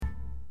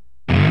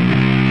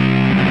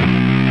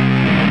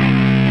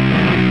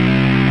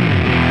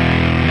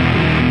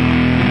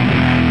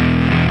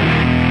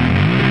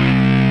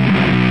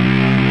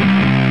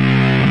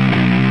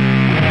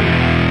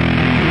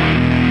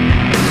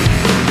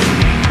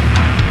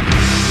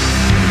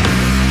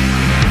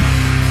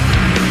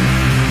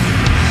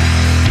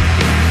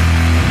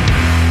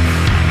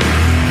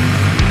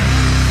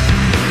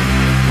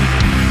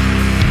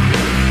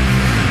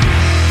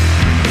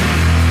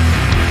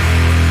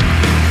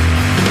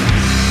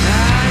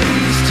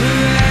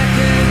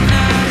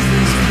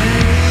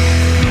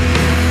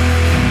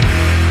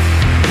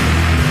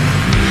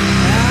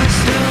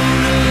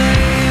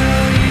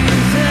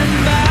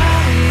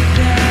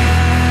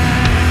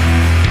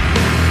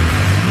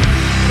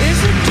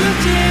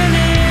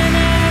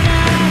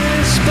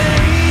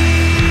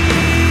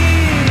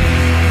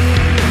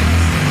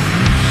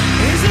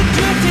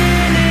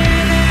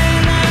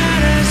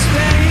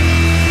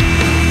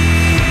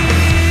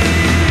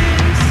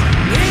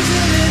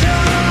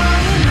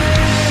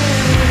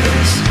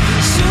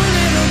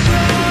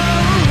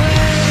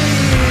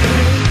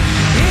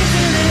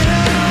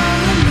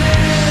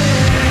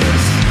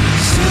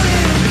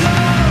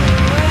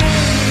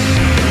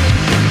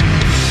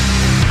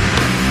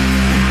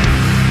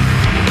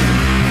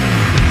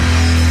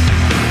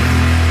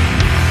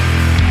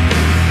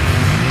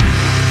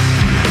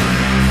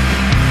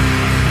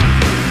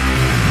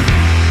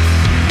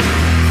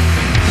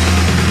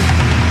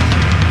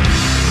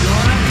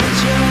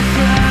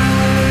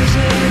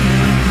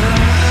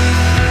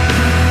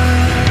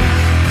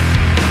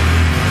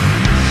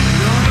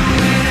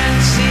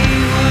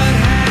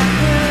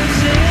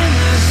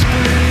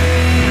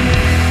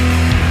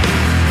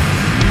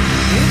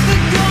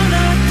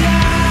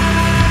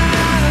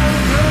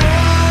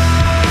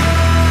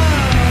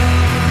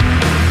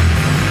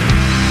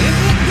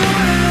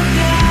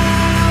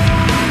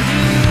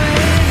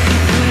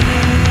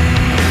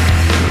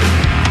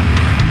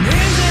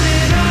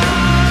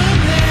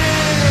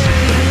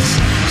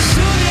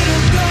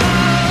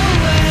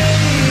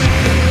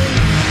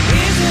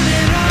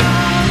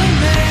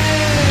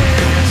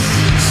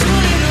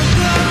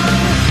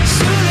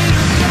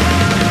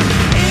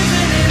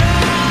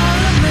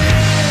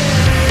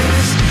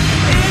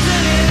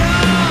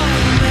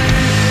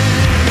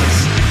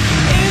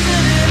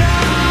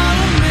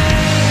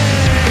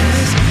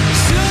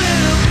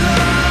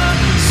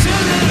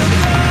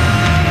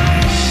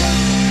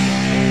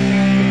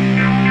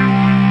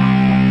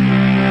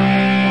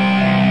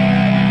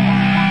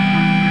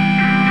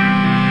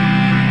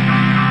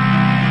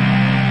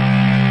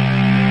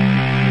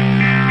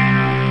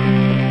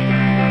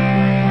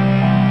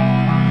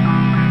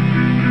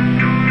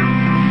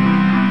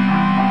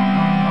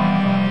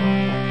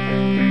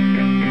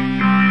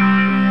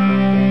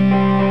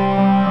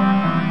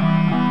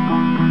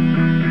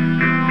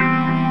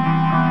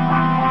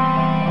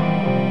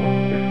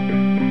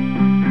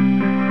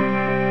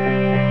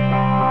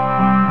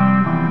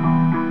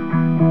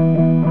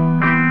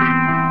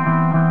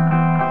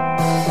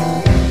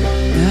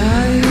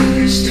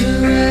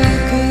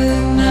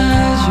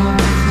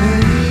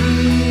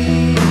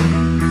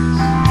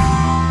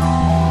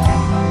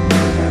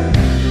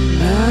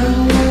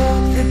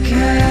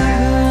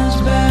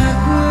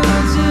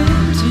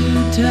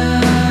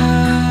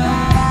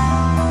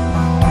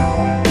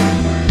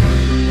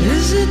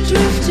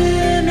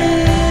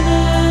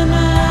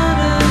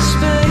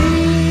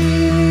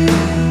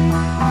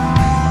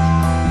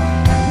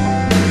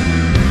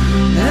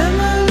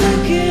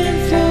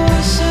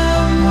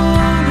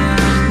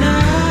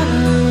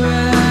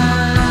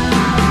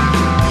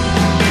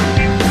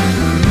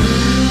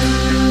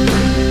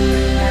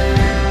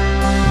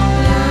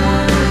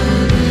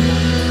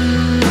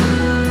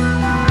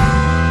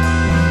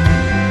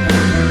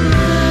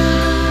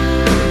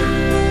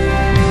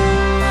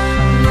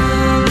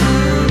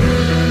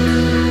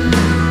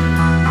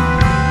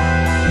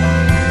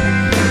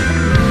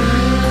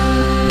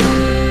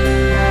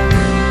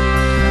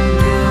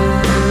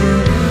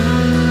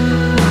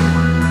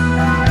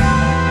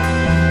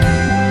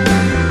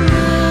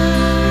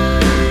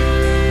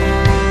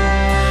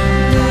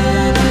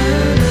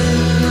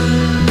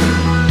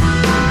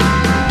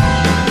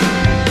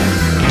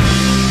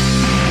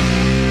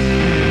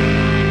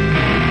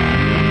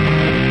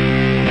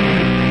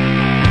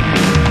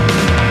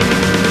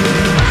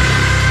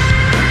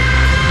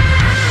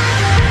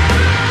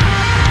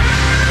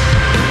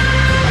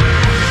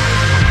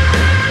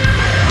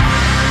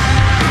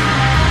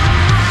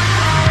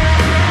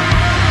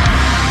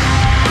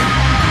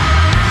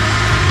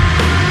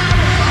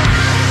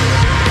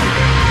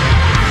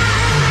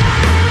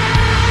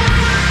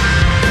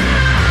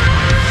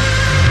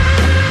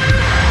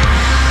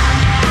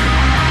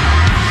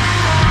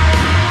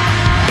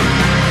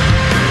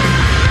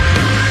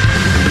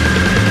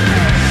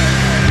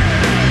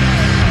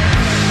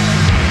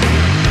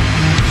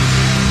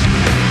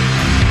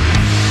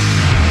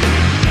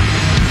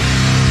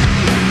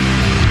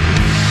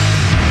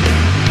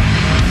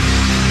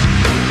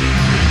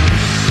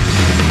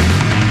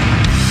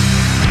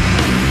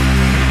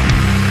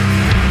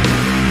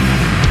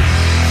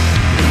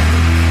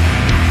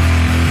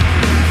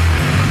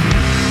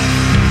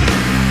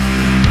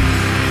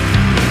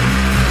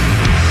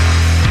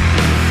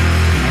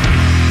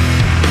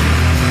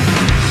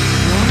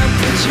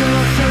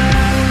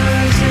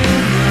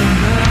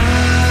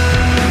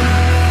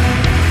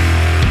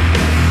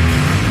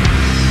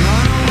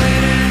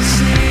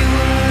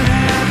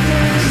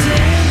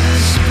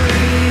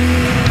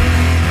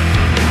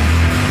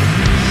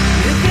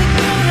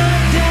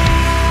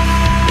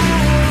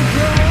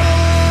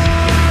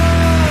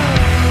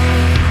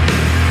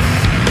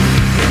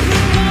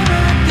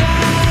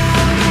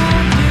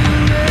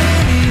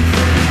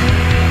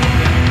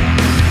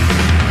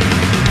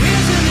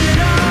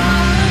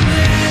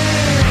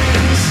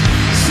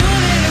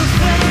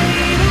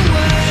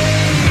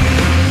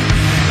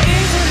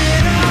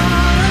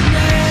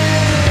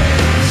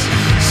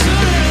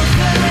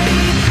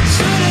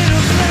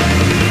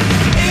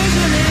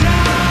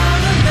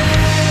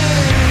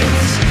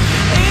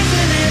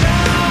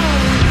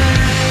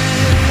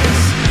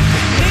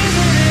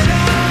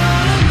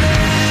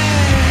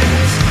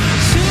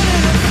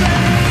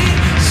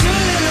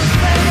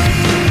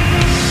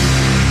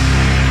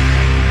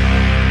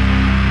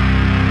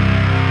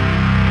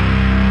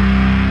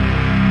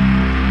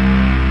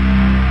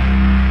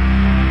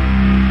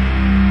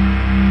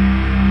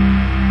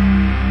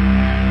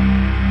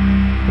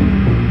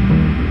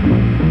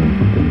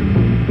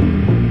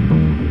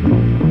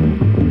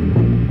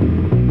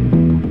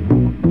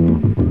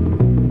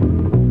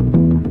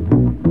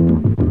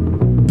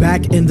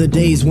Back in the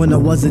days when I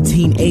was a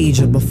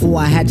teenager, before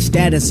I had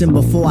status and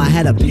before I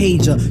had a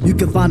pager, you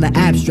can find the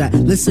abstract.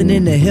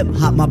 Listening to hip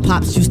hop, my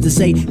pops used to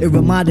say it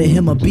reminded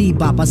him of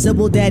bebop. I said,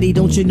 well, daddy,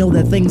 don't you know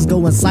that things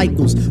go in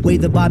cycles? Way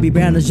the Bobby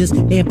Brown is just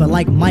amping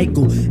like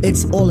Michael.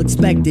 It's all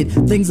expected,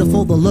 things are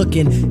for the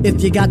looking.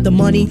 If you got the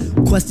money,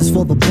 quest is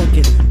for the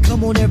booking.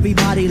 Come on,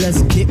 everybody,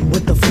 let's get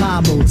with the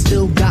fly mode.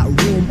 Still got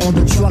room on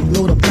the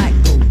truckload of black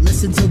gold.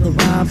 Listen to the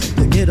rhyme,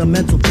 you get a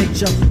mental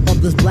picture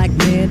of this black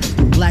man,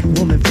 black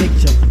woman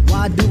picture.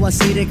 Why do I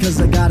say that?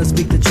 Cause I gotta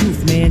speak the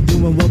truth, man.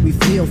 Doing what we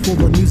feel for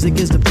the music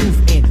is the proof.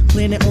 And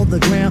planet on the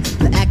ground,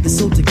 the act is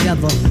so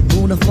together.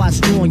 Bonafide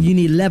strong, you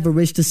need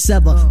leverage to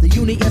sever. The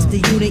unit, yes the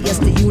unit, yes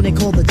the unit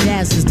called the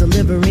Jazz is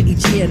delivering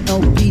each year an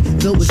LP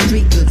filled with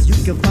street goods. You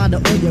can find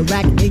it on your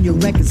rack in your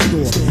record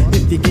store.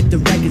 If you get the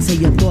record, say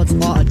your thoughts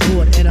are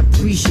adored and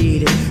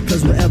appreciated.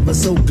 Cause we're ever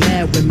so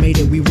glad we made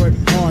it. We worked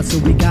hard, so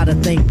we gotta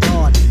thank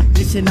God.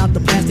 Dishing out the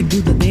plastic,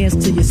 do the dance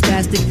till you're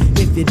spastic.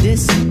 If you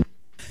diss,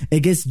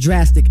 it gets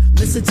drastic.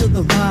 Listen to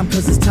the rhyme,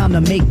 cause it's time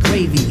to make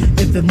gravy.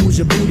 If it moves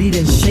your booty,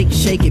 then shake,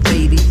 shake it,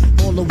 baby.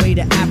 All the way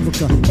to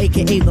Africa,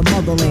 aka the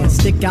motherland.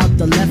 Stick out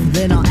the left,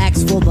 then I'll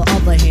ask for the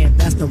other hand.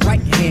 That's the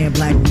right hand,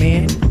 black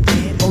man.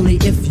 Only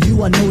if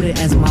you are noted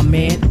as my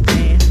man.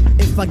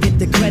 If I get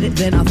the credit,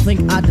 then I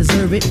think I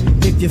deserve it.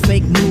 If you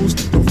fake news,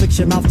 don't fix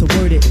your mouth to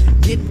word it.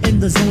 Get in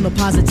the zone of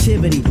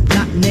positivity,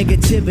 not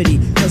negativity.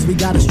 Cause we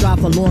gotta strive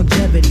for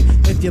longevity.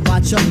 If you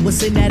buy Chuck,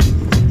 what's in that?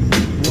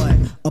 What?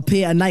 A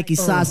pair of Nike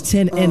size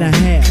 10 and a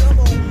half.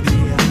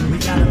 Yeah, we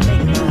gotta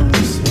make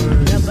moves.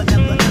 Never,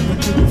 ever, ever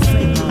do the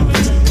fake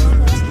moves.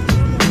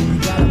 We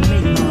gotta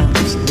make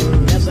moves.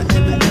 Never,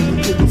 ever, ever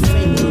do the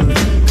fake moves.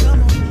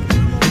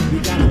 We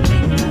gotta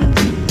make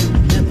moves.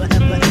 Never,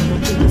 ever, ever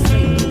do the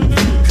fake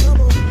moves.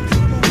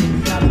 We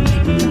gotta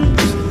make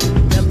moves.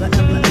 Never,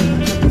 ever, ever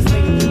do the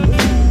fake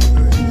moves.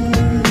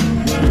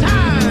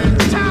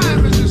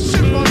 Time is a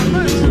ship on the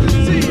mercy of the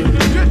sea.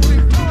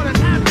 Drifting toward an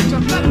average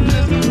of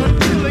nothingness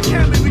until it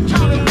can be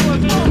retarded for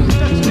its own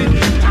destiny.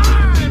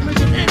 Time is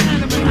an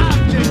inanimate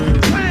object,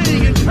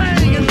 praying and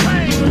praying and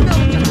praying with no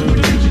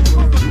justification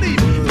for belief.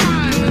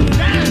 Time is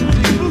dancing,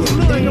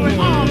 luring away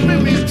all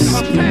memories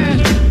of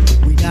past.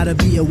 We gotta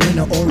be a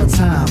winner all the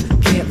time.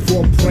 Can't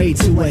fall prey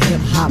to a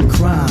hip-hop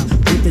crime.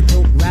 With the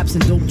dope raps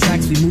and dope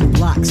tracks, we move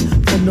blocks.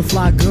 From the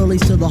fly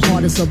girlies to the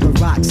hardest of the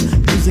rocks.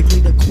 Musically,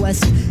 the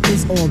quest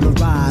is on the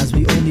rise.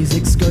 We own these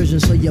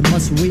excursions, so you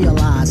must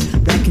realize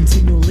that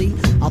continually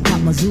I'll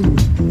pop my Zulu.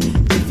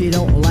 If you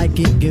don't like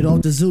it, get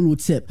off the Zulu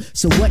tip.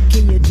 So what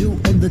can you do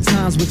in the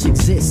times which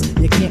exist?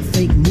 You can't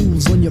fake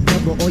moves on your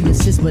brother or your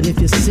sis, but if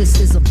your sis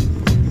is a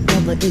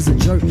brother is a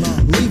jerk,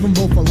 leave them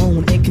both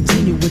alone and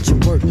continue with your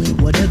work.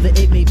 Whatever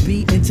it may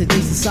be in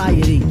today's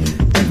society,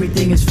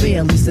 everything is fair,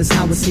 at least that's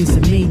how it seems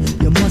to me.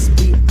 You must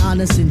be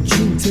honest and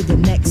true to the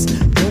next.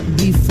 Don't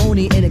be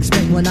phony and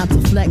expect one not to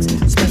flex.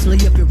 Especially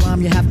if you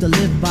rhyme, you have to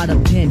live by the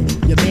pen.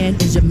 Your man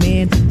is your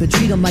man, then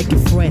treat him like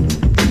your friend.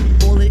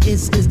 All it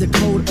is the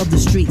code of the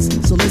streets.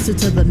 So listen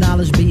to the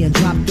knowledge being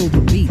dropped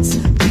over beats.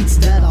 Beats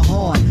that are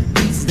hard,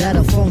 beats that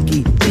are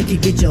funky. It can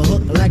get you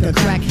hooked like a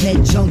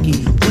crackhead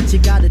junkie. What you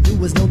gotta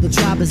do is know the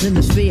tribe is in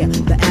the sphere.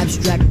 The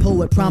abstract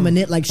poet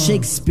prominent like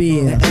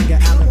Shakespeare. The Edgar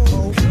Allan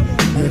Poe,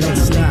 they don't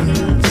stop.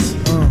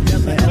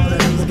 Never ever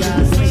ever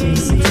guys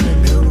chase the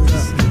news.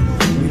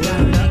 We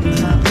gotta make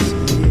moves.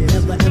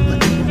 Never ever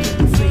ever get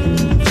the fake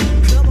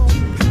moves. Come on,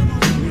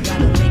 we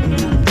gotta make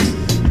moves.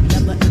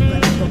 Never ever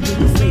ever get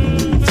the fake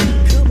moves.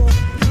 Come on,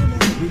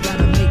 we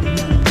gotta make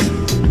moves.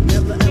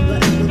 Never ever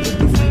ever get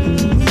the fake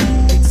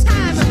moves.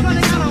 Time is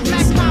running out on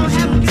black power,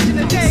 Africans in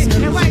the day,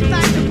 and white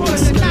side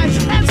supporters at night.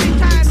 Every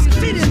time you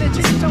see them, they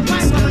change to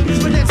white woman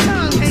with their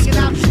tongue hanging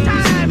out.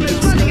 Time is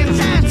running and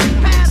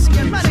passing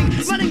and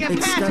running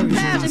and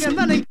passing and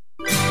running.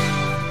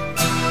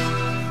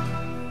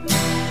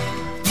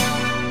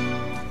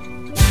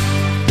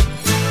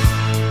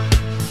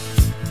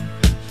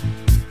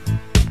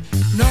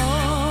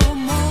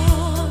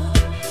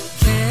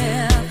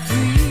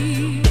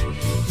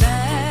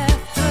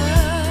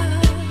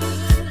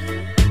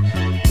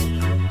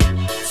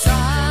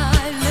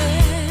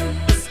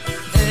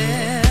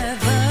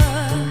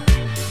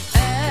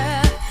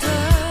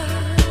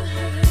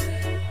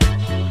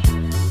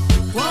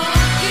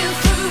 Walking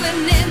through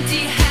an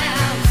empty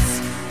house.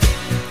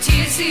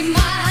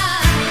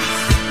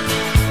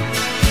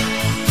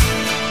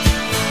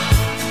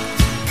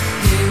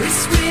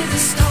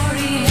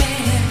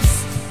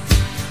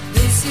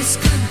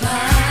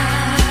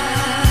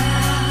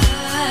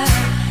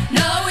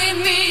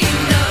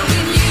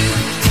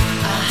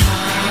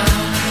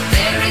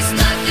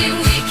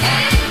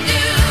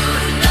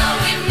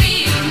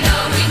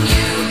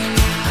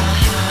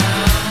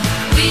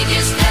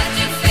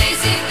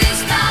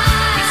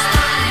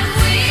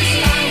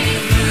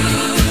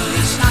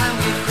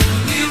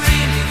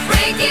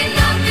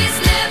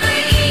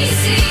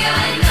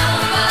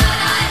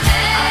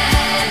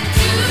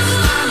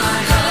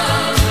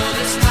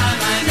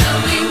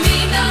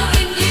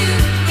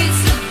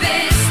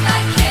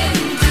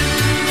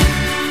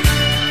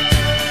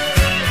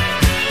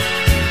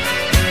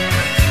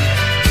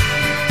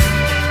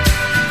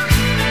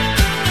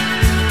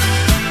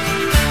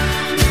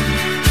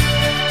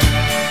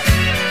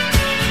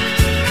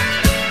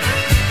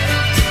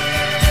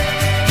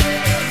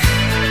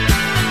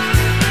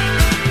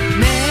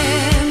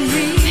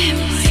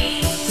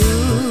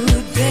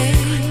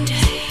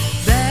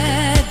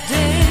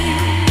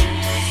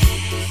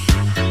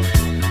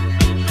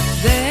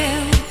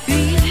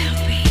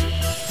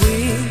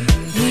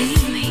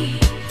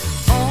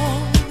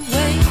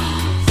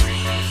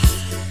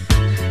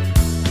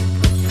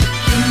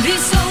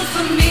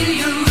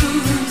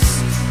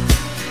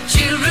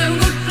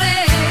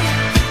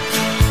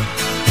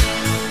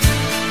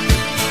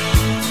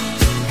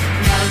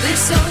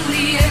 it's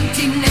only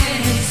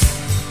emptiness,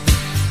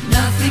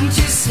 nothing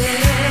to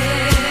say.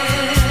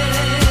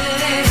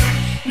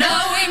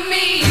 Knowing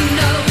me,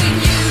 knowing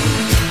you,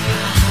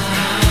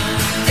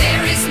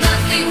 there is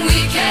nothing we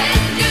can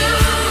do.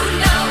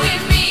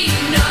 Knowing me,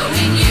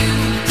 knowing you,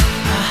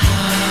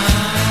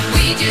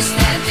 we just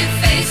have to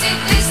face it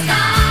this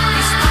time.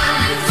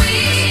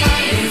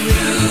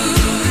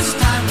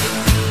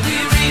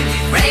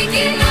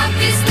 Breaking up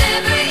is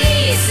never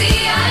easy,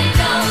 I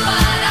know,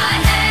 but I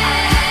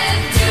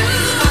have to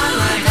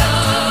go.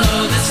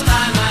 This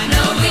time I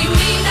know. Knowing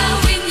me,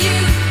 knowing you,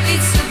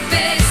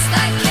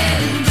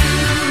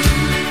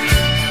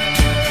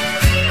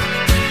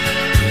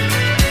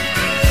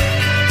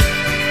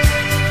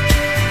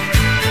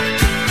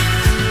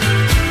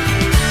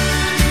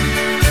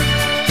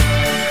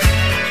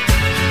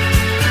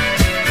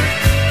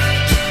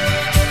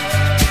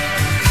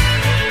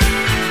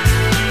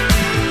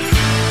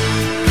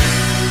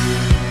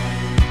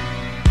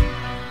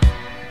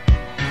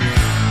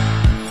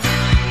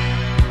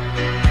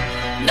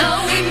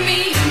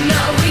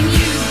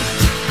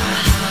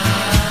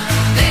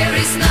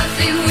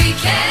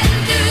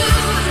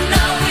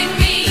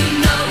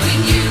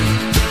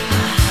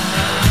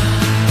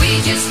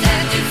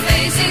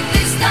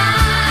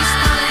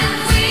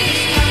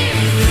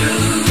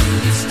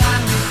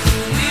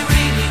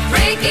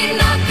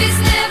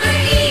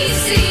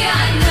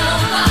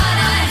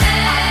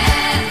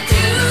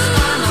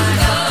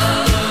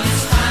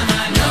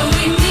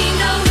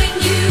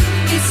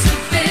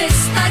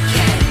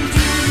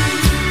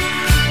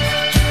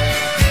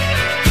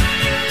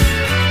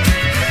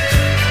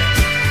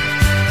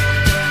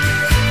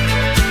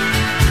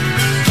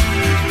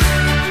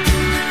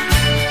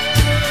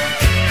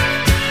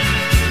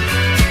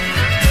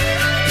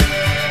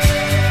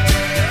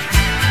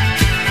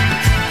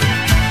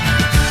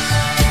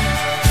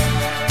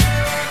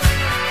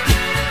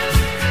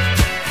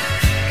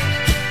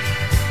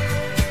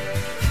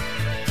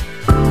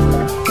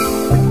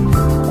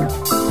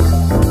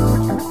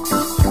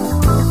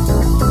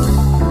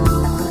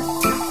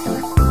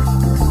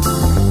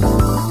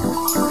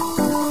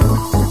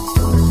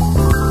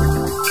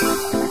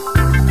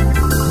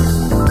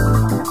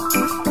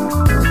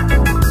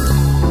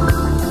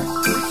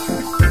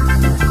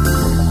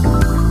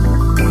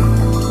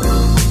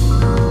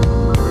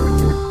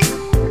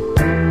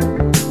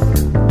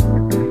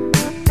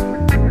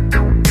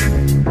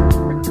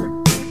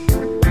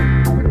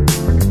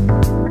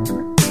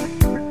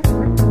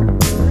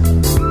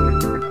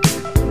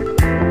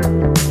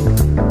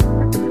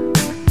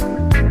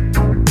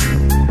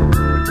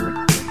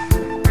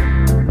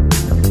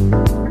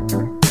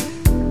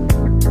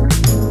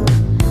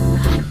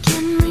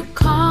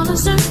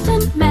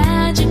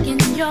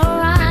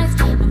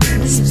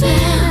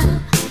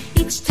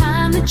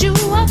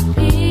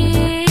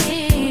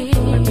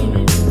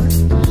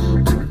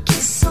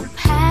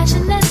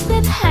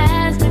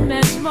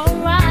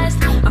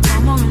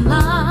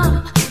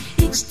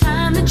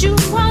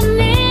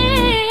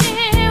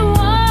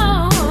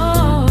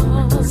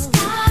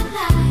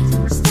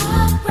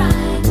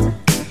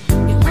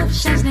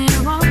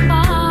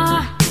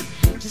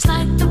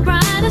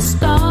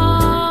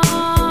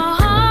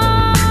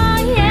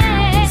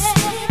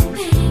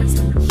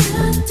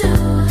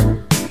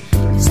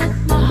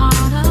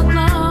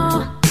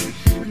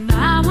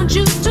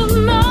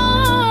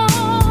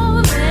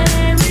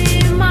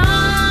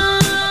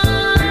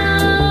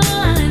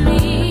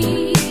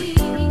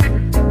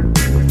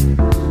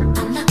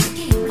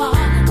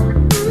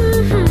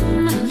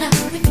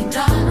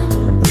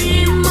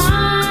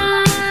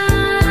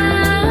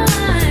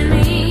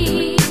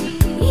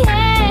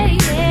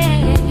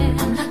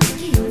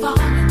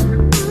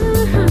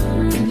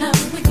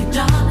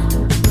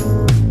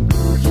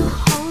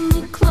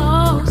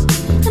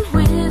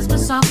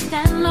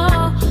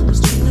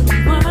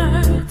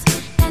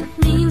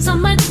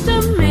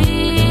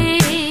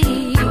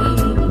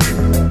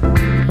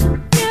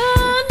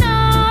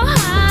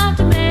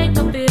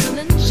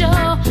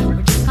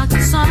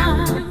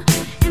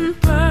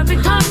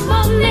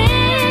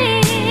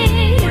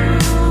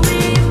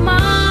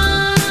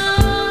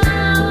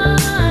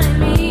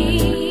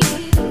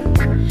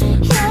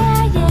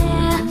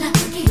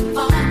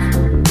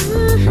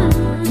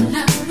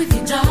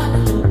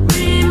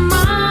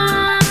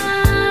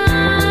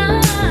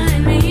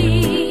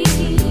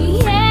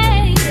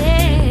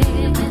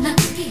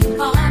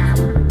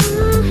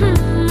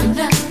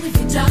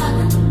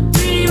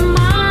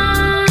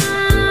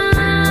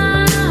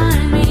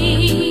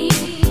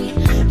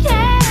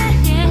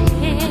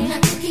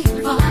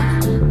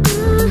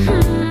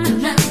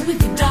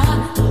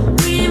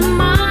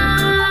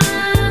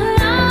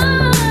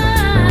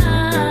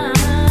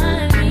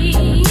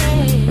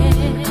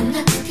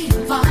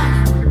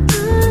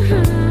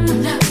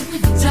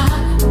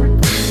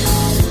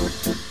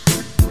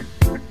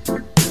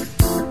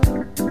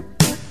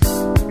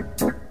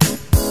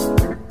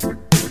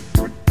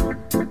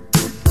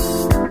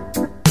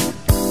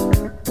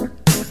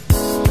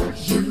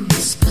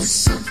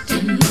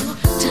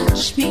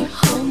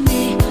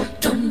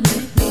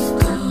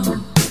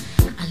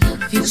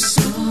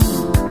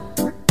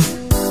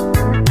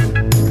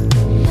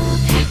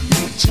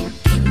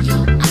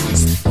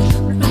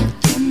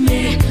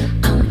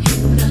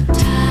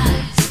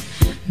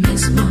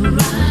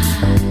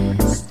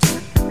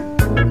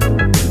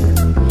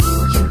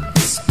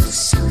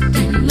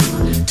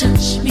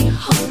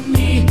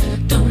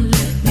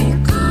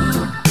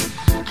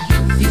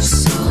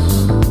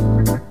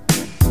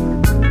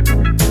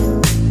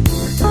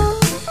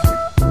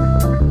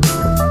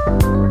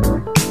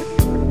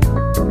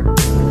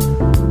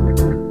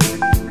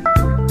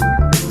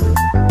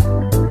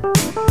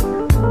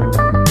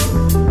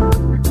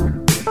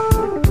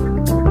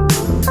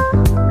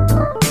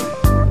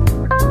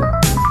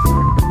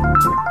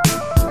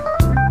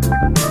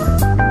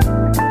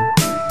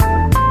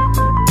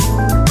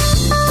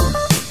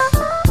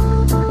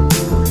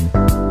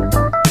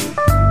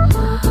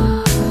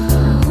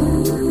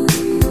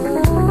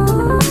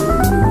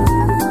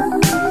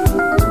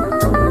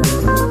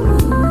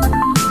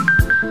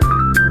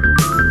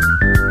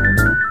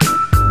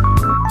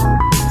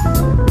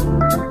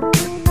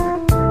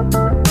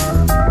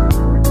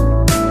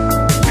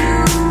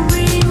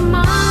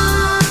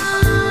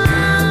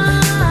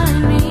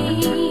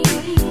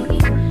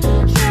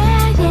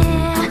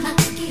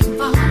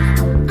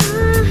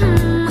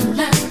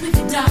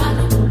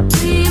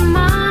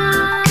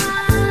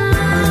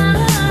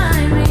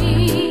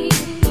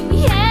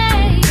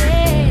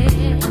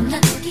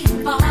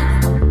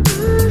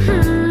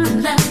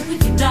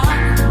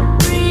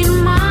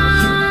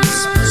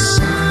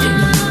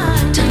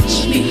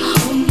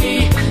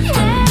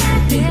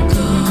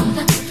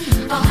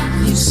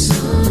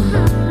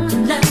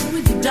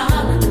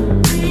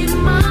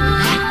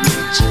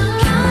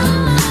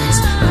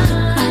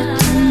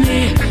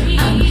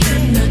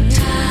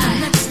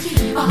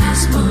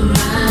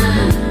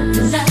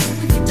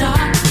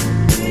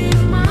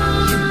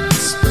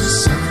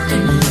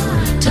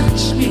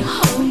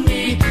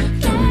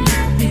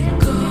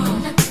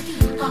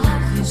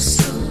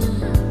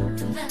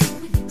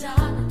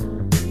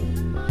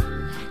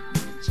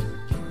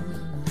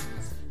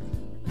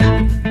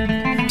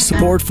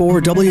 Support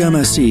for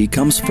WMSE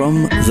comes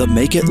from the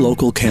Make It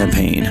Local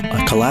campaign,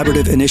 a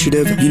collaborative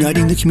initiative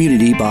uniting the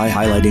community by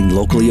highlighting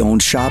locally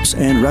owned shops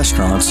and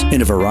restaurants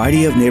in a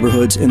variety of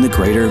neighborhoods in the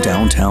greater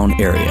downtown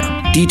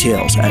area.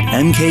 Details at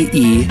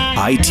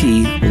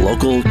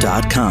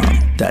mkeitlocal.com.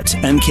 That's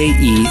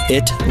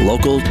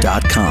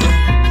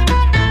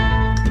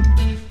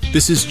mkeitlocal.com.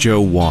 This is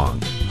Joe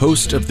Wong,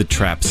 host of The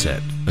Trap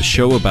Set, a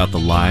show about the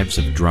lives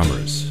of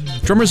drummers.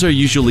 Drummers are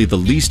usually the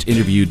least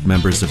interviewed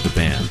members of the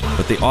band,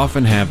 but they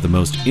often have the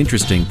most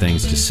interesting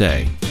things to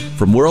say.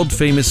 From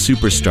world-famous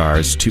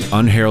superstars to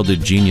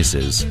unheralded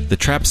geniuses, The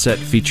Trap Set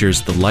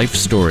features the life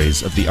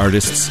stories of the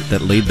artists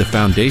that laid the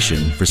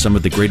foundation for some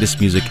of the greatest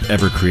music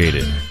ever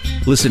created.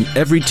 Listen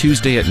every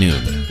Tuesday at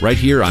noon, right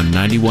here on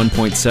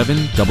 91.7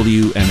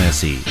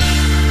 WMSE.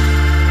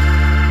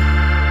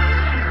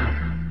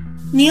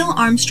 Neil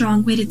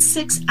Armstrong waited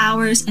 6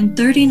 hours and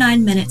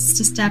 39 minutes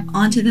to step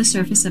onto the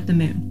surface of the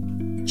moon.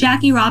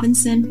 Jackie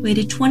Robinson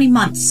waited 20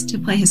 months to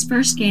play his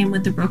first game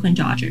with the Brooklyn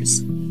Dodgers.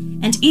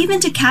 And even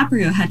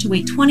DiCaprio had to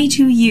wait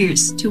 22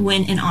 years to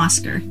win an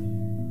Oscar.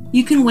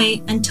 You can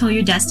wait until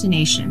your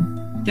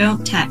destination.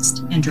 Don't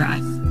text and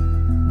drive.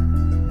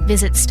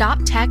 Visit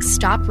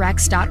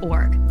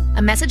StopTextStopWrecks.org.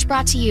 A message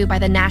brought to you by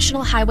the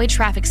National Highway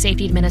Traffic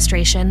Safety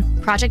Administration,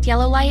 Project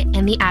Yellow Light,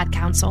 and the Ad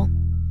Council.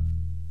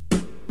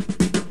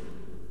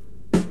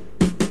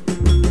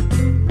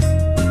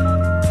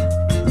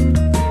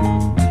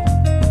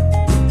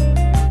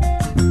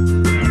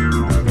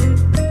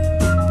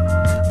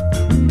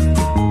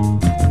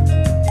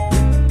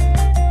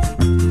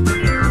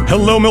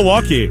 Hello,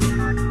 Milwaukee.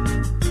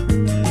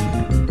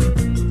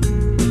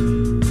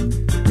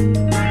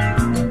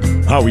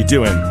 How we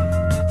doing?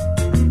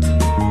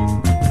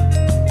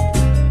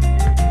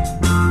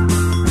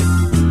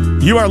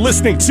 You are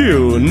listening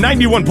to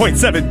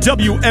 91.7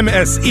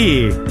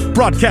 WMSE,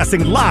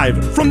 broadcasting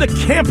live from the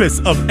campus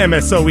of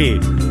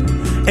MSOE.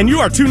 And you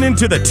are tuned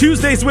into the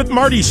Tuesdays with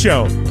Marty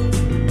show.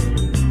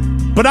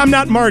 But I'm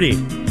not Marty.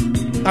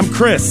 I'm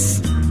Chris.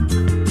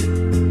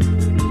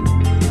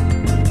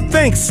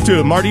 Thanks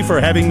to Marty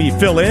for having me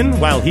fill in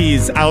while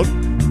he's out,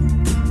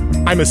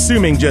 I'm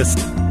assuming, just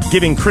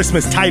giving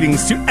Christmas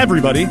tidings to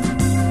everybody.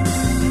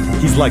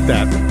 He's like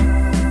that.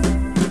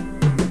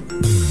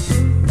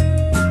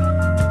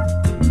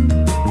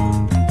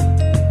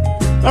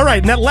 All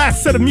right, in that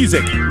last set of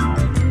music,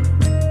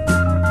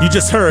 you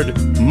just heard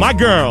my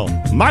girl,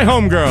 my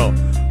homegirl,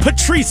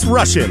 Patrice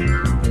Rushen.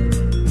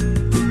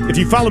 If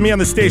you follow me on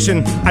the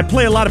station, I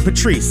play a lot of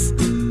Patrice,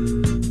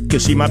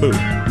 because she my boo.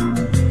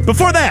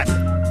 Before that,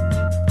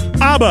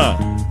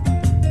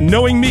 ABBA,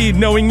 Knowing Me,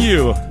 Knowing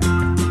You.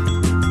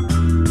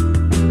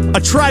 A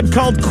Tribe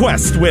Called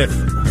Quest with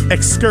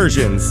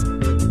Excursions,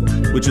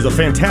 which is a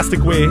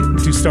fantastic way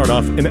to start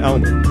off an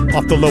album,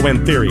 off the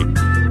low-end theory.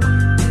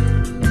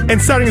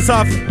 And starting us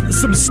off,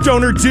 some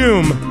Stoner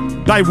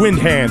Doom by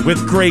Windhand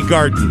with Grey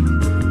Garden.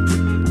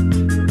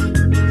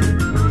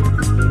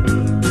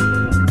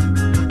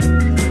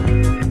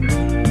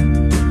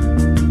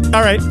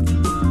 All right.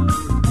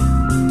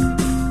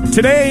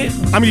 Today,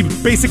 I'm going to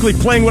be basically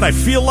playing what I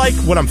feel like,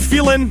 what I'm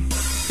feeling,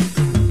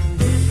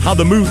 how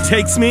the mood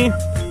takes me.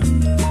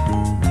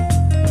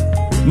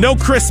 No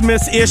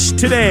Christmas-ish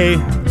today,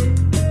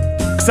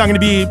 because I'm going to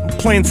be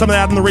playing some of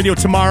that on the radio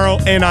tomorrow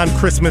and on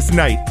Christmas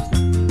night.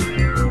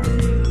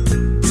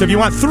 So if you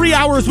want 3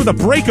 hours with a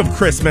break of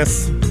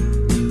Christmas,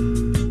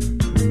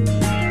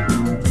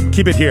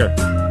 keep it here.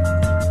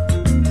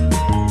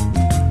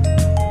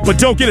 But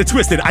don't get it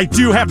twisted. I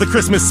do have the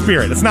Christmas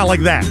spirit. It's not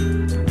like that.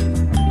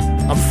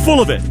 I'm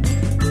full of it.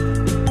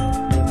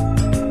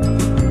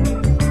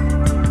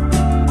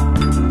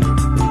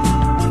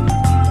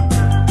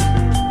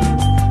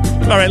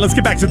 All right, let's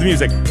get back to the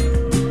music.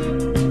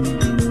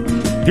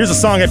 Here's a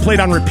song I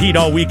played on repeat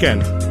all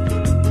weekend.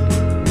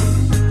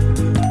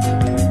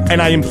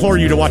 And I implore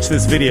you to watch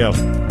this video,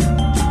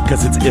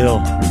 because it's ill.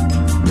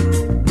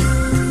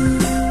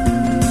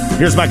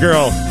 Here's my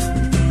girl,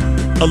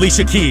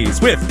 Alicia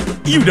Keys, with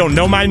You Don't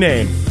Know My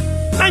Name.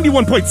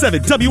 91.7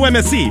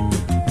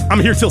 WMSE. I'm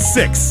here till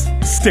 6.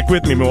 Stick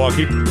with me,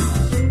 Milwaukee.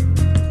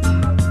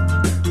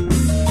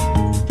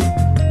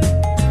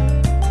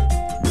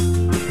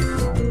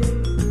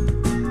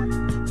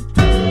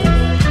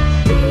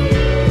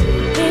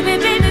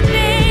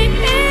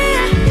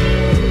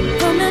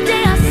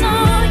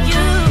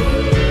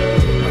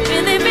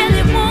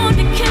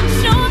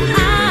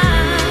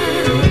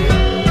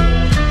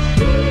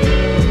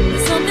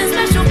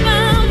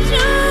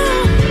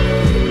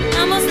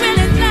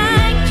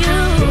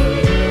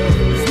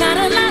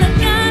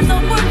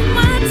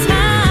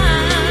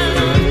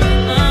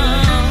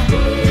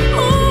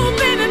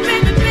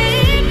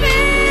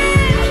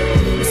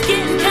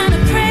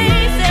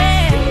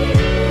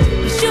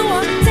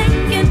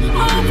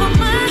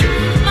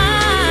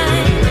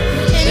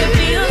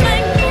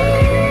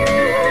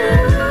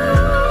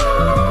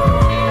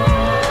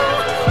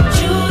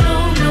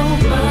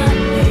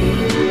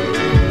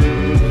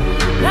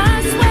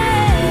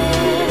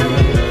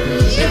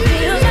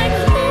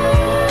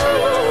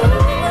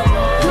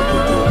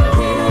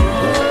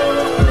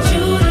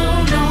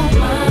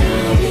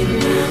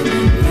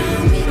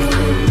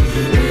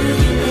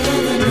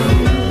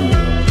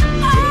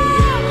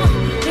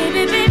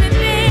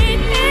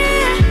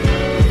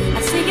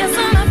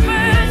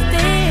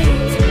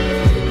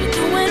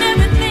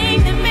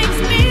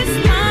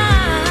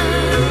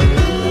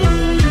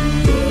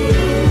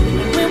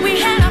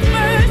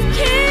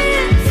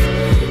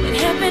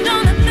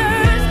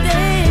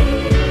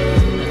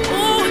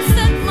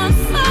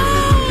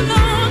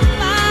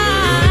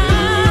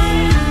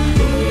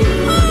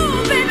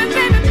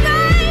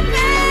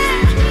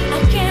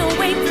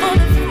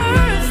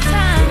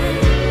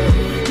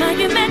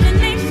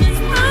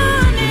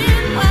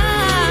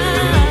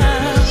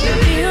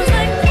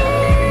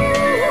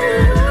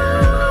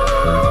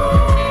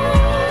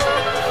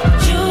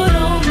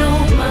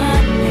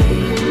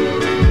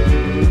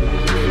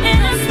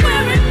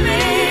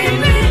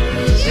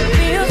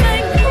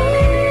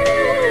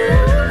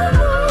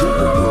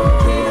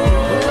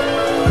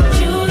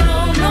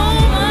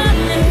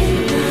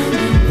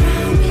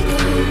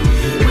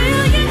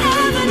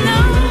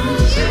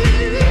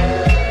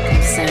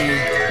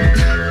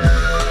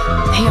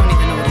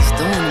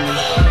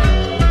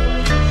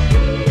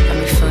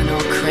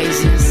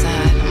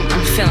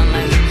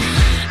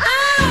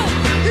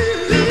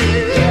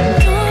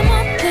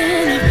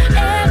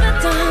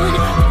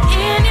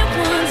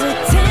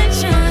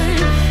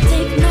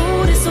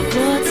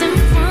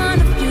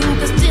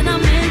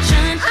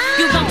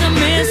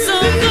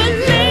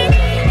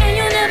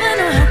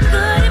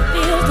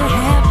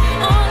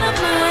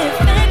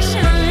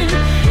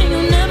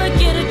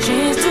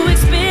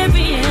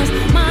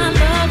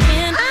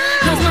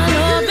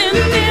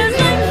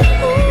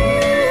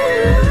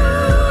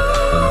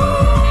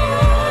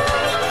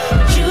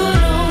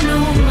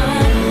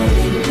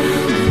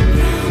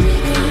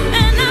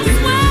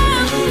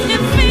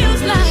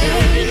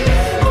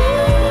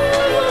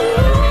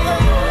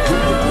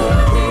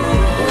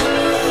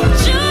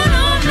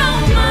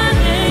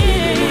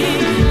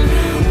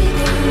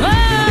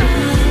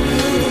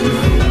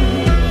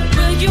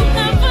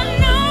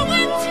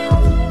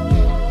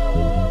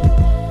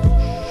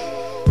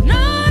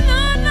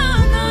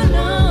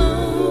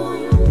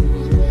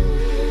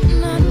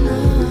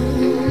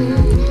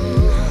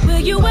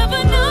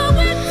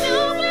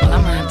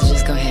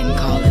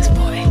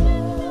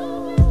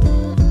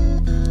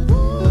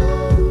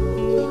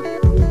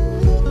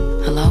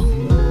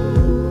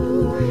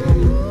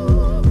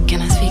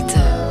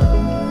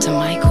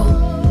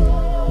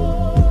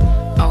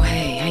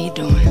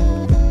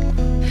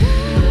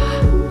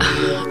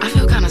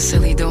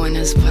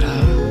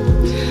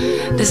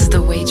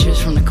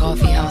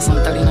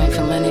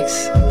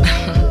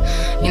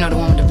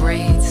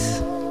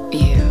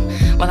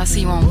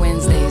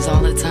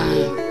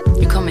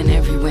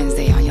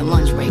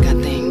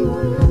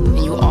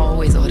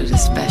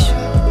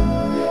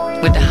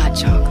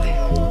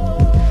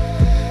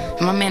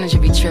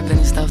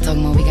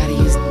 Talking about we gotta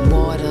use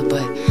water,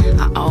 but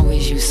I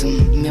always use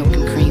some milk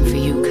and cream for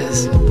you,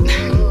 cause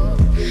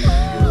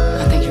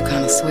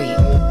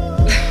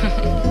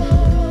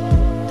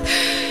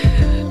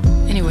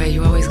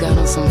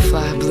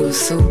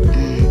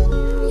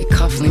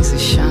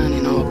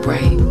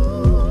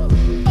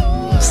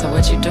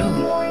what you do.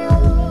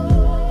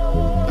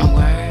 A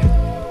word.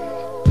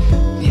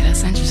 Yeah,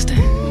 that's interesting.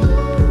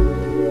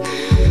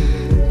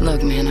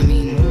 Look, man, I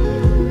mean,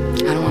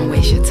 I don't want to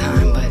waste your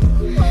time, but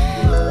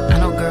I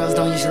know girls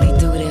don't usually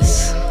do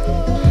this.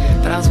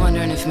 But I was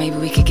wondering if maybe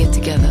we could get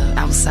together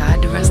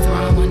outside the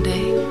restaurant one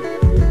day.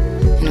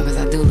 You know, because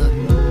I do look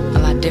a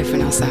lot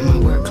different outside my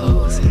work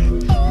clothes.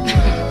 And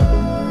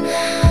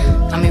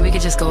I mean, we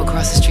could just go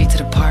across the street to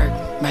the park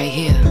right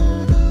here.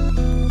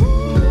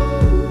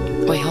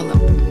 Wait, hold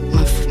up.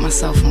 My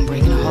cell phone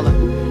breaking up. Hold up.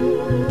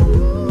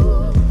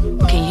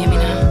 Can you hear me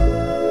now?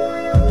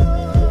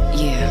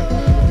 Yeah.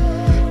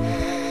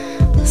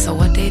 So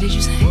what day did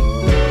you say? Oh,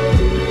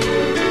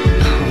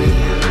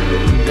 yeah.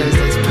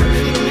 Thursday's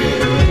perfect, man.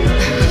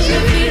 You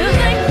feel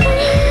like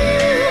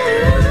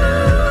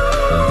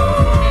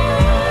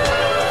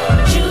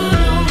you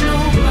don't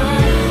know my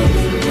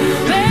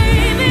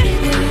baby.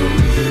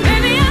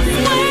 Baby, I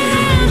swear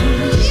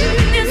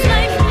it's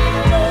like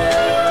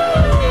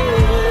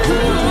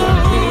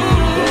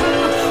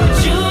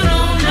you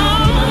don't know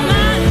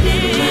my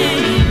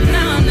name.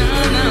 No, no,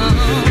 no.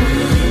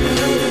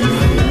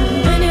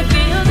 And it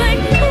feels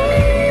like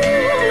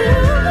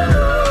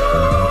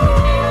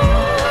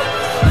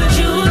but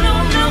you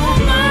don't know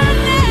my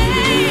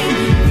name.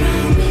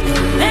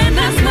 And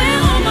I swear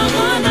on my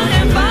mother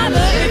and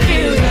father, it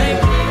feels like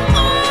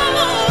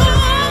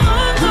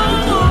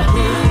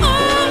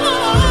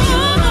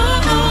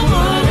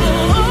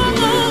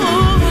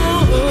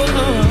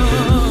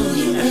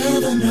you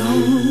ever know.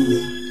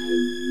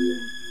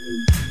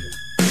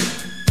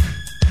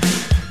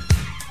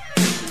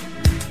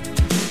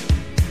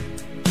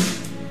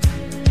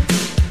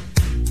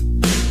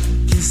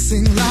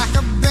 Kissing like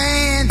a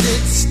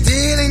bandit,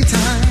 stealing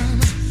time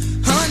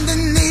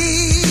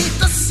underneath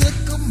the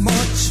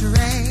sycamore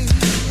tree.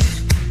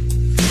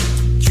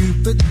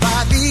 Cupid by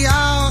the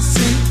all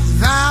St.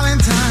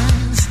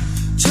 Valentine's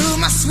to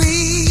my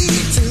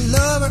sweet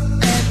lover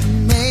at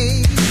me.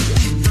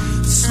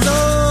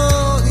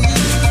 Slowly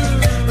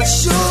but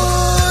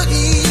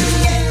surely,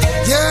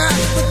 your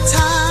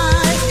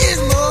appetite is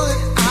more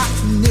than I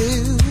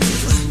knew.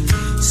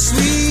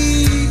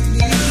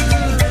 Sweetly,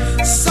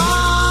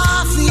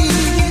 softly,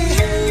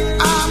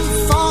 I'm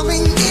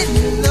falling in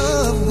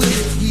love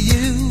with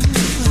you.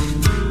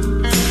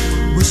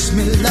 Wish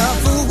me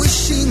love, or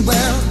wishing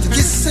well, to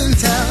kiss and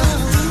tell.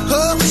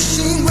 Oh,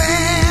 wishing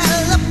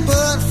well, a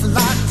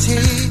butterfly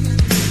tear.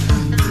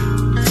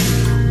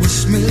 Wish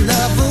me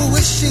love, or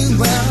wishing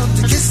well,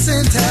 to kiss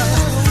and tell.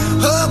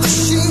 Oh,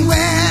 wishing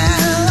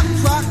well, a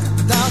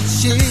crocodile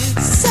tear.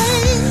 Say.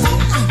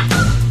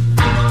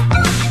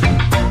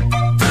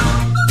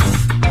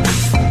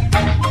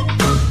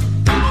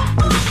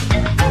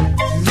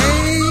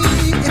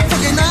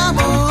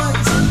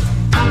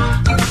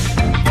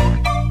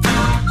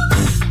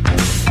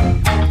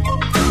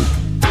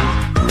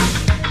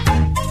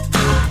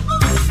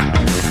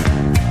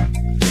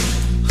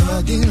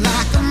 Hugging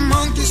like a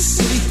monkey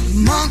see,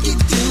 monkey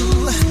do,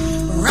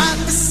 right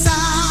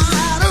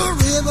beside a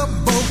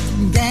riverboat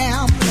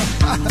gambler.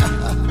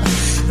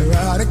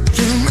 Erotic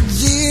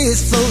images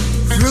float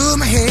through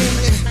my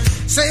head.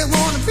 Say I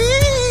wanna be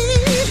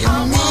a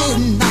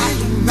midnight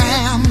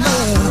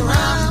rambler.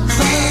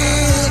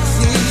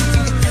 Quickly,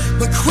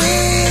 but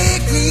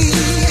quickly,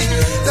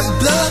 the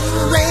blood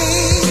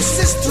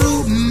races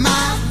through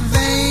my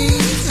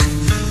veins.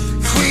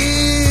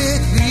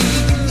 Quickly,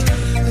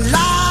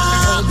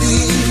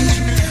 loudly,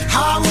 I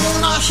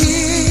wanna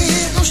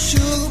hear those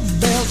sugar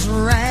bells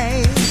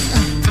ring.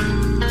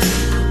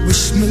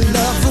 Wish me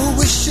love, or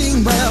wishing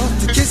well,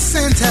 to kiss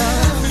and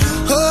tell.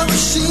 Oh,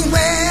 wishing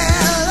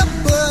well, a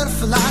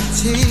butterfly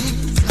tears.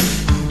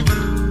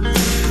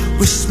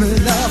 Wish me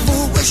love,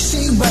 or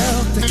wishing well,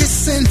 to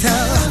kiss and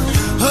tell.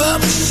 Oh,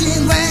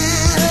 wishing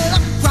well, a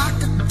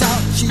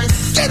crocodile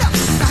tears. Get up!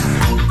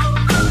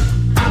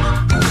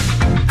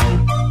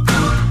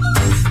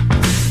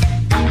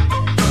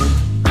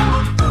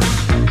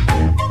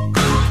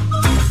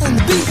 On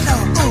the beat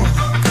now,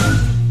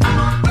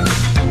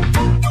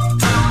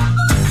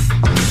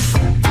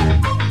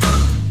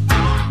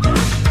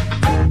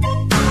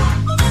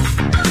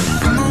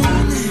 Come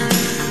on,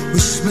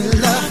 wish me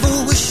love, or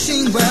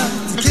wishing well,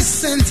 to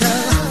kiss and tell.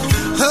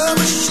 Oh,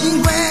 wishing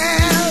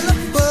well, a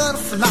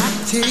butterfly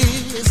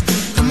tears.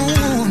 Come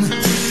on,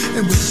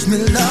 and wish me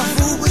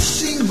love, or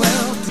wishing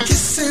well, to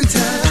kiss and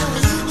tell.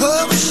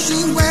 Oh,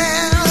 wishing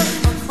well,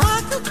 a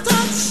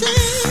crocodile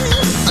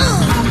tears.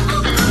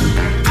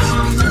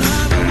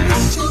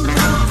 Wishing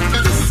well, to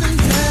kiss and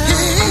tell.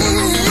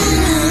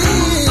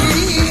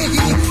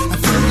 I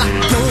feel like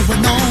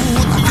going on.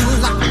 I feel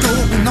like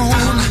going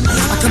on.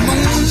 Come on,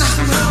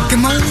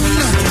 come on.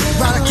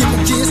 Right, I keep my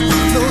kiss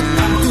float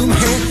through my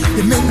head.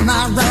 You make me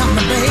not round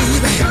my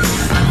baby.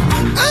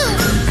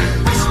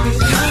 Wish me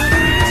love,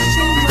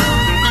 wishing well,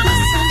 to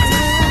kiss and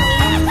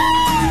tell.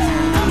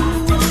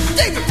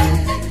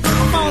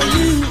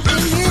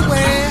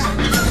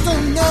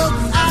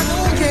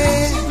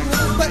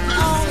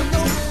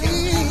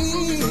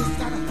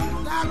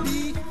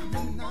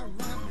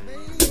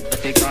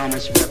 Thick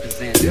almost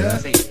represent. Yeah.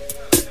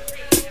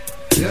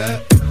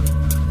 Yeah.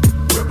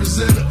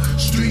 Representer,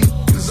 street,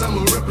 cause I'm a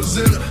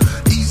representer.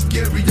 East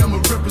Gary, I'm a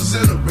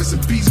representer. Rest in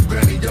peace,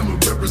 Granny, I'm a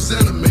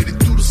representer. Made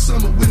it through the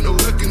summer with no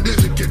air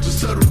conditioning. Catch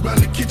us huddled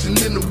around the kitchen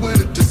in the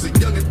winter. Just a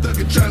youngin'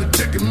 thuggin' trying to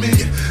check a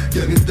million.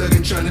 Youngin'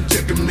 thuggin' trying to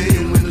check a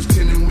million. Windows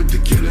tinted with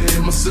the killer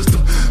in my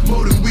system.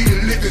 More than weed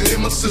and liquor in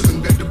my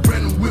system. Got the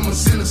brand new with my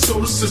center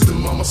solar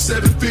system. On my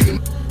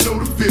 7-figure, know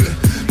the feeling.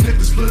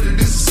 Necklace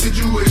flooded, it's a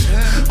situation.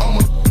 All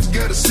my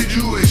got a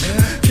situation.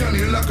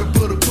 County lock up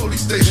for the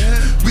police station.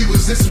 We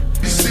was in some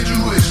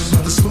situations.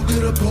 Mother smoke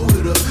it up, hold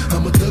it up.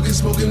 I'm a thug and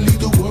smoking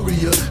lethal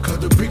warrior.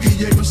 Caught the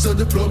brigadier from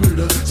Southern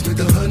Florida. Spent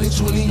 120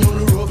 on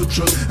a Rover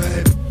truck. I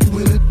had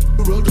when it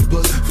rode the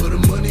bus for the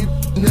money.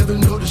 Never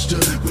noticed her.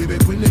 Way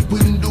back when they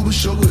wouldn't do a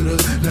show with her.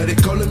 Now they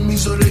calling me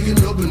so they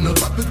can open up.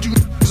 I put you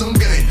on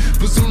game.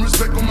 Put some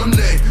respect on my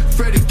name.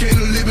 Freddie, Kane,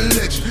 a living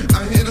legend.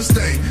 I hear the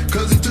stain.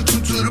 Cousin took two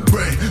to the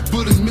brain.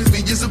 Bullets miss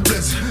me, it's a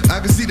blessing. I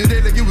can see the day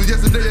like it was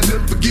yesterday. I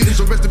never forget it.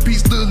 So rest in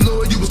peace, little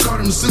Lord. You was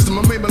caught in the system.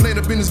 I made my lane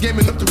up in this game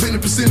enough to win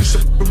a percentage. So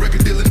a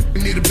record dealer,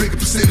 we need a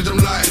bigger percentage. I'm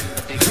lying.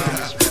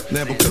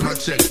 Never cut my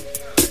check.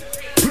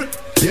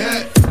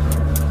 Yeah.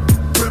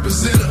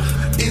 Representer.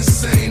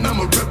 Insane,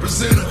 I'm a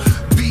representer.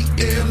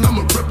 BL, I'm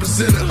a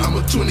representer. I'm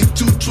a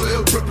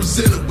 2212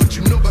 representer. What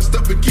you know about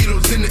stuffing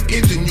kilos in the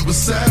engine? You a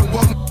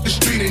sidewalk the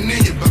street and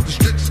then you about to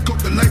stretch this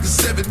coca like the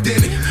 7th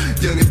inning.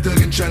 Young and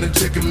thuggin' trying to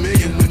check a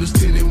million. Windows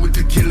tinted with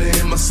the killer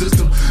in my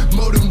system.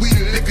 More than weed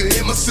and liquor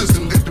in my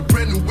system. Got the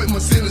brand new with my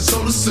center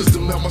solar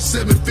system. Now my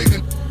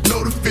 7-figure,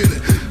 know the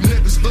feeling.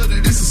 Never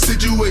flooded, it's a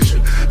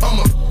situation. All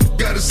my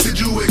got a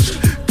situation.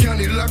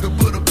 County lock up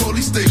for the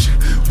police station.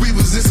 We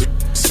was in some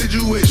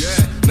situation.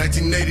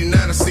 1989,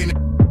 I seen it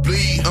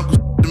bleed. Uncle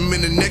him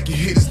in the neck, he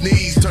hit his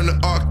knees. Turn the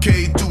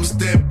arcade to a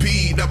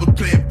stampede. I was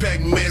playing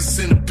Pac-Man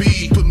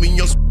Centipede. Put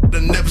me on I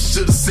never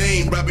should've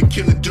seen. Robbing,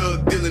 killing,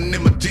 drug dealing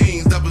in my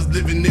jeans. I was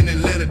living in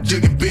Atlanta,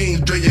 jigging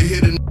beans. Dre, you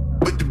hit a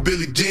with the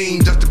Billie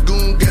Jean. Just a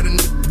goon, got a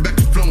back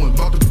to flowing.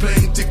 Bought the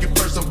plane ticket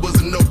first, I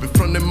wasn't open.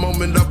 From that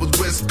moment, I was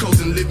West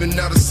Coast and living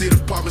out of city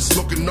apartment,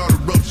 smoking all the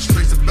roaches.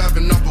 Straight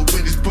surviving off of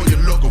Wendy's, pull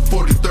your local.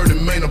 43rd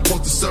and Main, I'm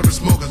supposed to serve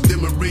smokers.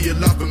 Then Maria,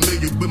 lot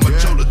familiar with my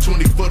chola.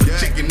 20 for the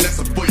chicken, that's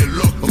a for your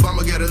local.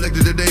 Obama got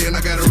elected today and I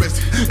got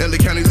arrested. LA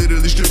County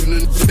literally stripping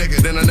the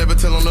naked. Then I never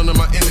tell on none of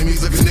my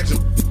enemies a connection.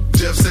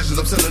 Jeff Sessions,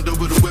 I'm selling dope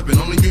with a weapon.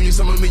 Only union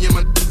some of me and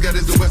my got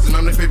is the Western.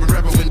 I'm their favorite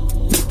rapper when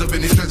up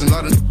in these dressing. A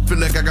lot of feel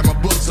like I got my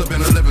books up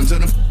in 11. Tell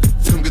them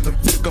come get the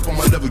up on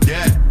my level,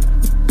 yeah.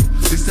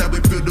 This how we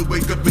feel to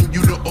wake up and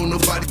you don't owe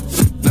nobody.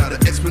 Not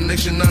an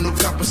explanation, not no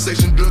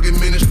compensation. Drug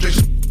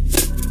administration.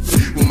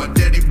 When my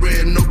daddy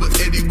ran over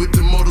Eddie with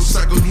the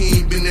motorcycle,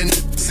 he ain't been in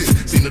since.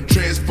 Seen a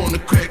transform the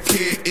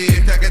crackhead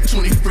egg. I got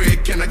 20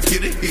 Fred, can I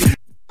get it here?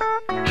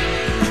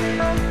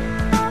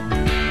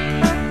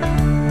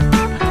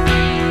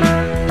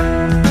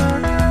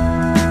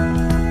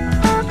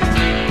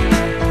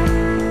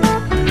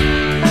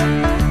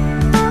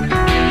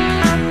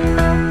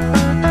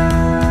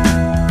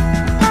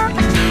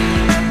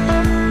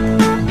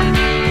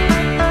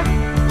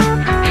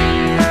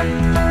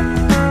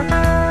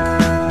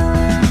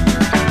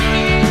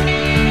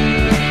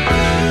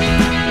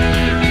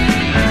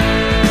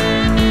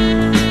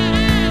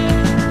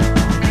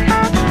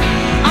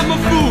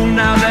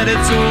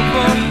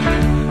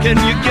 Can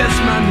you guess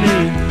my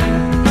name?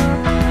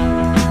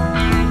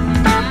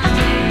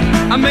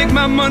 I make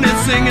my money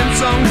singing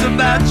songs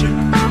about you.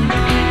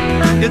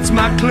 It's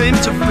my claim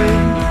to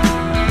fame.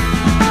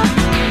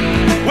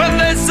 When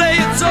they say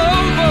it's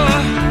over,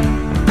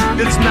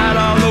 it's not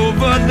all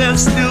over,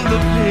 there's still the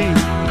pain.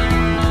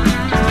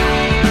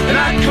 And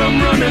I'd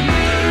come running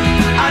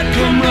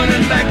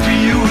back to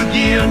you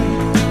again.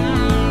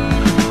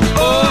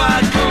 Oh,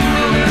 I'd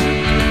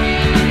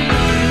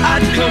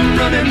come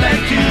running back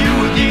to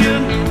you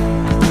again.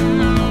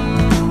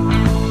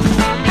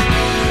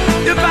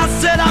 If I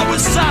said I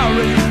was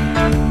sorry,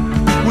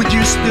 would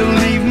you still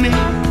leave me?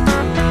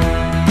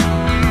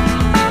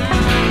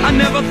 I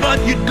never thought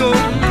you'd go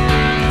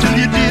till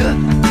you did.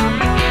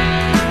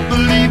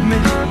 Believe me.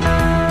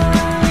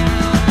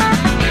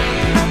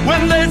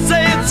 When they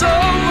say it's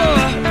over,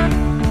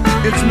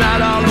 it's not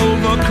all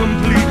over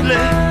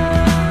completely.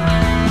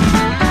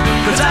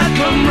 'Cause I'd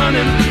come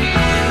running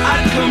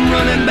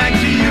back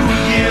to you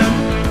again.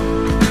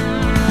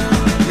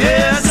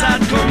 Yes,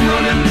 I'd come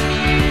running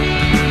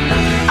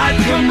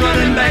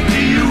back to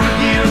you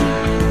again.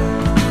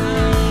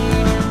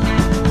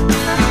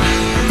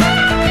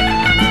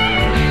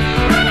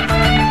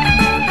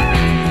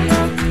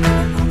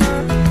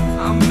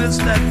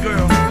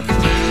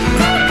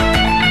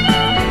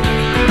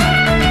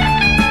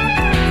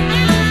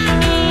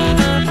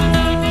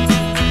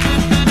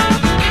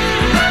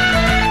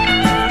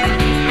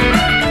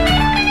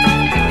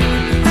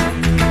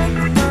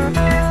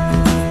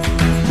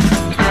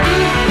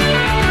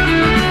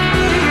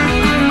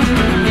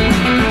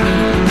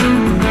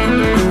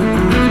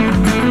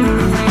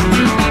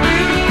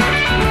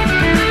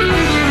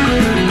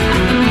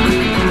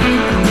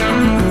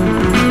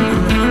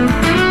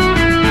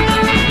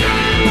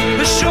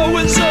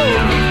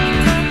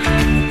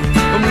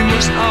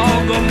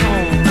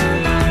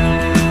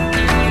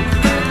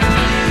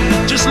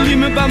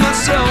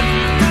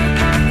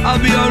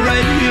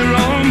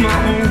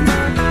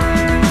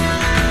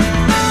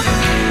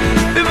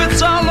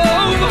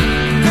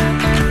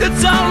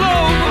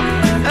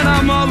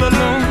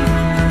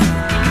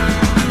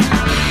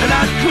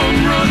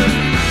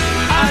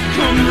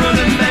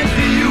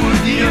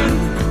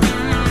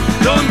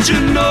 you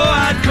know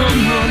I'd come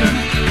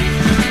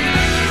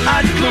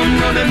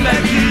running back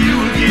to you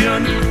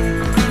again.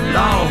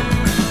 Lord,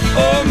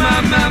 oh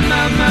my, my,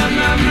 my, my,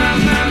 my, my, my,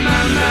 my,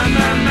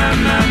 my, my,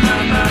 my, my,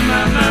 my,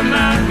 my, my,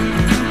 my.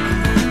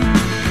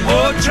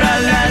 Oh, tra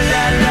la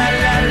la la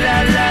la la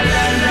la la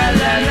la la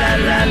la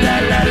la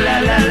la la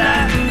la la.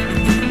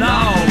 No,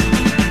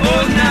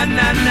 oh na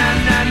na na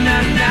na na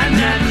na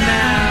na na.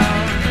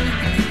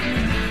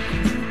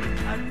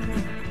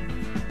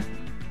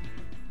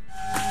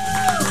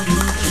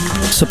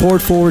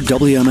 Support for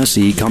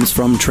WMSE comes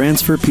from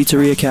Transfer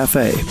Pizzeria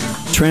Cafe.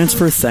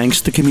 Transfer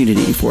thanks the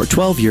community for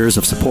 12 years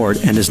of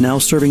support and is now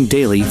serving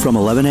daily from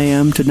 11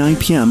 a.m. to 9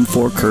 p.m.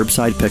 for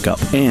curbside pickup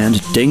and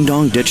Ding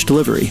Dong Ditch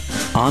delivery,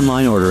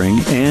 online ordering,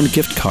 and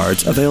gift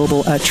cards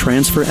available at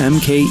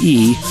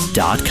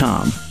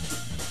transfermke.com.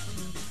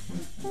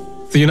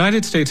 The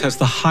United States has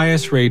the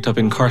highest rate of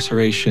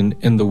incarceration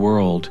in the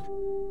world.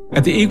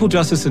 At the Equal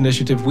Justice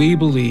Initiative, we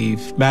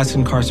believe mass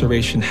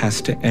incarceration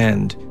has to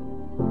end.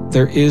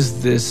 There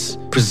is this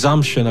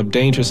presumption of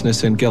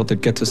dangerousness and guilt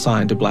that gets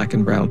assigned to Black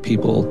and brown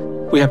people.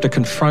 We have to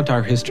confront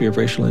our history of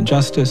racial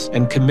injustice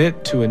and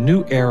commit to a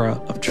new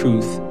era of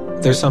truth.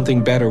 There's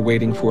something better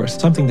waiting for us,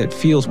 something that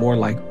feels more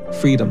like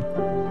freedom.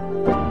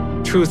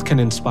 Truth can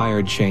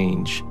inspire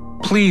change.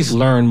 Please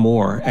learn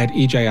more at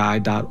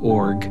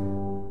EJI.org.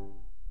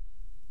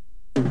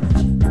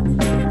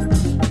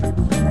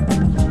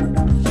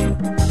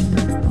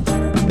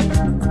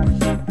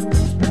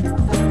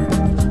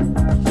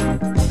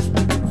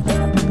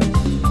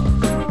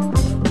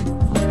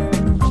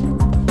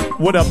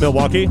 What up,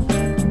 Milwaukee?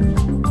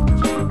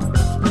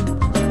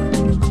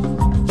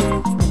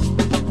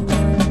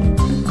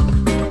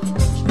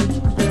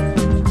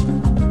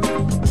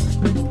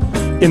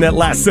 In that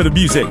last set of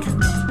music,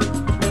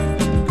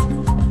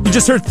 you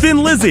just heard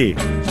Thin Lizzy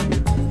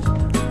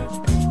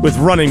with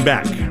Running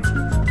Back.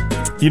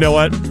 You know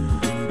what?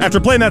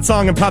 After playing that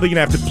song, I'm probably going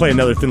to have to play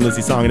another Thin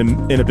Lizzy song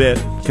in a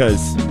bit,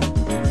 because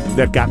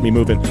that got me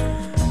moving.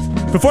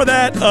 Before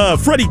that,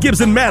 Freddie,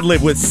 Gibbs, and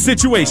Madlib with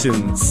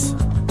Situations.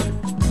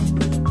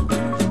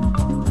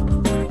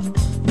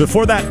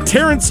 Before that,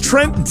 Terence,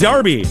 Trent,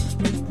 Darby.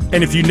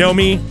 And if you know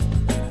me,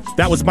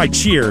 that was my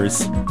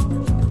cheers.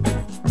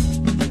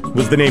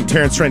 Was the name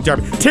Terence, Trent,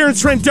 Darby.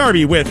 Terence, Trent,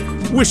 Darby with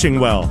Wishing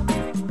Well.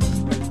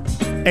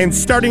 And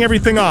starting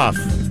everything off,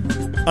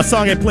 a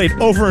song I played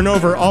over and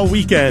over all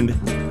weekend,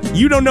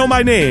 You Don't Know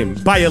My Name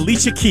by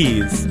Alicia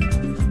Keys.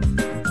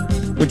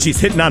 When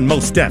she's hitting on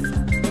Mos Def.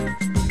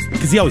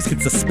 Because he always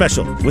gets a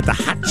special with the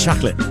hot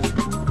chocolate.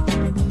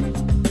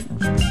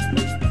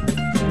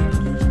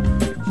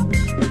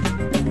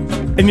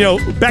 And you know,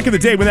 back in the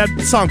day when that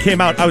song came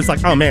out, I was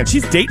like, oh man,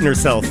 she's dating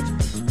herself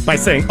by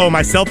saying, oh,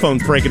 my cell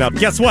phone's breaking up.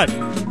 Guess what?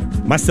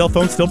 My cell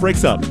phone still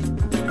breaks up.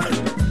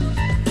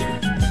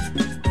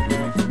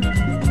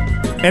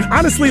 And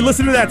honestly,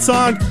 listen to that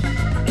song.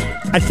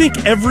 I think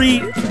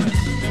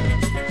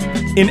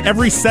in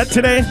every set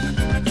today,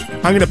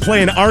 I'm going to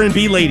play an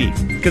R&B lady,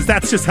 because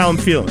that's just how I'm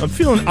feeling. I'm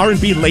feeling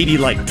R&B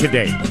lady-like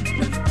today.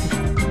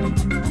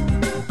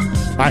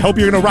 I hope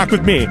you're going to rock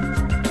with me.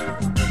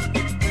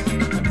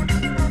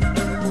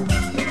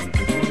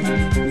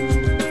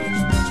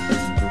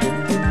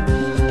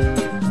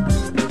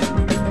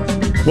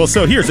 Well,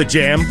 so here's a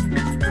jam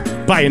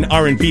by an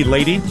R&B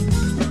lady.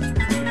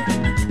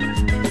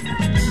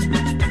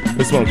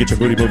 This one will get your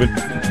booty moving.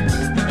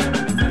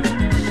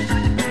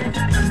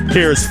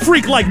 Here's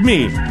Freak Like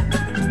Me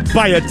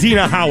by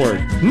Adina Howard.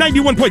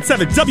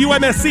 91.7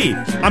 WMSE.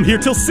 I'm here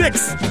till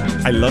 6.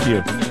 I love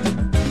you.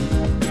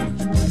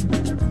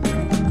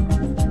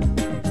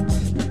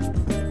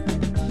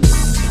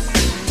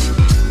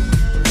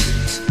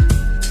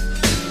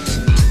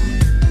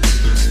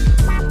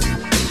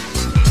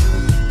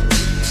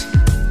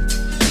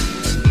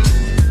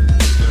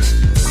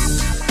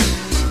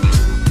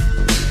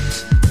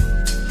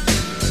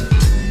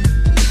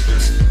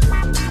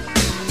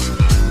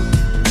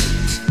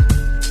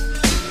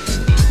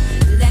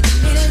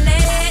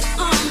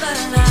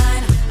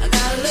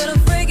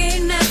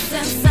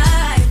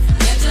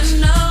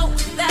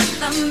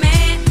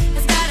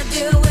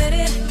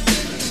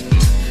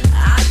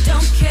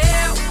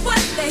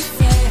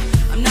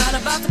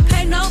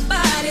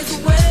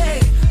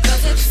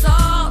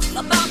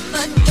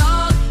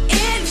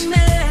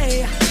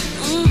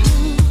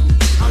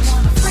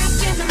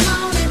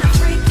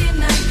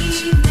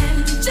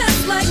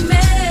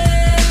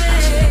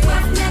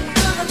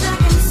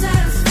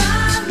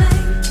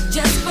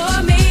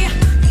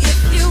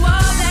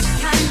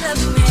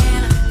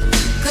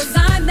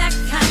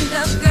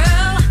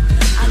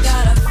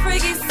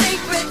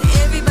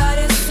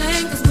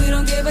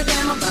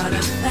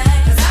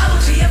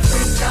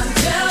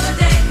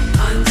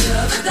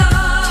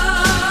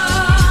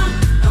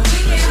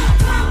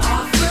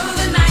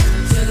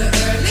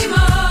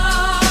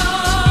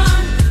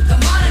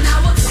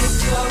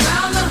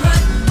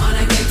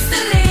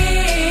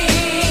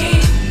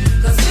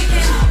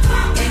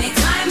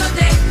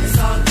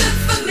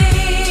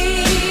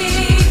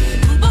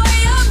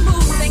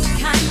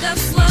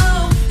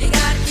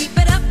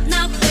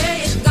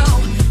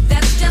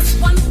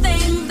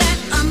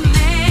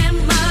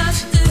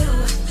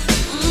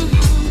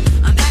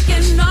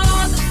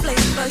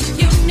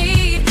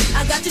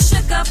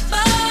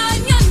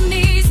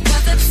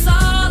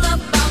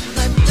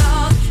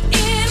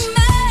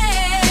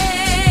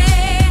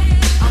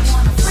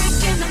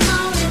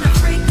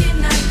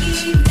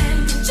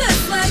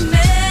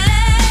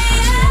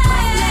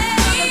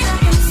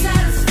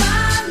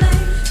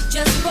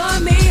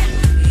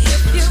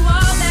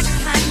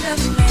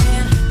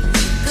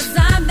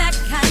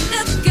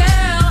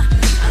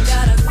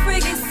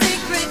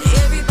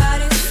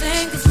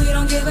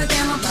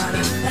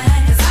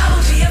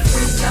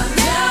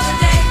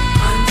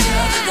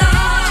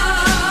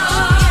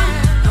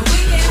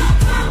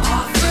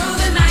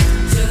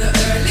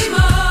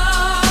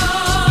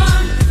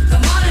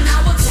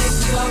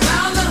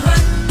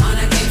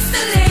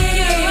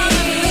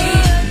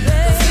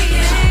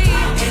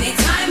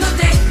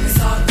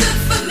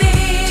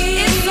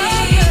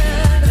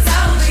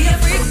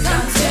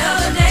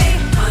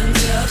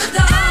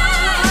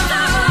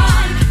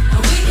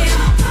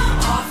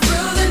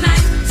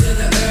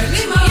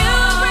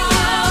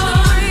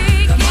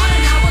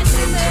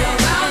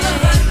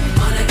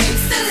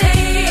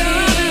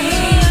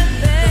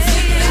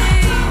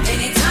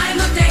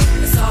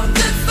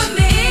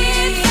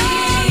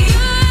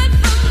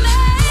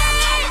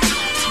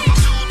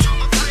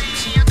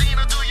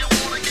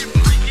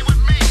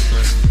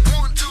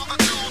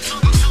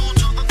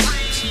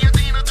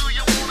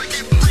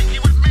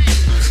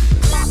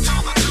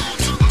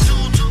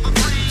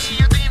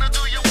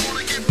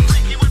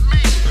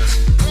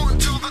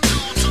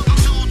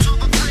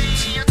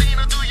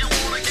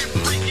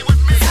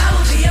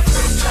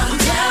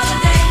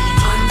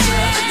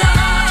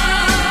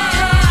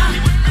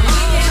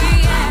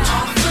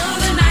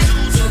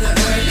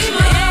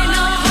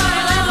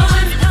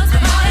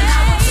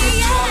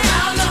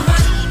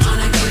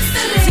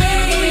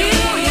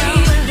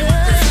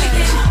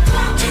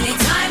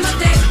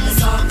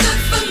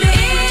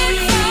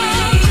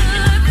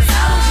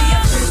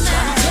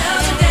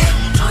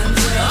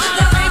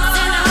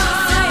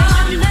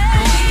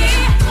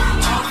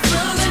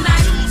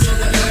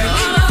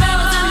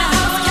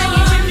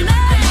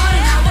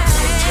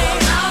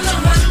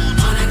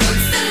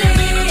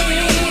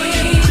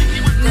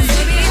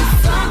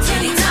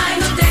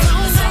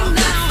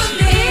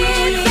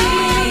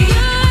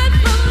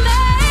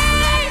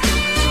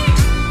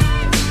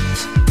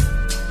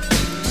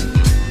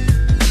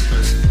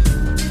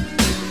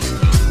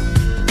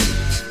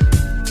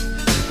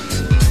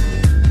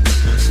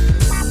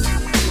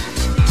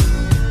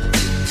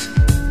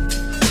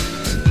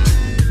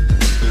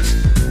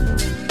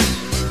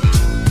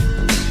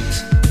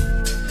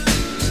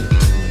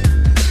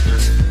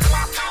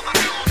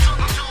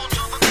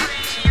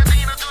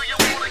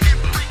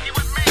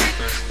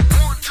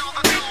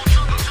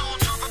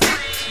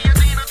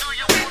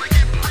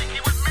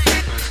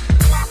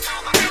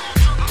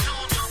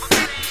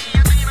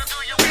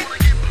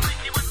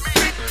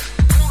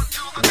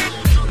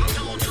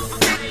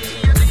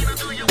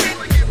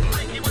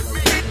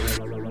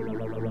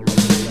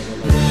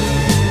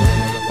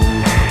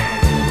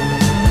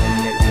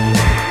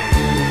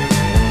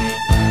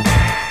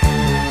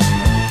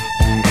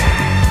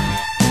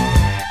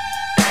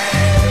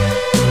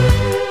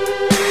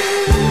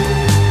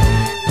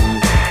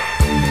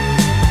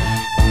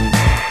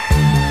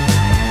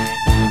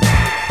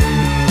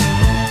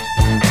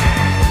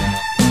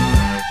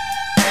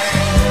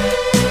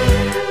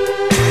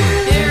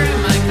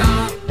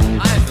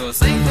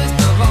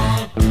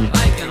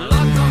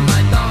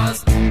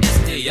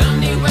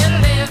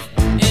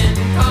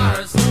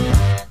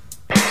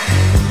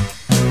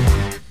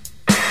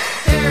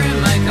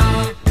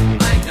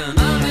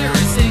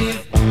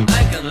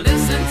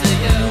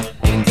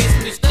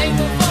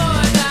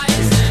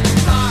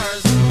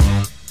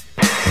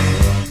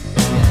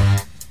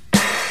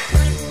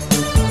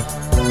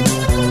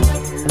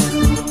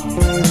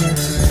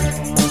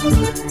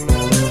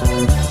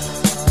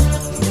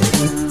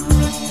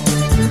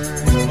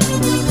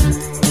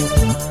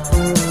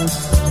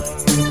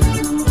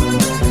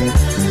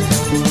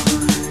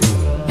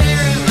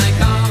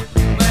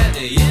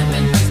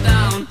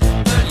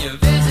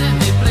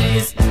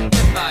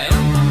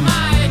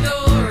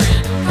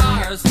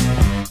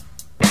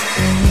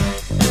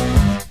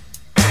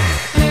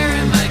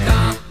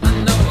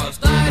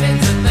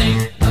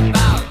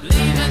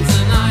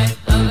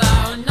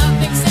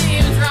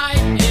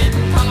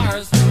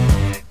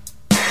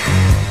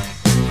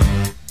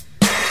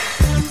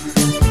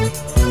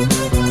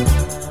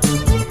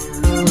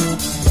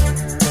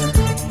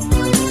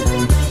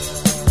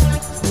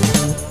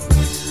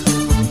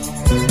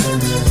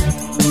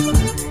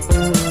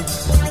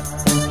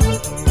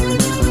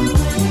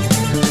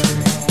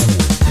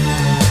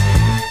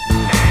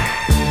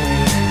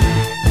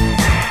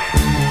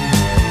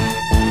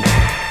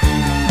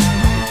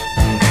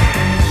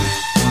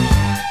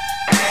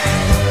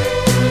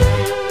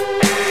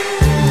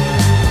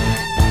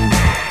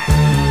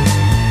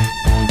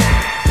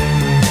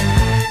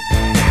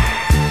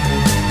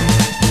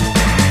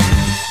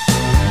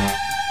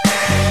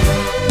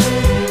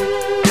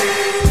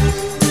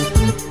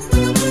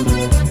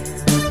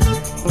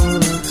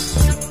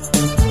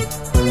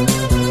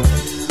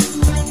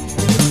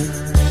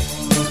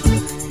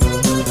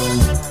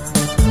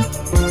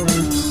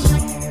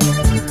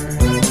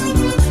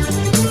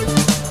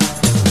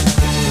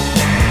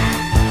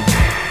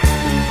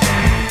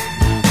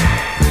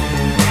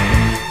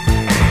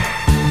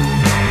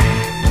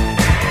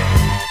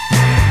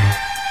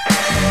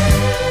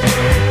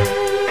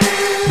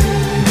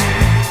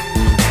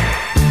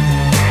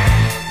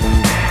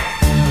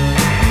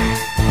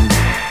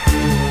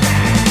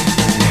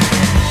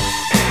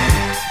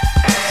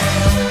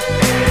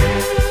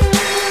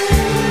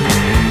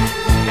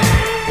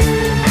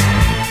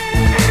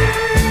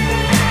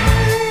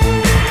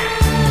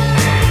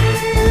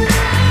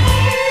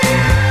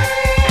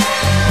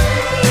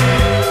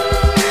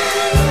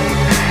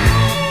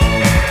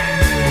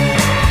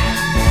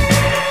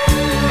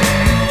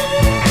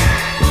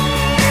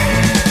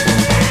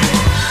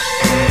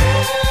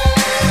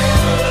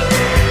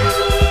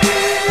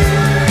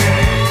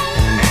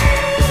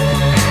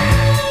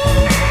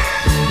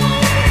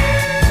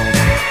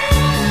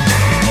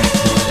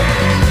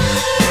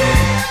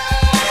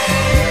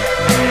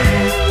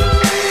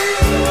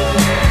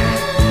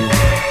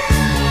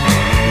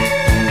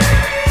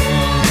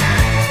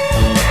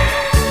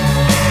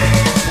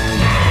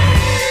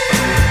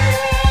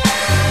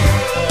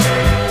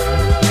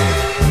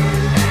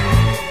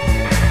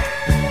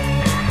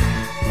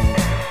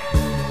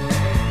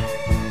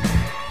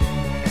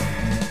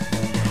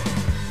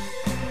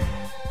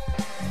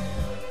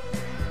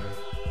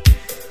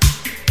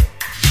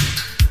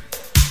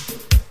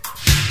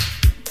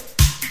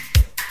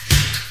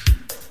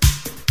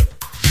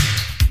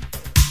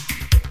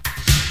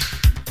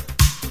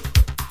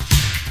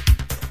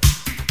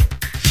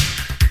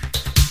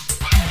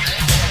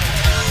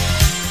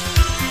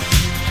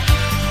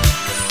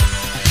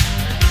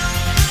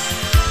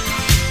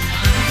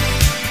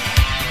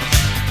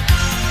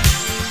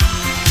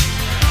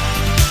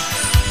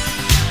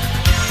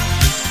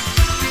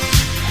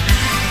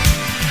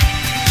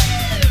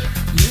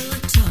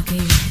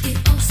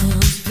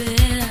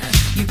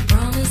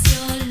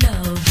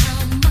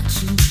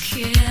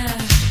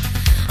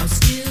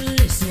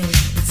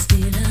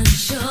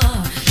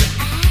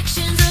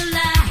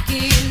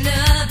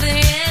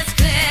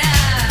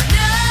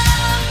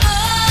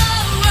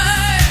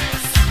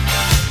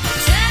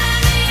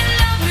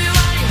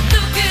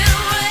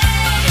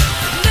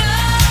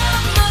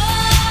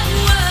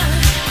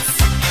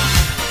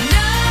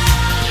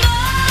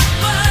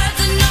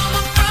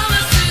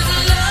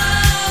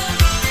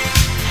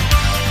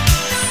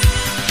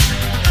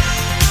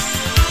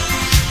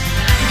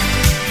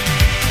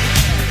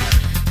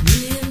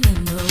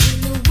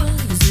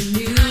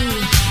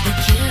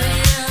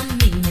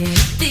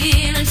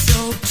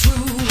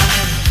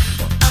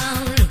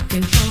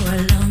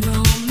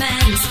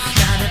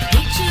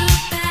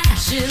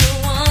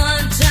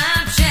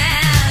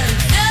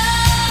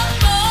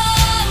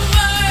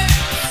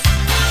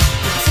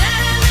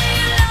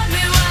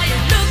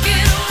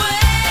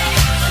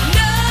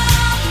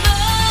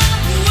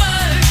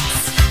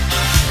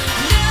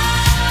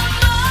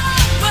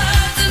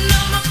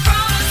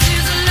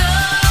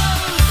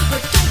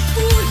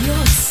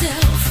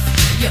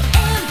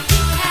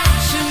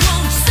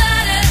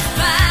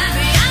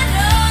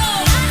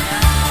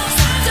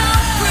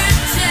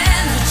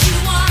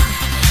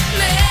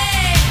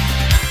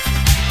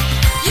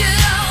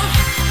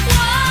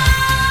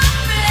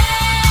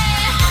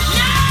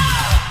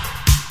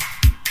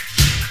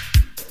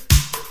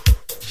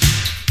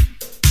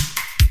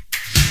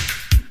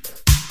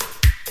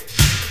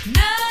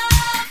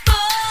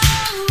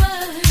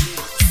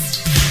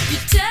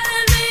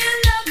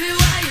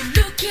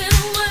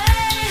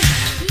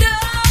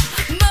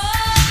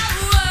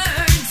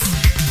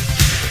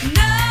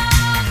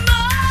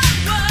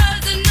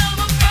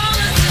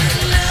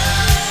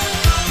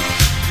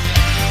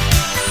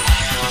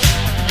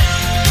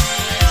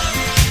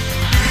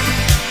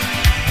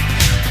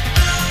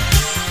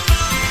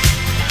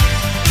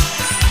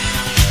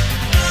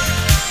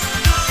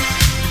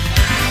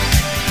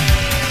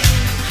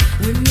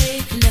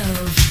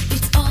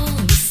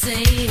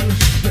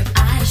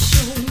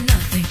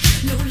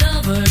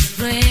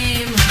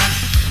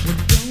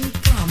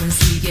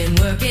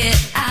 work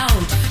it out.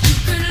 You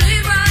can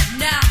leave right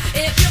now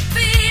if you're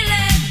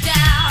feeling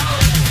down.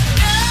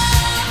 No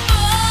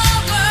more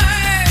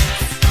words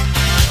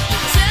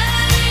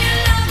telling me you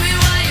love me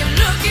while you're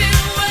looking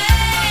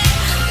away.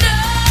 No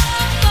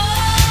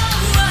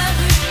more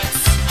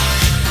words.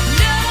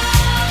 No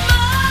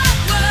more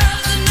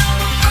words and no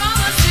more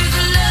promises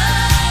of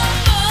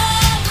love.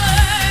 More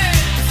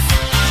words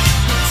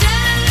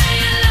telling me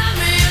you love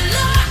me, you're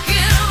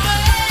looking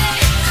away.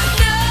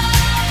 No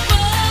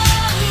more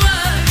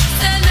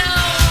words and no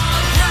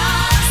more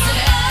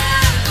promises.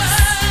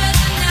 Words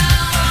and no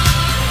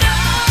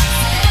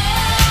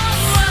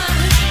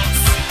words.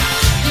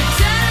 You're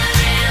telling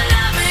me you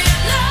love me,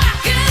 you're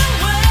looking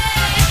away.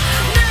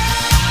 No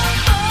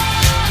more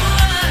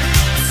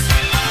words.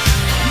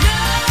 No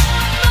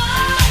more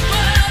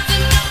words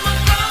and no more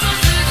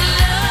promises of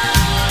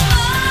love.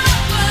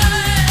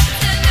 Words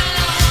and no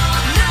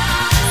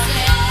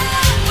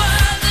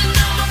words and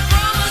no more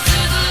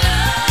promises of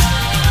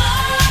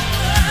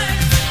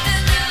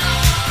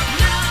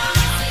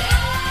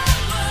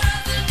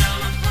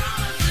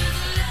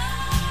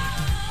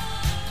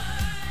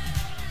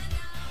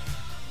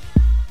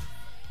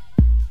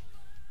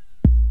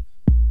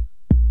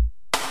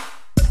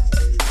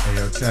Hey,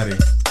 yo, Teddy.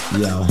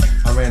 Yo.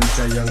 I ran into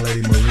that young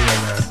lady Maria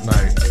last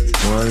night.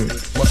 Word.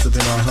 Must have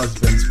been her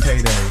husband's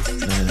payday.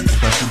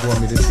 Because she brought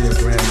me to see a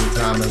brand new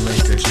diamond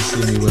link that she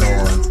see me with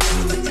on.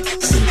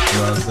 See, you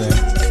know what I'm saying?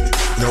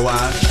 You know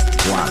why?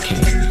 Why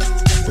can't you?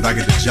 Because I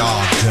get the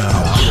job done.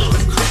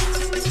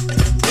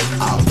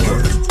 I'll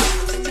work.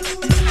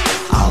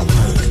 I'll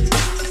work.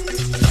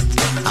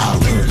 I'll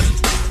work.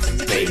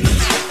 Baby,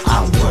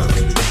 I'll work.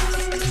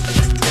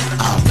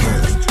 I'll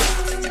work.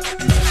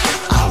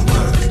 I'll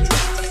work.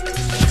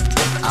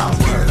 I'll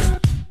work.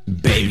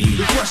 Baby.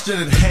 The question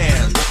at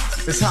hand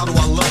is how do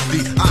I love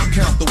thee? I'll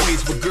count the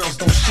ways where girls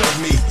don't shove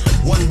me.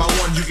 One by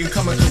one you can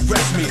come and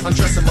caress me,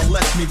 undress and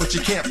molest me, but you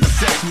can't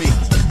possess me.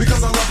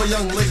 Because I love a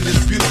young lady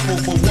that's beautiful,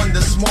 but one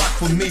that's smart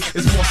for me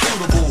is more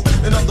suitable.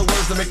 In other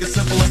words, to make it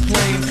simple and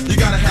plain, you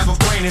gotta have a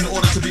brain in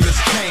order to be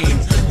Miss Kane.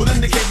 But in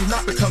the case of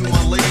not becoming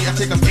my lady, I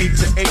take them 8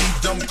 to 80,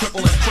 dumb,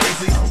 crippled, and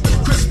crazy.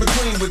 Crisp and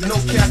clean with no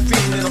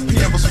caffeine and a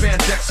pair of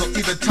spandex or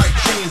either tight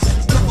jeans.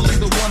 Preferably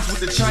the ones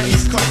with the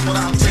Chinese cut, but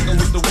I'll take them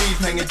with the weave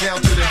hanging down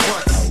to their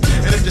butts.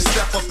 And if you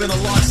step up in a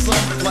large sum,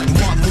 like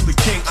Martin Luther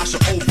King, I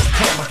should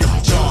overcome. I get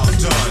the job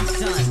done.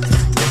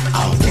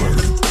 I'll work.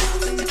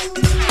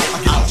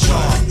 I get the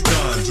job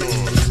done.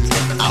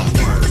 I'll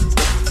work.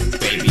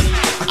 Baby,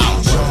 I'll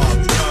job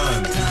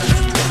done.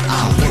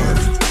 I'll work.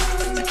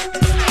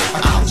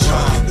 I'll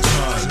job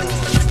done.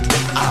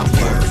 I'll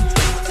work.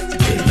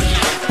 Baby.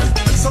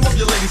 Some of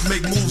your ladies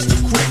make moves too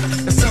quick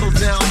and settle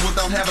down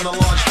without having a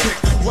large pick.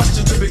 Rush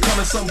into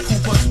becoming some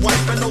poopa's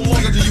wife, and no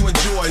longer do you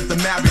enjoy the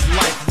married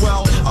life.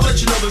 Well, I'll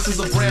let you know this is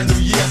a brand new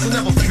year, so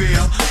never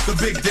fear. The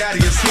big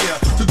daddy is here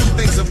to do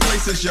things in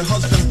places your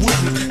husband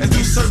wouldn't, and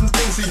do certain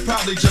things he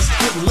probably just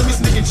couldn't. Let me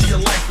sneak into your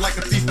life like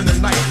a thief in the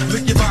night,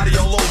 lick your body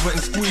all over and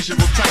squeeze you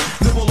real tight,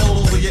 nibble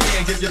all over your ear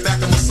and give your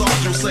back a massage.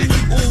 You'll say,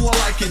 ooh, I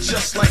like it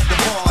just like the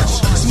barge.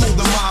 Smooth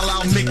the mile,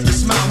 I'll make you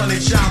smile, honey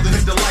child, and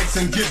hit the lights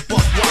and get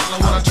buck wild.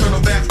 And when I turn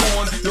them back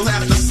on, you'll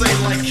have to say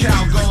like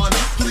Calgon,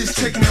 please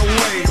take me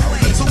away.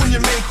 So when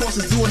your main course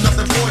is doing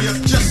nothing for you,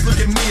 just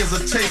look at me as a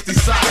tasty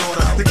side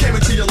order that came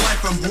into your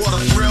life and brought a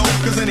thrill.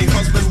 Cause any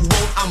husband who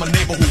won't, I'm a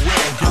neighbor who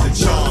will. Get the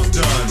job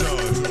done.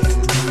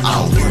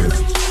 I'll work.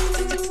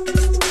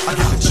 I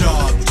get the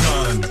job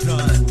done.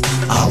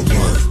 I'll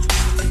work.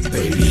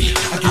 Baby,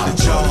 I get the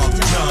job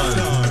done.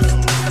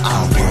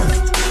 I'll work.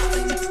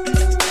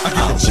 I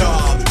get the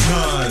job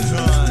done.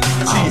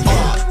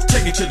 T-R,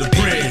 take it to the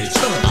bridge.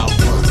 I'll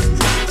work.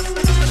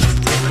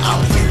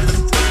 I'll work.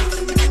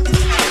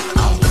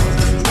 I'll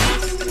work.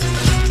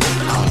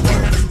 I'll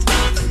work.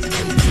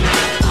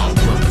 I'll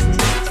work.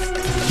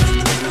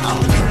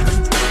 I'll work.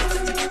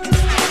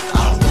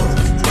 I'll work.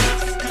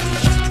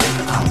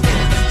 I'll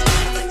work.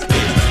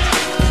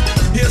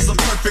 Here's a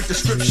perfect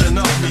description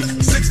of me.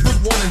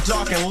 6'1" and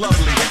dark and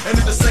lovely. And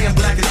if the saying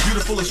black is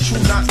beautiful, it's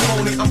true, not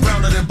phony. I'm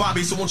browner than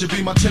Bobby, so won't you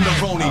be my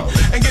tenderoni?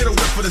 And get a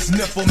whip for this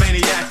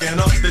nymphomaniac and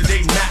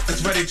up-to-date Mac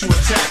that's ready to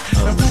attack.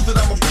 And prove that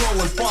I'm a pro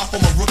and far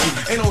from a rookie.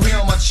 Ain't no hair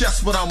on my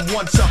chest, but I'm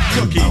one tough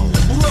cookie.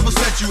 Whoever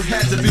said you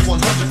had to be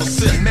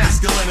 100%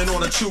 masculine in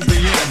order to be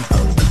in?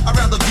 I'd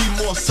rather be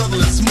more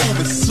subtle and smooth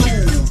and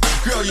soothe.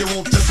 Girl, you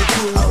won't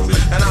disapprove.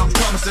 And I'll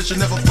promise that you'll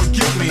never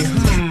forget me.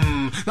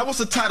 Now what's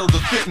the title to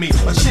fit me?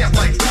 A champ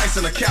like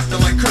Tyson, a captain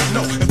like Kirk.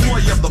 No,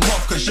 employee of the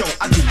month, cause yo,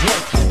 I do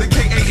work. The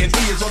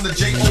K-A-N-E is on the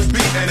J-O-B,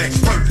 an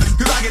expert.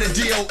 Cause I get a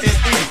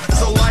D-O-N-E.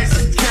 So lights,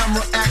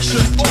 camera, action,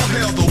 all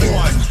hail the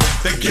one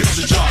that gets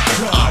the job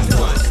done.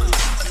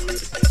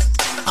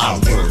 I'll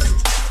work.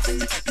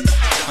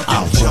 I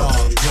get the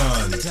job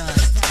done.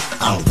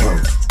 I'll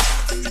work.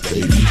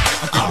 Baby,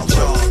 I'll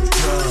work.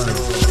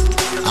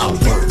 I'll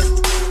work.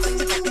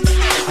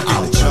 I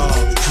get the job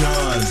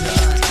done.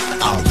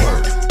 I'll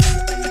work.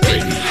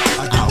 Baby,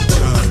 I'll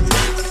done.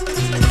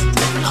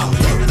 I'll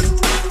work.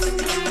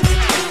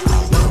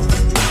 I'll work.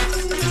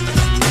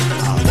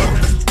 I'll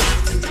work.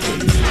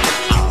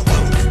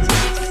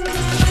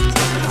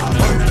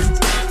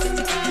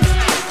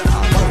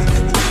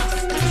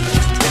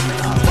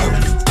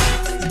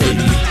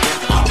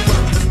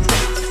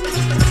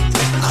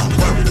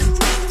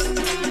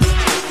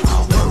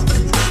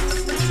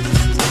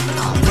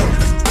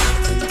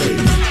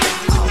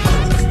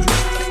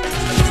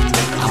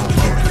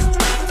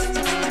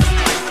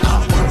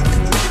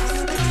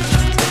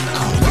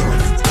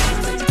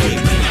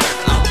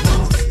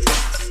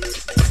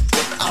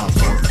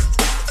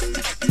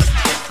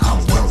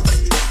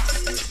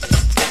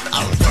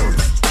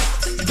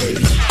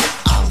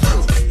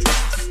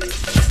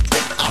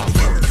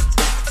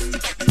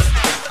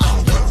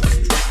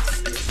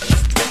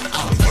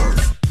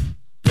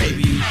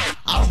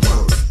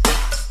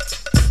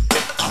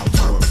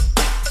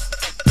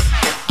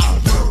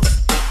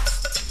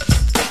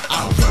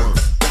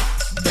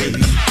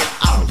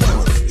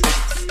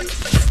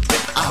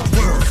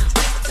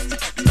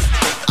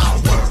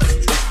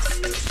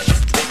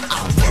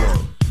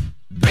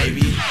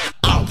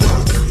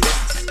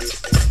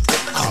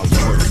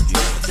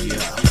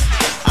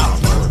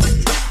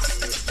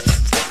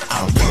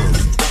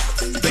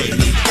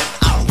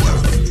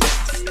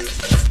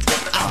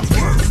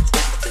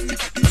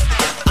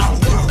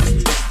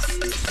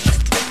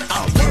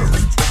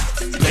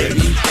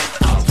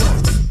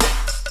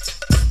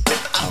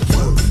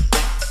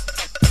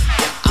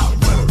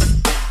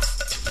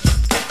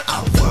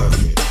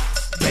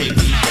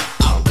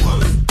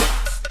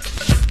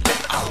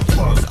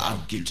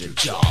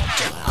 job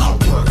done. I'll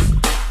work.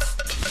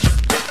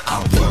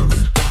 I'll work.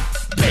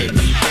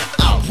 Baby,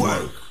 I'll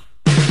work.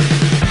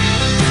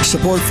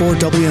 Support for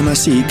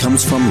WMSE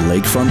comes from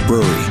Lakefront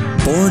Brewery.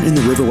 Born in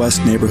the River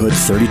West neighborhood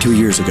 32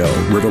 years ago,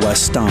 River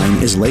West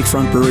Stein is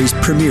Lakefront Brewery's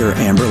premier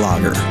amber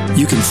lager.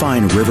 You can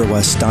find River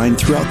West Stein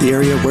throughout the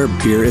area where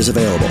beer is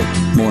available.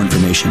 More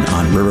information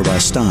on River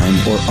West Stein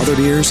or other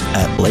beers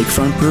at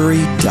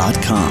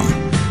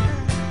lakefrontbrewery.com.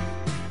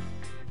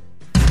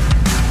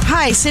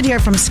 Hi, Sid here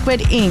from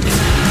Squid Ink.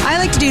 I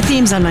like to do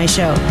themes on my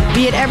show,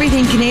 be it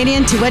everything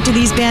Canadian to what do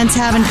these bands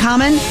have in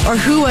common, or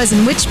who was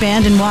in which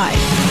band and why.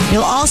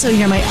 You'll also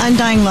hear my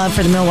undying love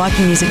for the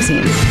Milwaukee music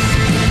scene.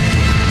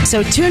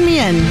 So tune me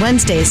in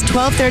Wednesdays,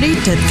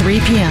 12:30 to 3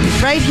 p.m.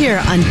 right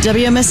here on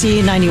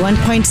WMSE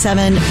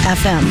 91.7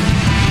 FM.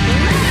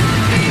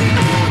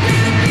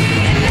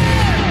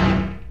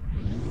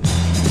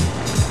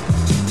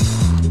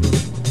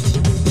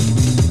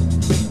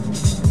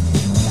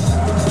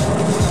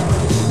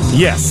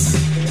 Yes.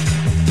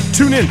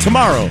 Tune in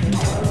tomorrow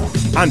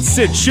on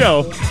Sid's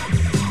show,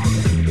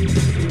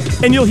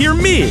 and you'll hear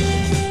me.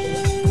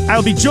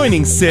 I'll be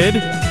joining Sid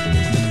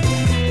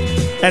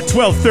at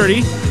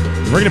 12:30.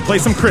 We're going to play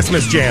some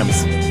Christmas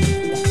jams.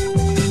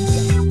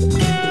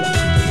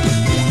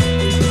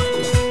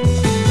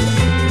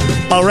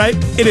 All right,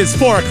 it is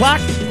 4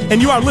 o'clock,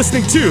 and you are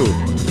listening to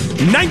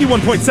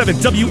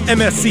 91.7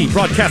 WMSE,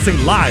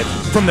 broadcasting live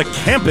from the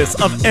campus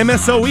of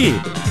MSOE.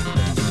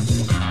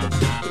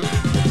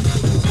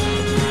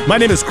 My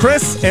name is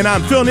Chris, and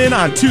I'm filling in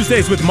on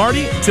Tuesdays with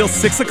Marty till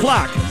 6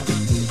 o'clock.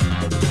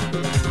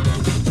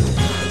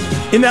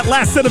 In that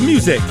last set of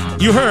music,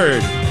 you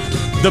heard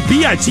the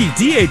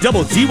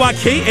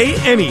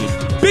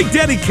BIGDADDYKANE, Big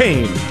Daddy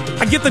Kane.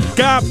 I get the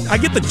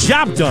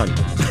job done.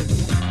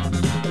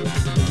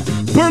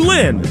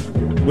 Berlin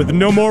with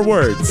No More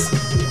Words.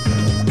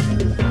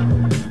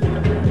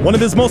 One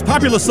of his most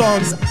popular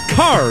songs,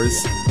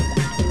 Cars,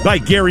 by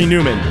Gary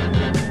Numan.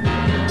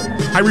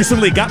 I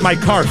recently got my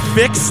car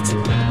fixed,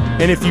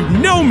 and if you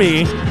know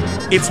me,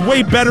 it's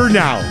way better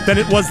now than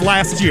it was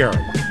last year.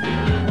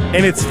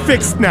 And it's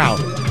fixed now.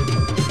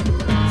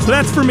 So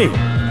that's for me.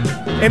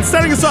 And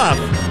starting us off,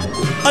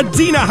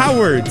 Adina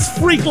Howard's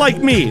Freak Like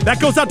Me. That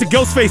goes out to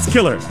Ghostface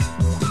Killer.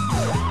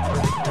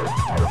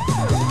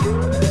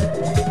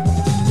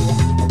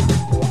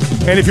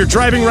 And if you're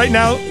driving right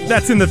now,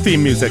 that's in the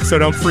theme music, so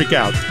don't freak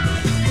out.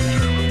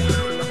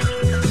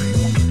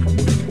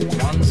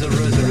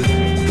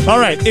 All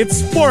right,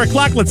 it's 4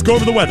 o'clock. Let's go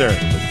over the weather.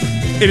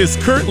 It is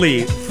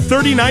currently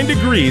 39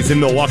 degrees in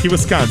Milwaukee,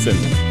 Wisconsin.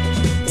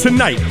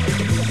 Tonight,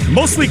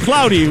 mostly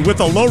cloudy with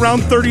a low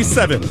around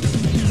 37.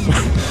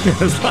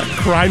 There's a lot of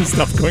crime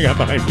stuff going on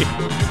behind me.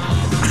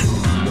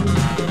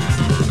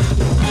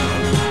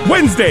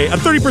 Wednesday, a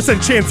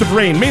 30% chance of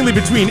rain, mainly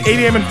between 8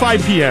 a.m. and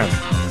 5 p.m.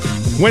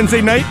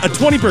 Wednesday night, a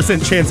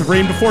 20% chance of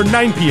rain before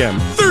 9 p.m.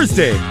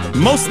 Thursday,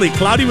 mostly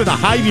cloudy with a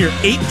high near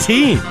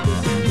 18.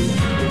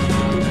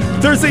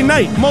 Thursday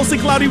night, mostly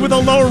cloudy with a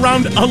low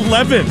around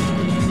 11.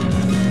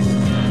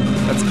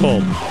 That's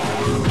cold.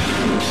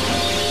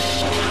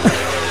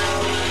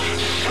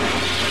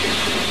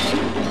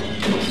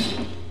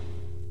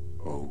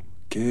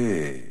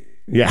 Okay.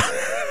 Yeah.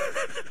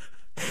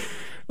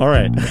 All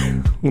right.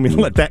 Let me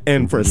let that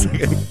end for a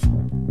second.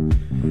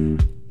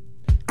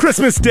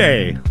 Christmas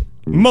Day.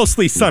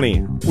 Mostly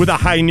sunny with a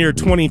high near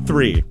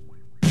 23.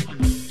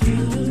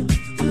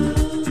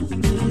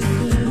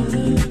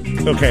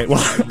 Okay,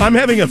 well, I'm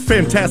having a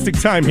fantastic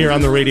time here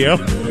on the radio.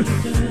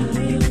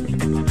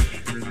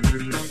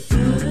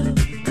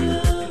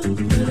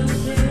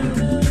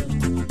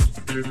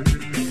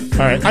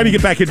 All right, I need to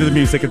get back into the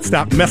music and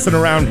stop messing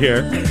around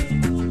here.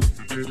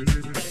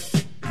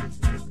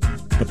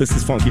 But this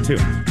is funky too.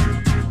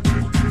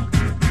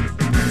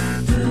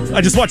 I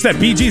just watched that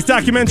Bee Gees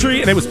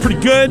documentary and it was pretty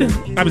good.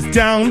 I was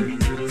down.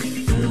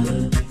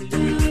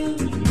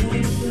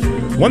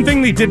 One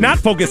thing they did not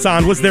focus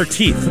on was their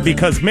teeth,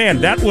 because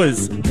man, that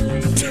was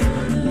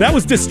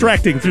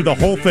distracting through the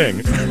whole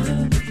thing.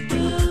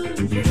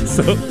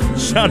 So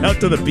shout out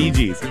to the Bee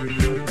Gees.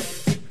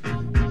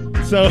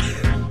 So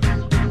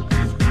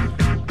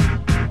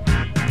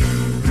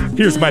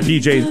here's my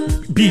Bee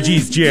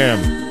Gees jam.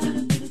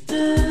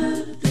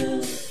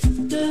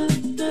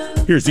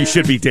 Here's You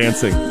Should Be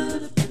Dancing.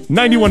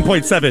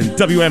 91.7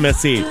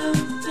 WMSE.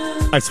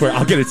 I swear,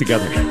 I'll get it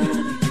together.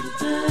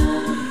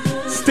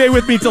 Stay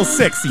with me till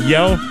 6,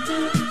 yo.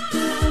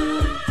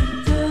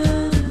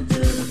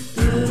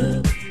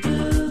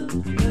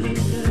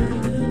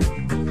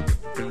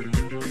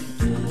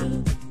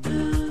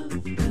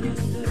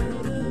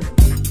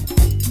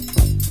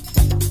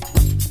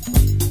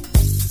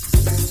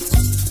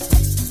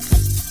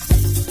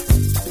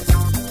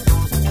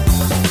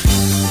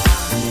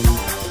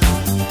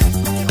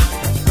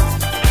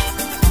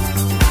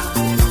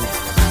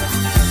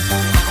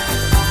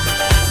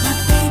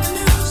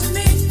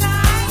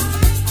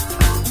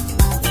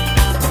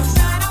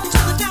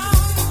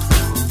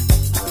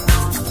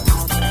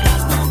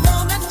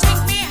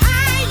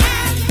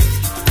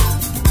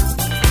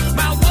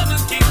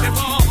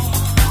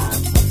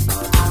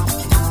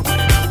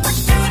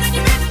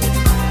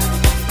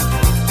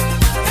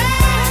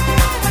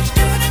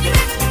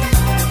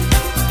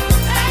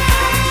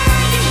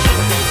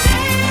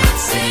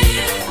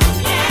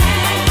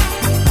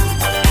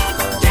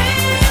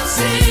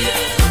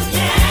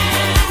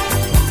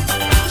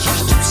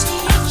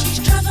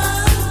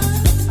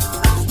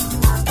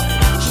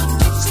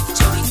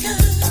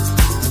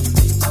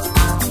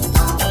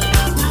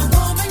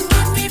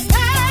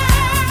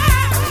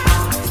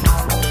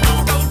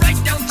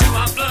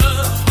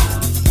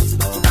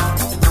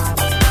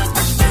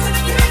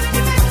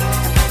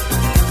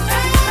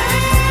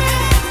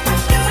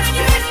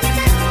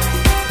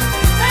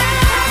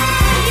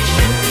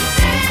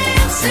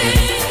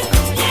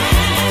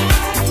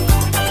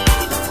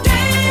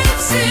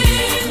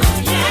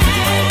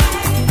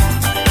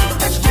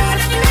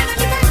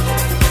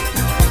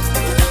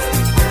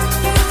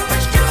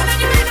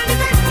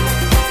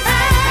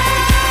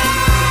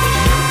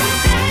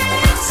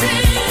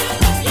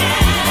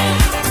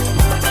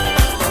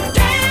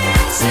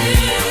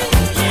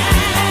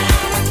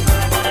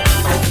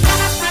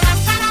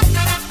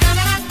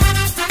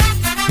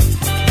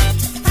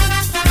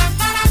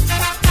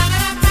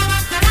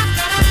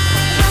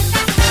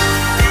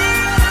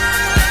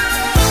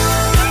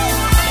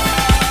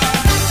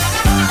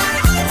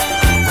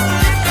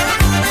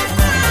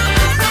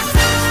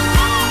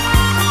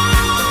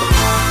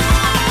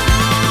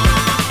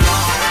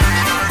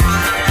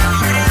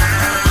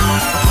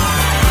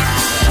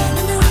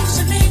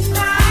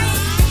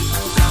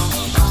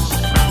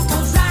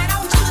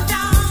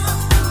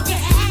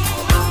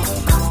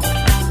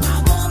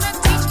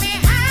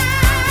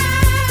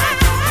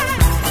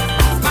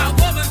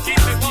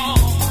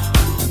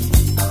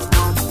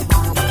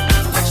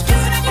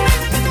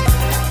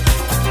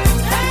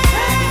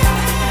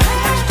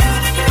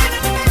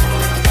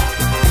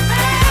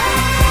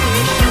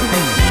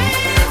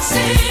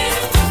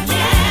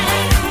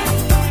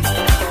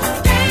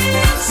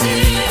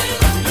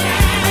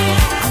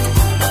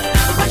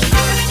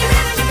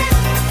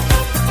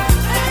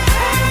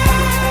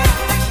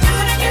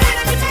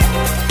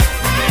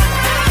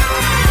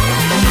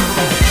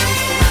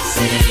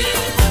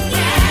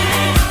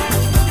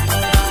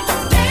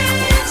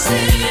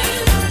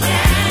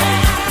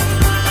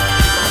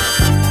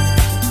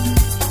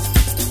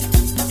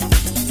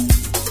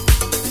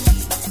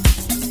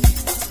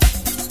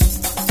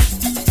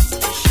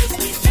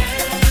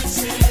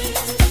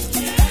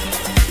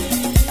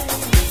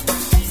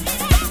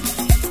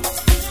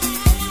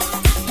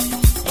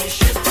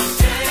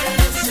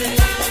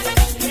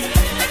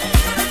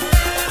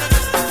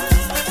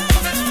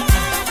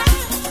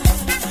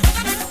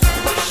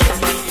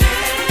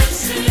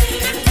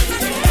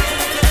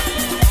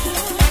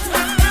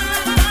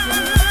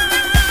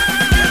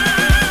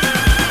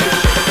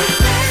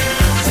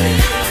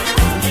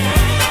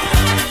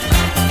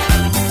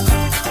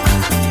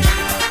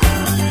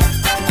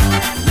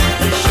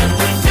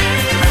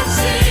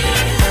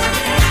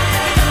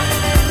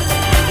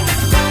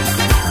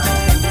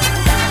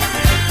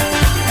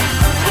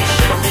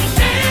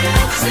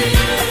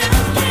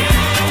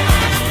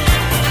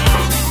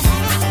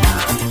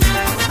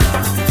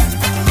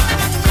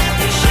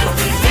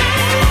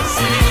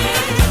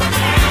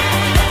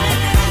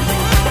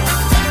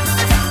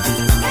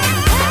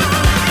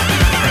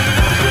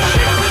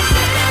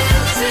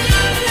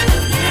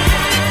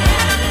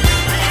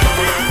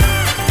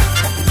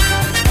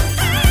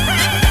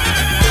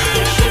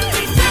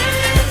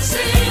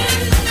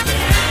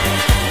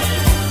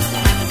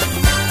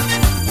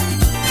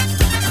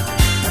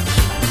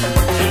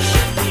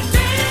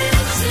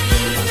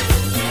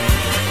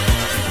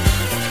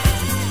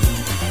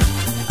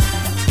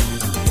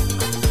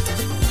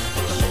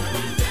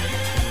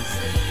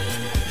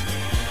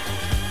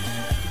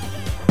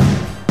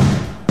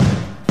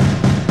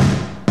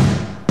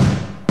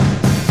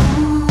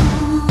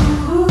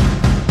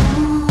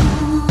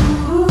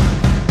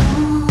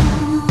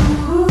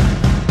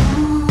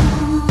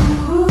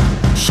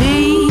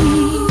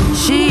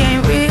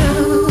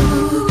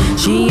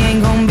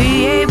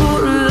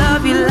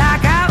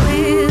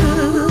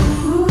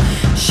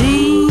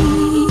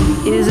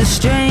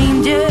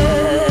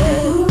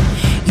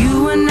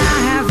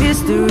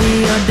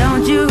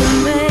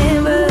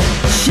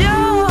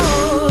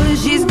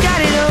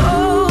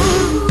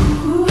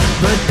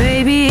 But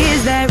baby,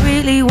 is that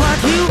really what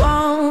you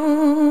want?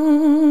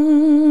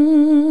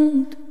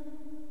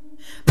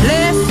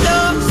 Bless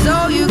your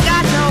soul, you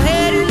got your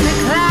head in the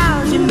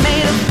clouds. You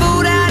made a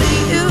fool out of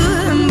you,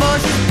 and boy,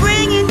 she's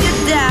bringing you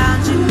down.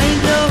 She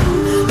made your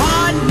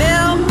heart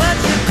melt, but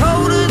you're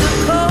cold to the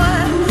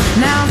core.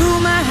 Now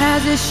rumor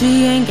has it she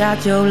ain't got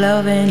your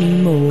love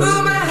anymore.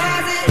 Rumor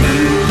has it.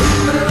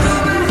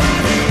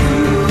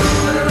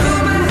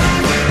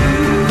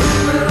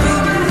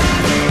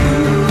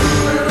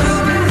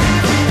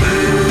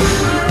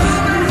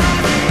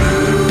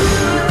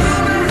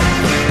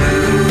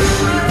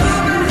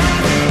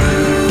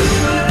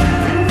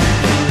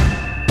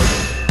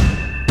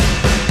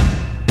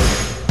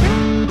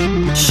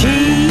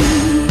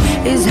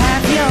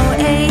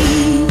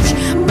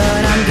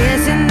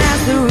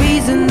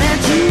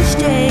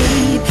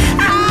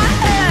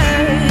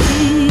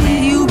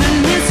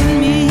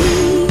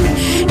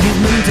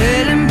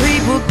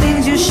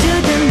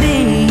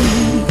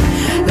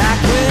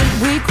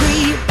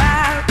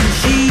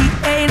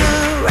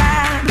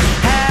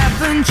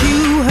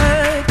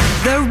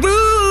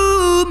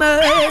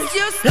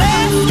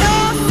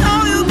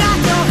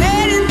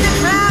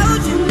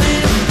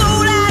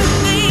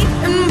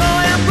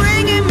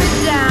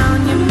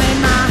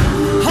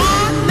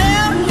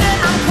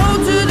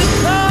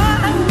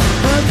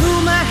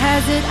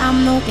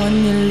 When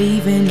you're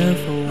leaving her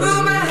for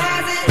rumor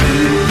has it.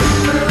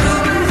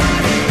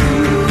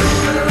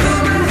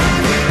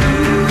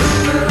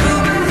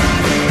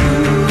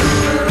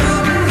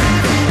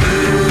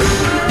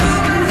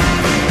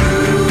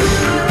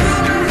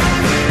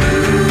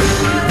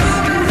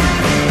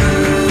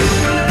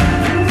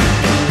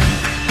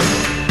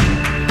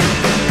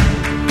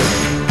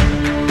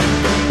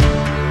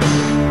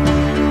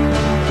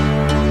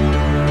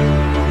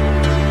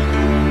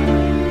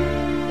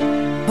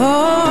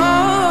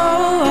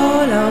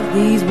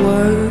 These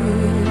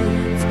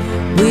words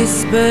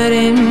whispered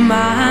in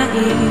my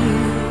ear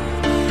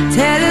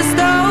tell a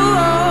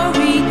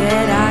story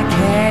that I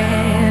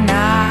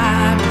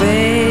cannot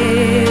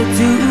bear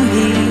to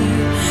hear.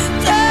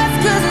 Just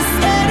 'cause I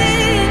said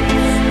it,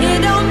 it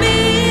don't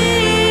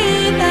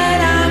mean that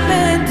I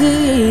meant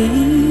it.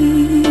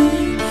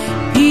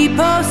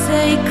 People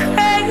say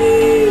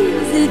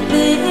crazy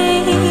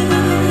things.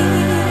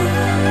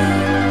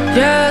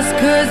 Just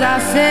 'cause I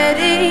said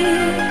it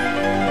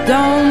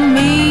don't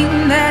mean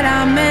that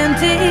I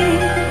meant it.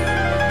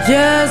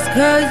 Just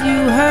 'cause you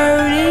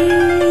heard it.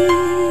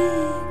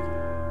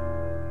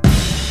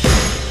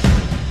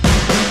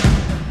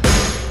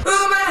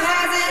 Rumor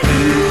has it.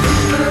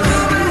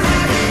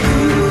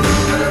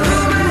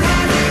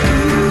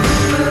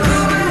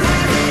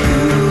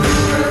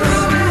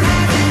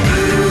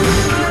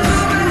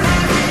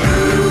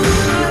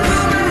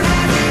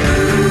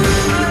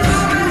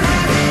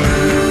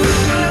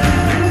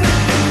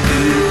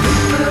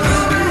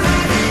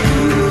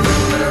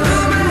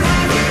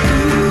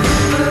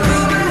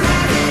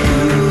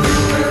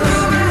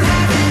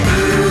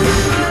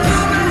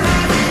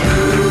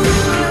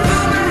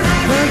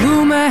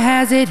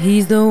 It,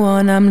 he's the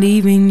one I'm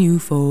leaving you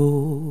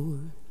for.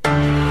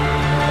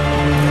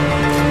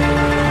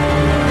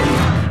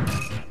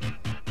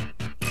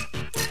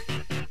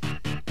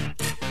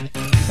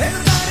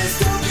 Everybody's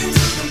talking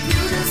to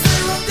computers,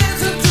 they're all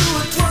dancing to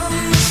a drum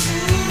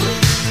machine.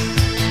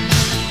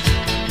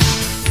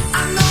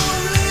 I know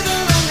I'm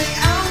living on the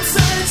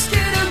outside,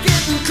 scared of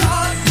getting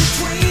caught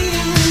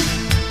between.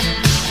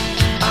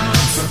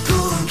 I'm so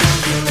cool and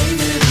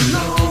calculated,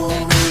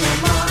 alone in a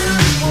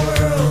modern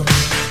world.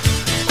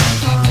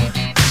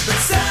 But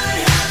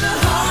Sade had a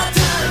hard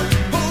time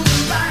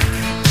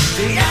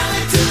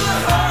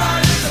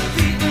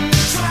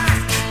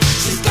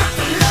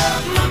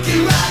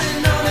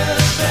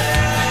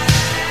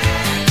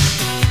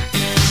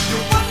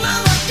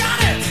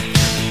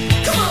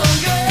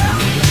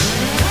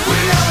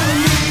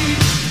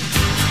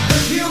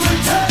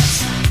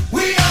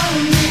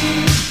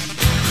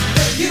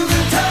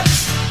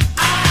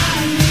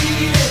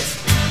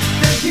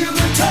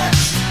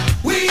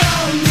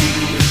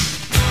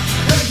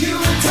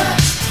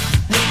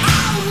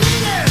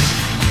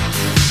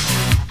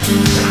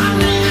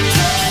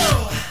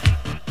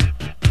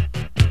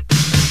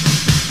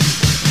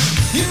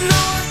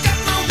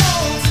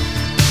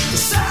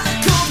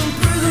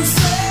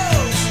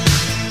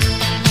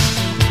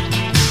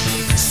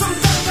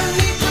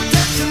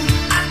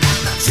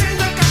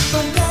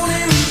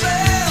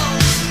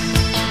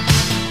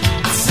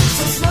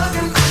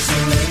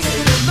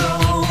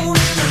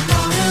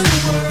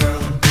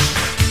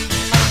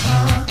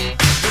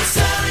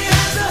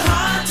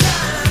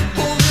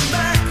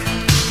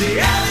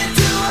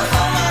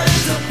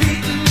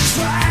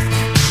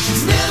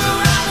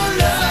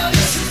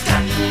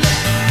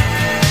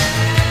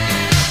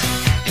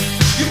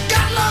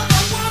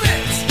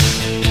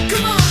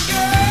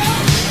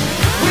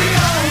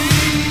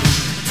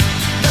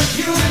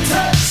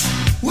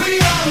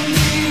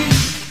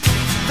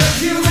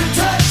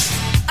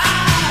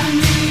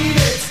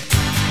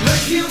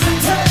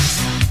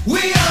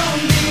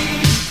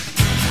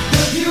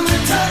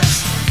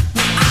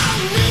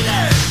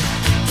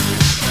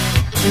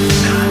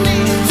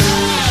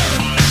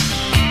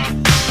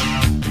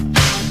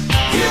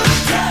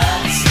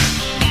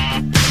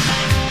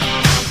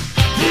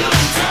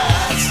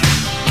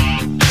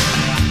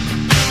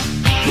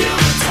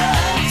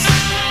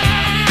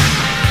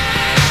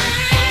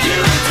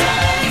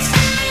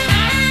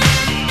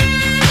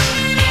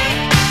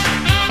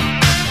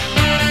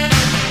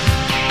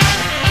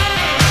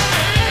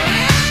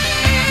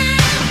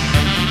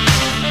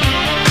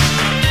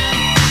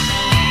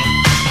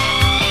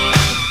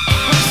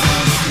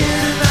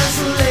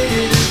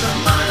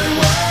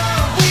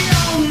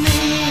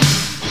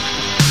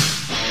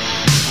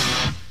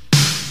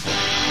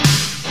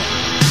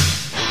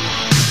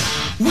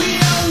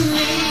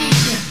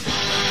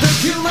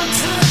human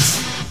touch.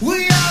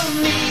 We all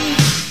need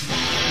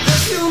the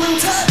human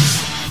touch.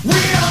 We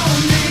all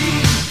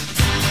need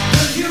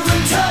the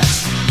human touch.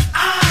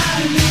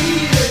 I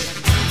need it.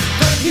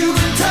 The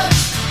human touch.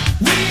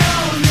 We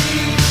all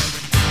need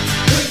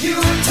the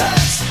human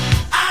touch.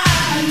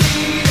 I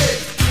need it.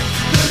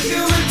 The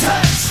human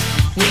touch.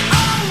 We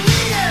all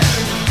need it.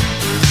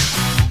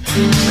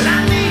 And I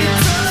need it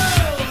too.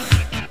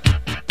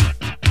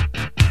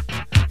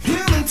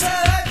 Human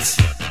touch.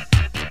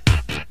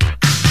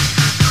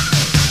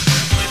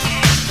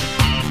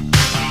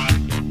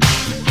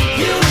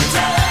 Human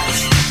touch.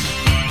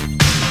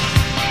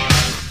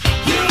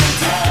 Human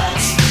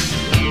touch.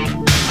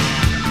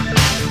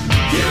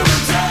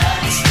 Human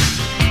touch.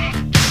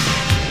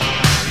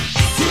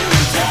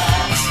 Human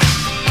touch.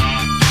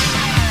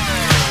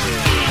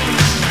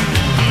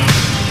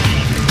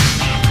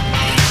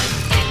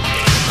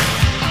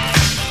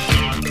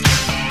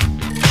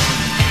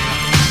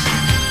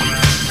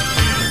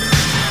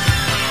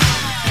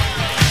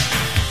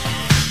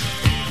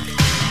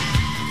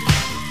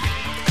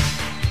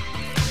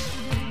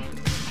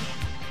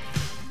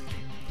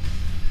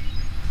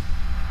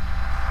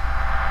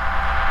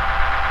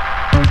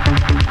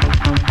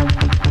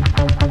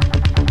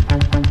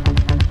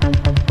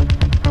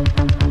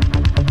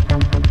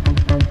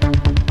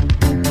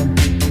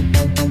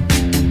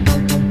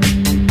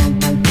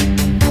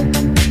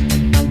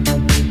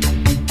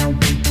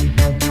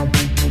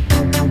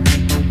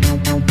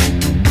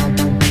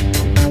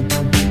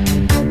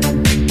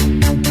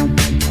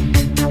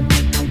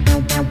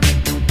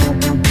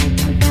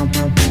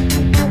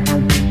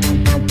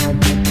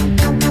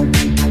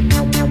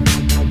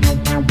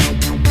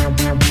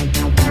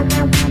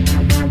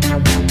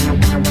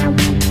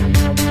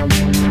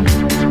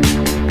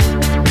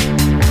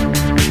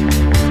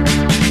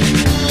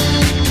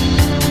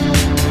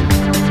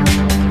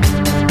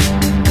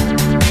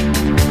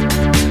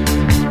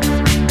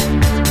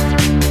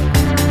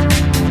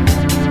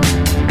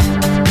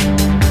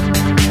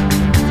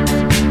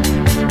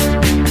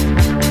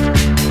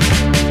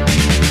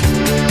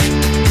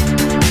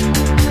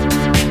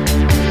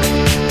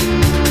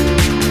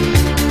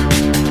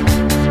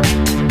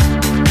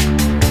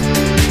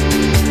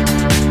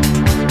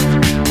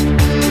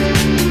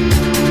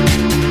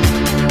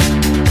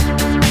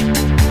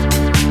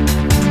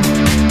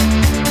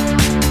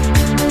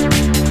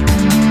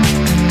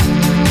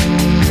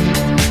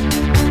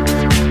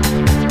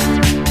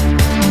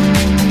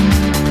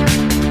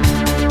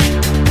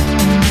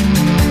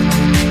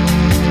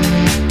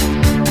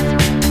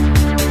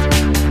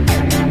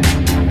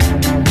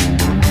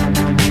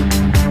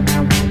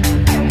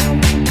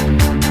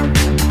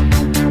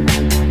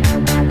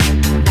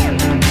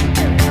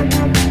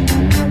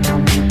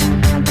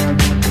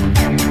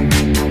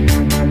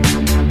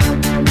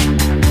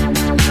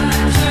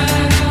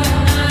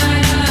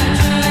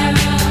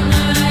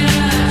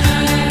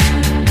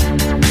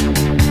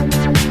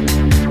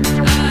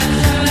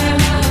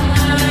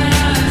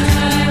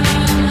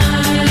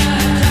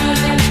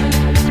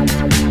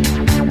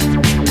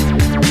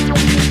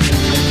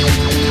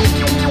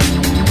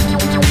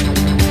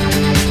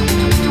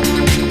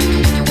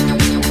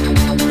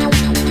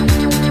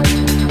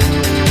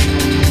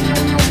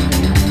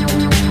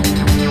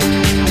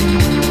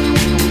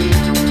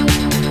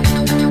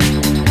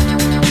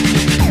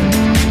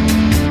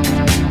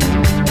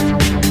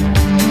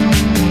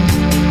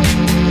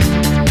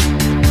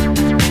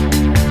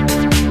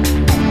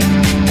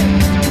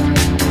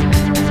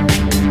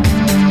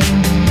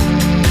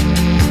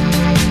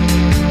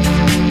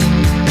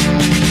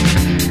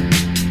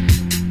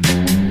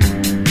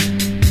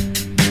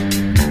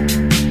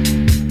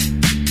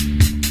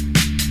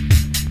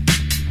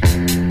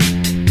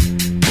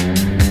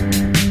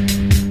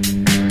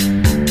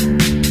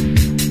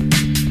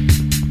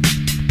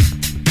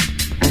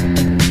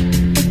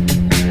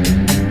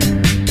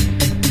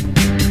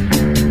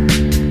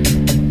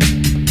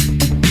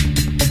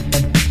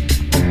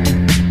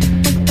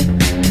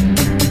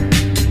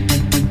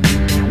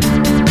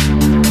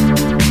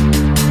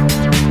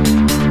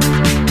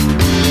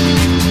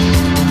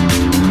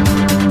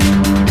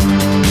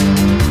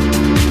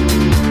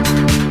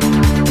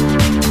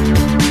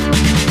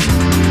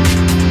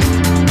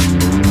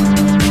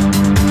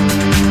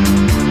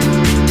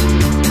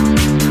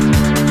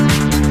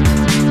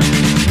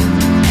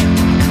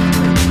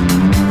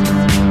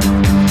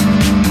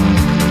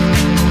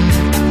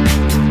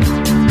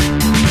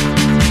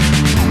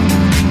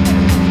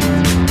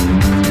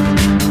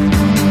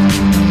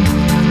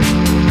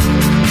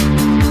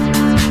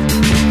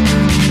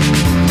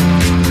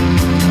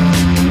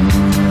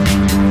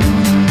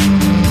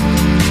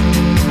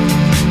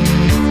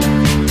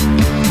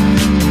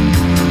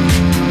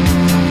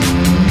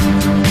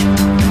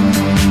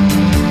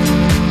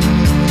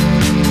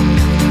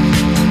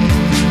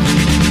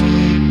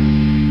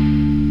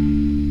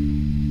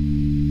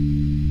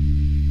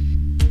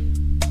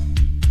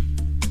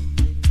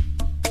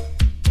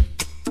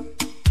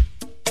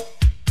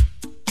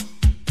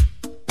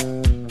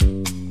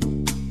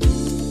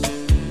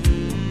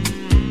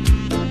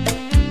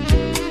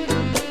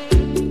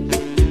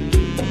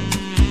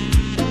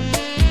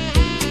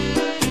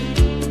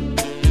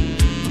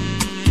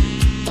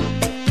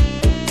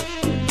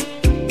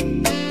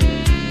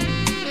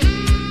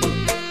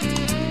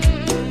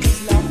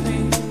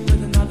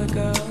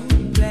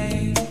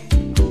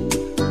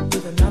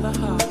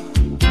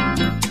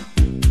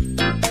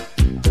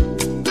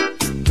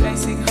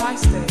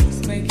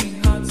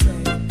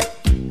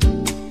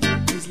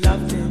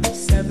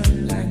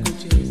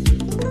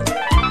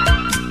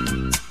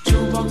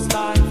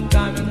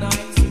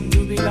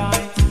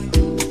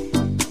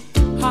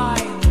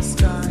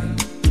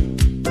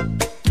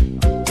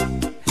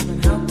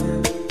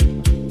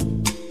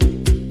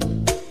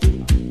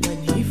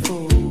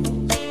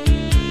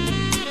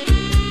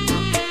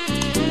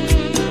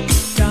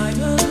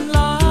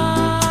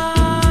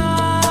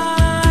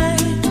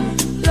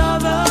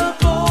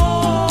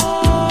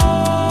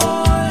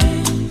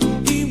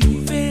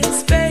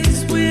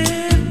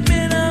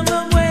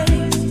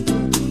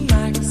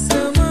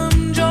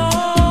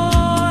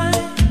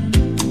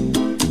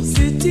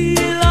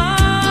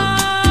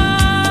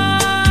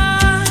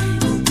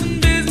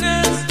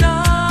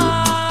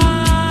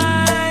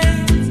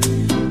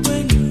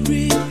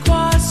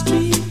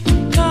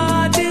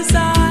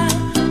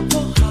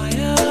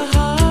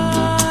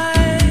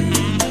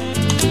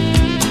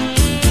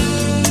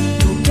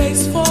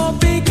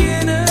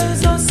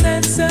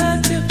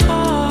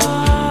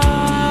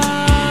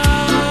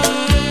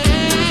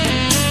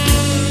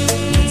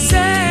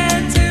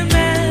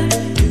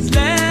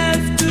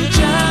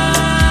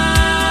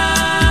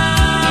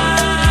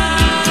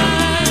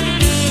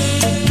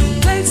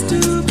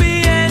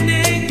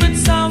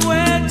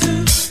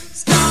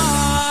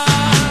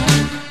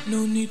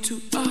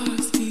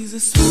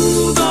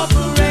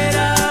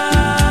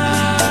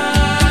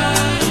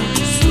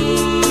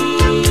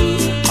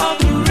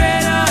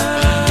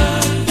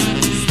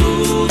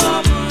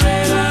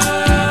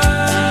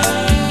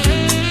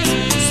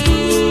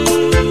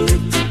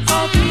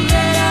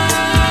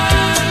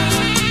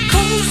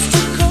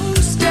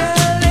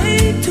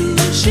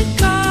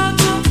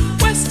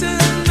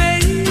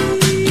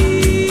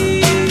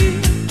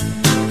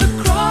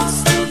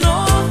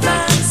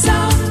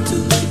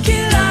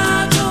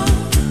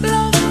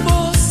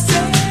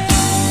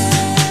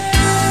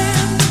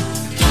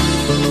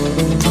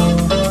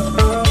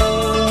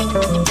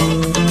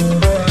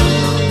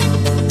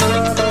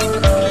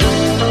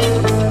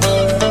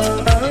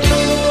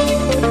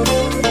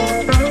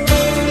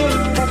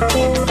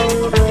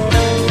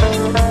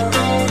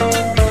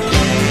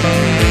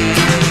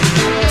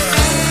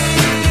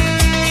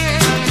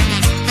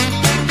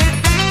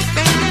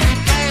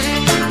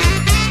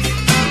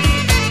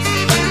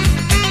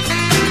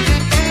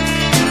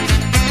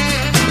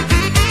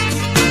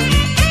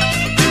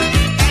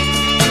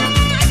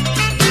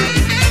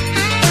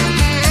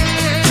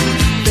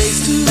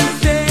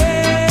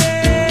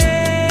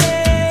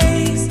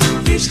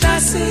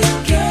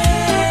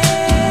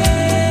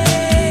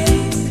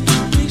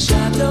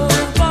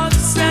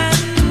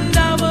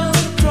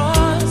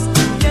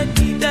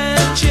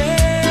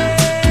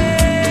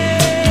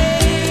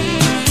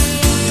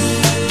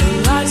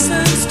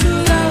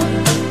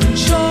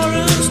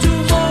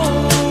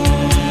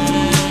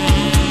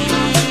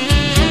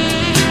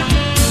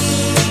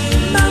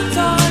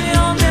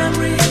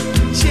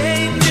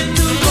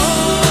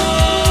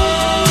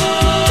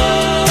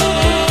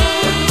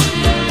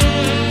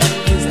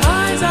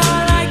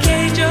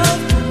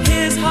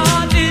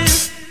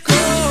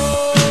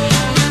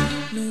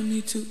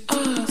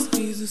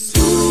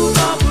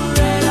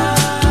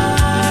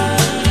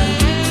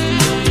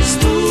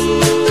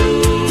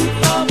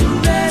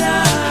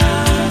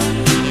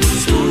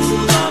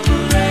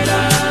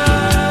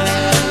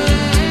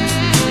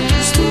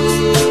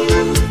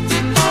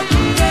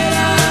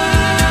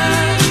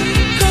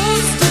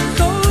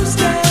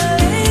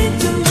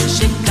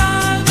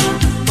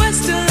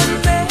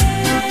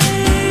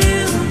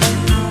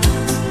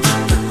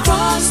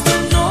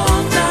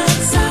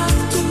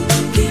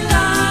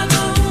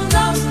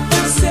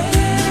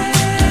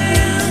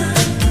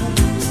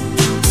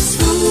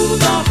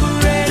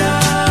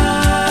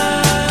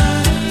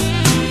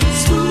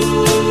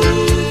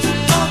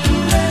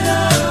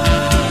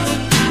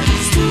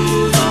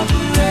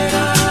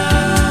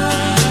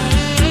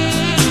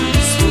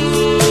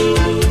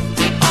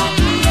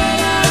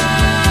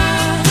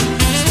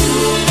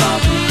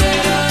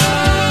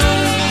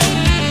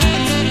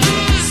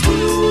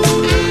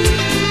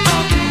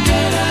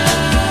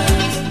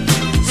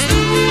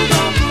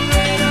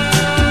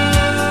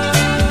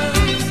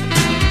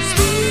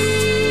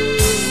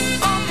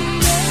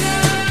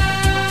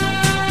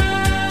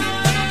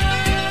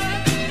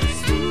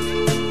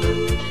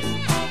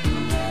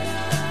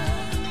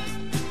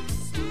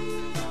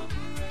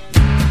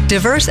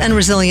 Diverse and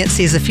Resilient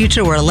sees a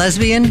future where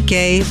lesbian,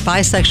 gay,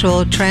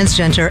 bisexual,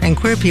 transgender, and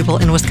queer people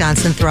in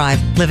Wisconsin thrive,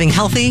 living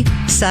healthy,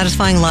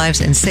 satisfying lives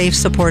in safe,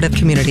 supportive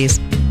communities.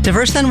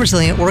 Diverse and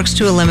Resilient works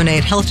to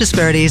eliminate health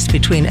disparities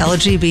between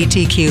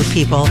LGBTQ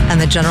people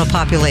and the general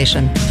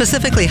population,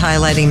 specifically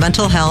highlighting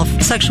mental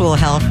health, sexual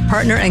health,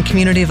 partner and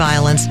community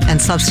violence, and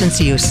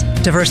substance use.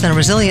 Diverse and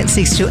Resilient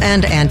seeks to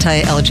end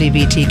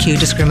anti-LGBTQ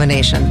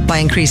discrimination by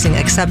increasing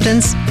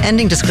acceptance,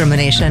 ending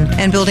discrimination,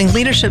 and building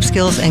leadership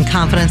skills and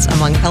confidence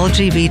among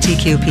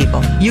LGBTQ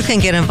people. You can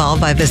get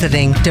involved by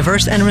visiting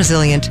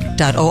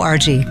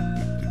diverseandresilient.org.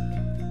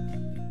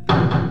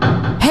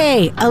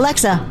 Hey,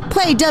 Alexa,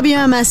 play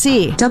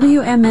WMSE.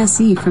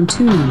 WMSE from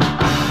TuneIn.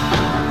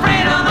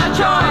 Freedom of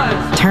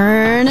choice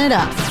Turn it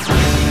up.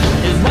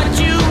 is what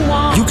you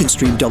want. You can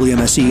stream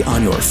WMSE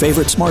on your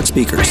favorite smart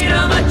speakers.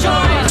 Freedom of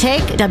choice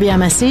Take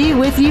WMSE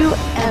with you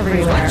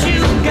everywhere. what you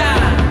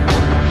got.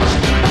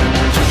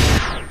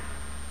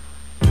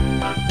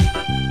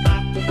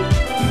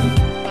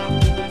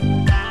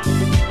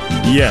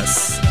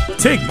 Yes.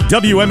 Take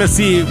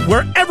WMSE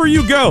wherever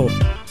you go.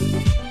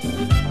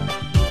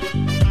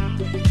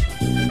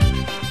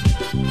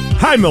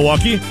 Hi,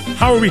 Milwaukee.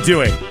 How are we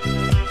doing?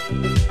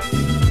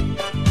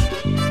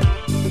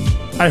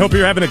 I hope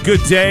you're having a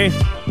good day.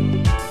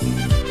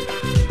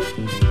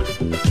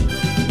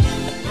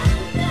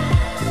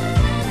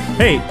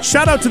 Hey,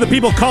 shout out to the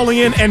people calling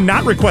in and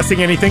not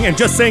requesting anything and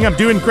just saying I'm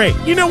doing great.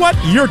 You know what?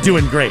 You're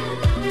doing great.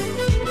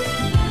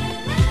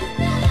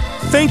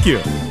 Thank you.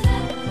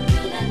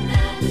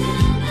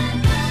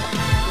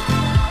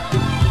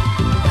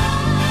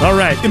 All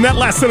right, in that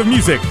last set of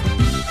music,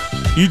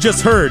 you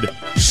just heard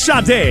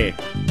Sade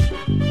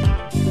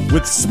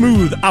with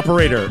Smooth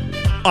Operator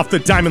off the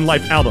Diamond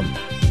Life album.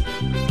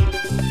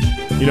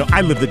 You know,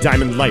 I live the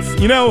Diamond Life.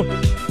 You know,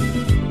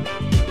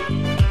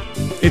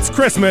 it's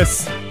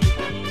Christmas.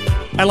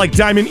 I like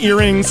diamond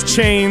earrings,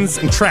 chains,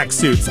 and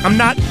tracksuits. I'm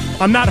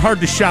not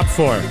hard to shop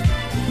for.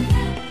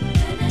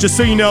 Just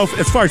so you know,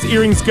 as far as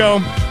earrings go,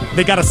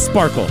 they gotta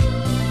sparkle.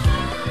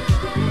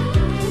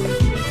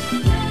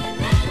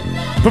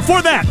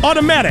 Before that,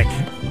 Automatic.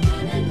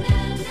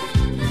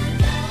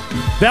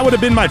 That would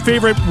have been my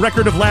favorite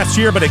record of last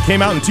year, but it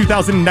came out in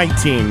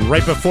 2019,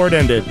 right before it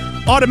ended.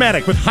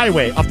 Automatic with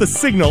Highway off the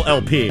Signal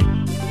LP.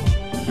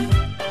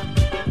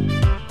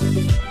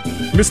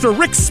 Mr.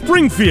 Rick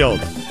Springfield.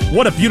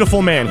 What a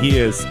beautiful man he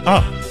is.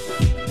 Ah,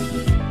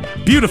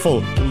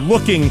 beautiful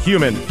looking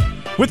human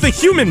with the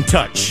human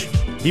touch.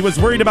 He was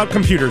worried about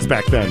computers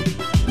back then.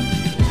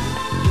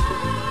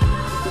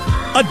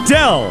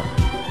 Adele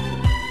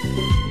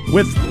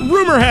with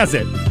Rumour Has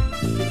It.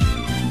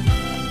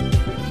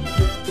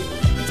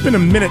 It's been a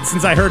minute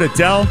since I heard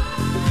Adele.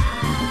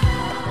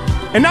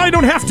 And now I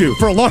don't have to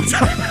for a long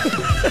time.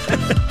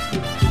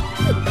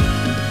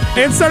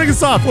 And starting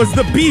us off was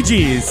the Bee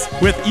Gees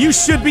with You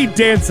Should Be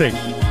Dancing.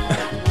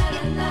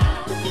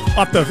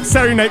 Off the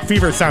Saturday Night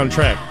Fever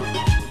soundtrack.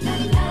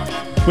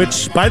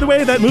 Which, by the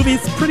way, that movie's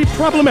pretty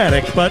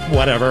problematic, but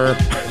whatever.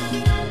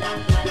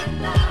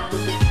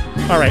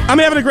 Alright, I'm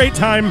having a great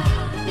time.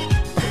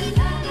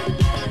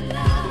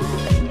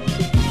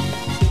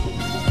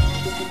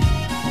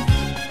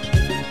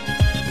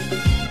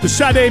 The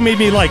Sade made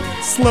me,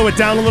 slow it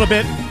down a little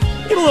bit.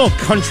 Get a little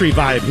country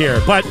vibe here,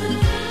 but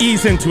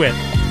ease into it.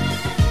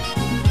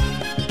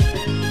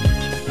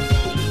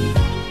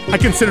 I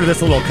consider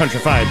this a little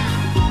countrified.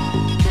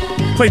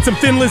 Played some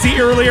Thin Lizzy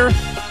earlier.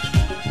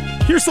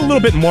 Here's a little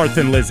bit more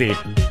Thin Lizzy.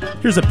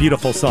 Here's a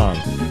beautiful song.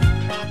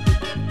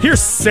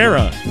 Here's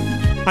Sarah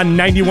on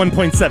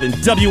 91.7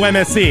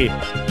 WMSE.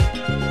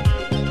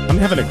 I'm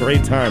having a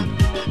great time.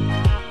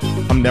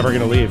 I'm never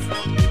gonna leave.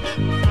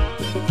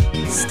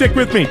 Stick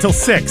with me till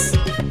 6.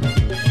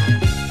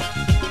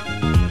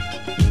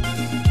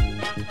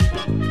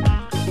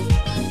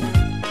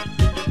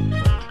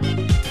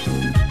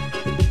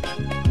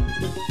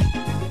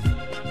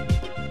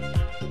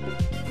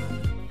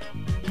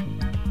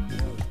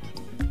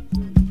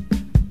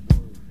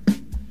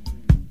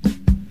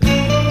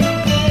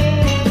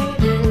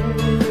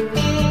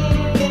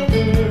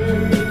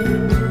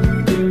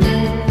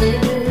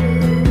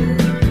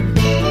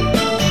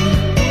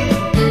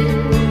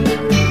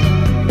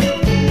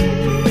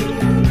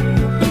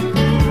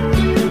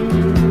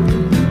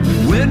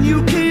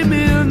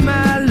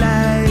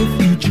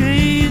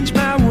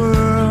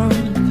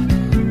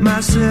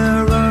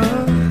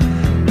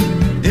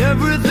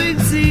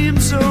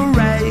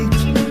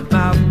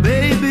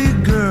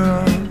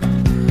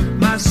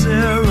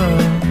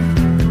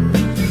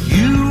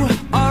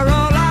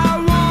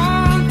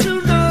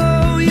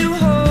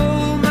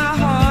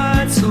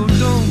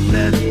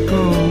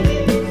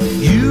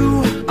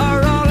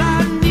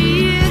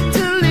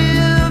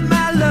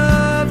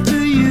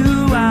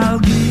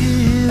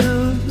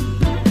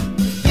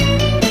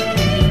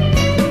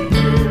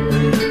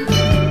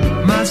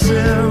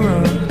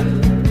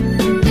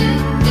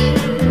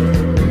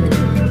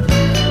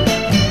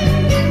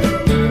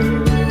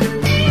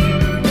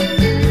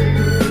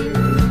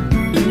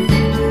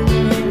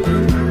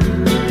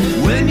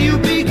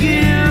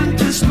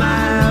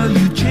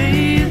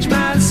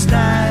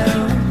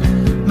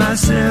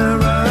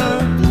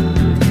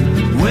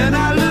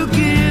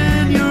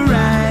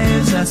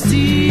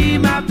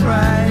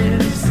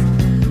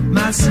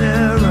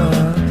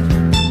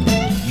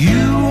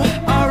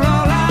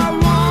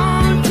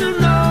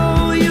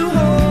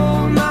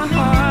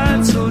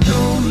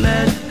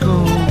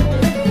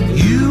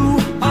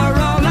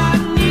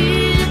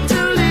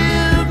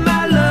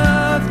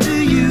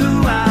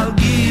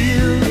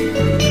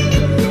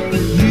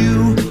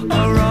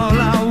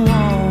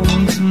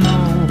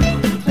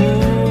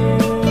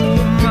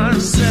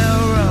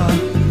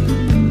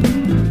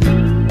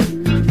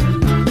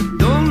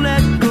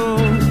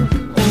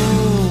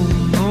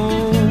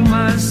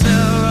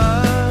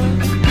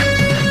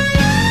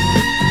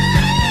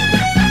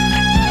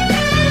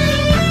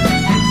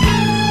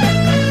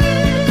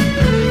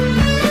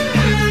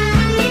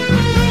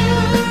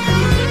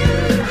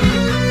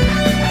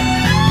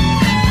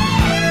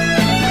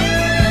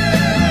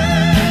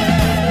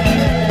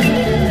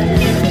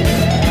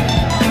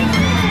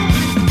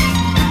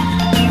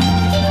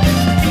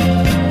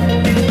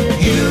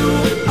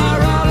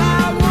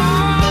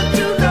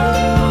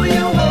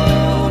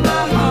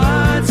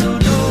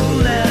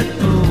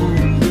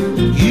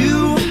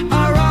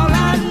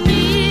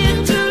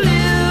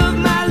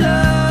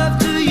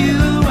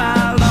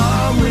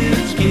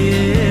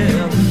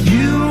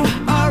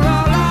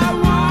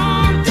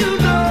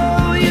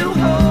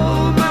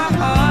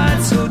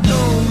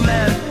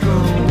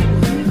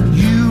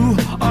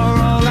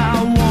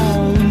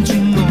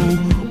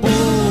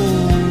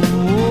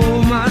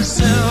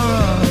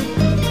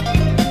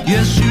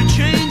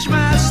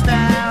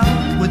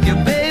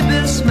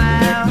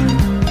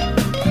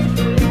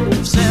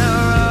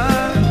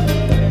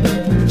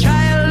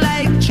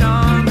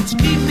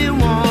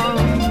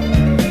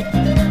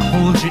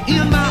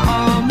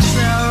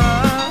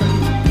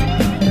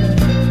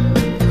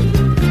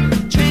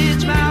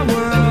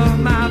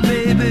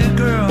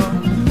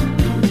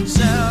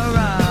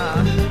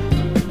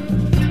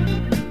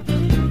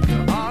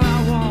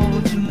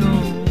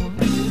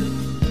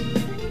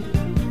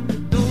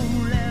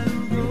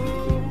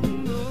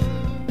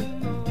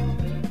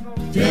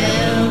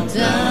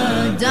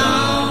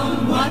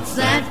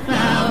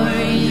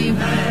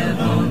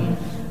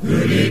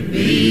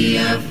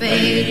 a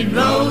faded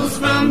rose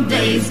from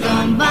days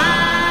gone by?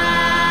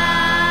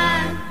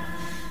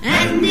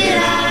 And did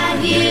I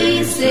hear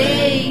you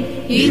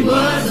say he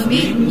was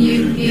meeting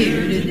you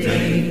here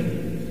today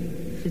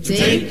to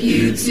take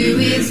you to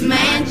his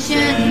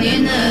mansion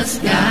in the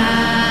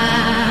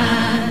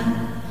sky?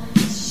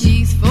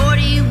 She's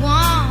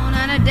 41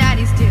 and her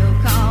daddy still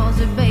calls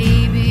her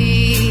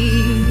baby.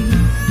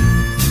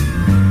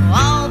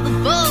 All the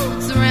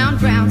folks around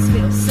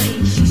Brownsville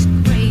say she's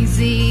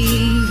crazy,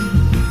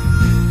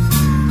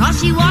 'cause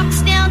she walks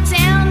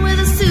downtown with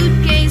a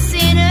suitcase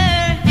in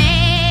her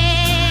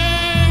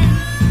hand,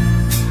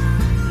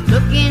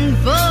 looking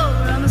for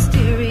a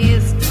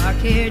mysterious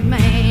dark-haired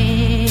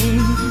man.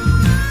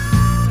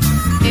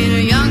 In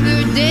her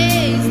younger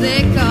days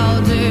they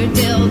called her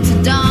Delta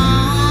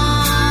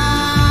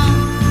Dawn,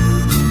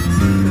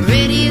 the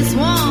prettiest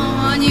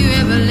one you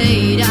ever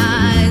laid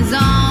eyes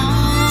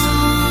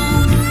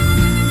on.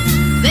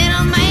 Then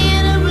a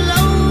man of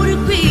low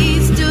degree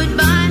stood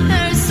by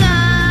her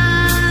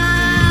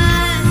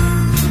side,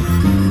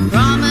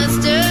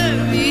 promised her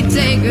he'd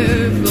take her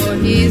for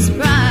his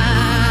bride.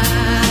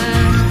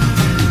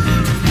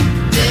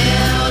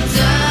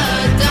 Delta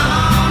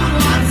Dawn,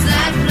 what's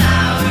that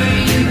flower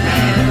you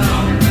have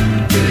on?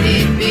 Could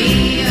it be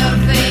a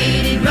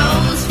faded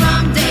rose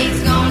from days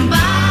gone by?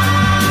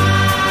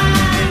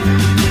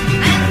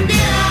 And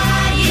did I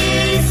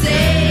hear you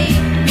say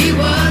he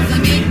was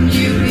meeting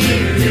you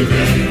here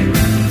today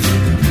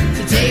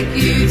to take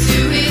you to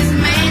his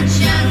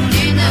mansion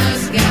in the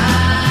sky?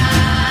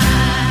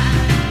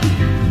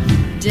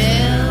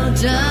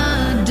 Delta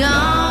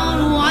Dawn,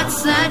 what's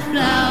that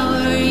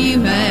flower you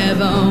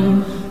have on?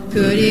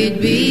 Could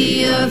it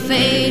be a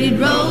faded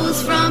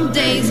rose from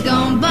days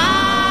gone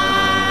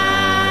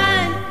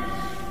by?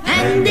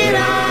 And did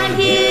I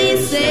hear you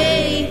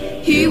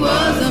say he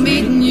was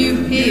meeting you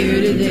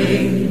here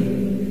today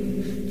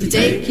to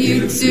take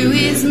you to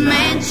his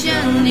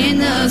mansion in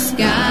the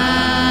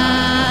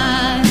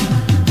sky?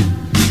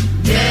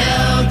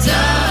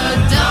 Delta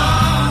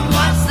Dawn,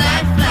 what's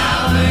that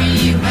flower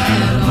you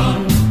have on?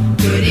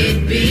 Could it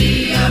be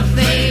a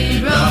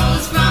faded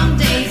rose from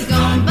days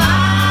gone by?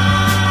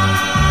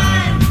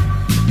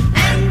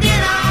 And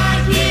did I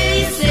hear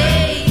you say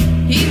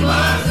he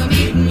was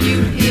meeting you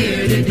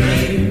here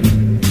today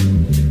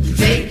to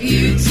take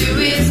you to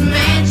his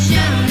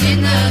mansion in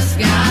the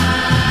sky?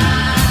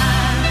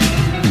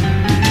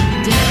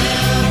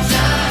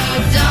 Delta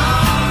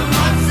Dawn,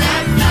 what's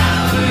that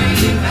flower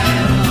you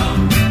have on?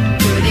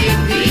 Could it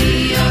be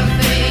a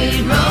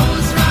faded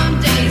rose from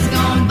days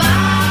gone by?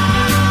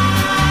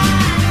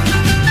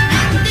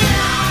 And did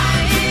I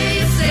hear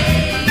you say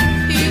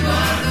he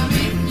was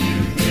meeting you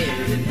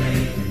here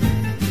today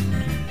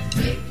to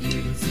take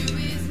you to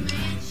his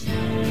mansion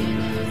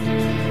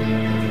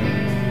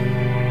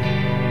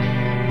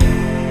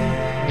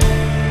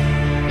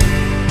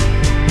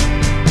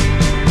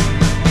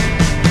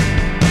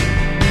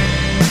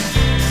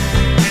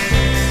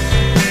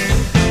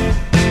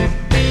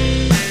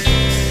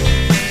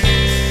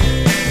in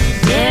the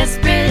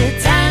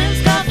Desperate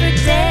times call for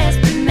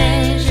desperate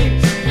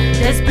measures.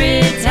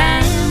 Desperate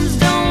times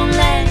don't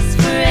last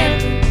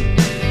forever.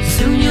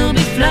 Soon you'll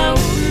be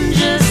floating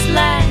just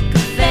like a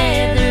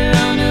feather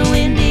on a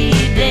windy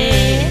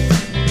day.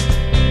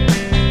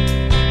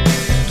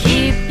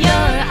 Keep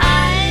your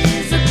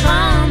eyes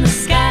upon the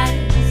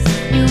skies.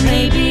 You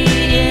may be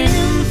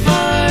in for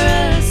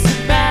a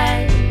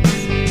surprise.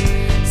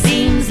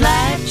 Seems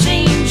life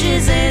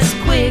changes as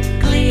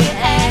quickly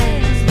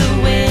as the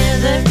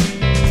weather.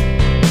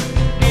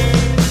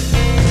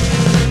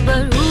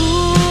 But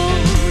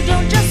ooh,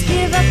 don't just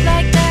give up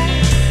like that.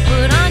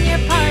 Put on your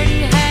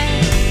party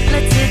hat,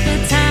 let's hit the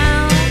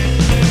town.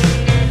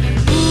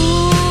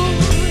 Ooh,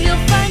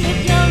 you'll find it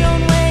your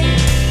own way.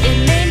 It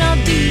may not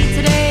be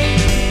today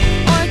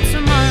or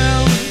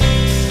tomorrow.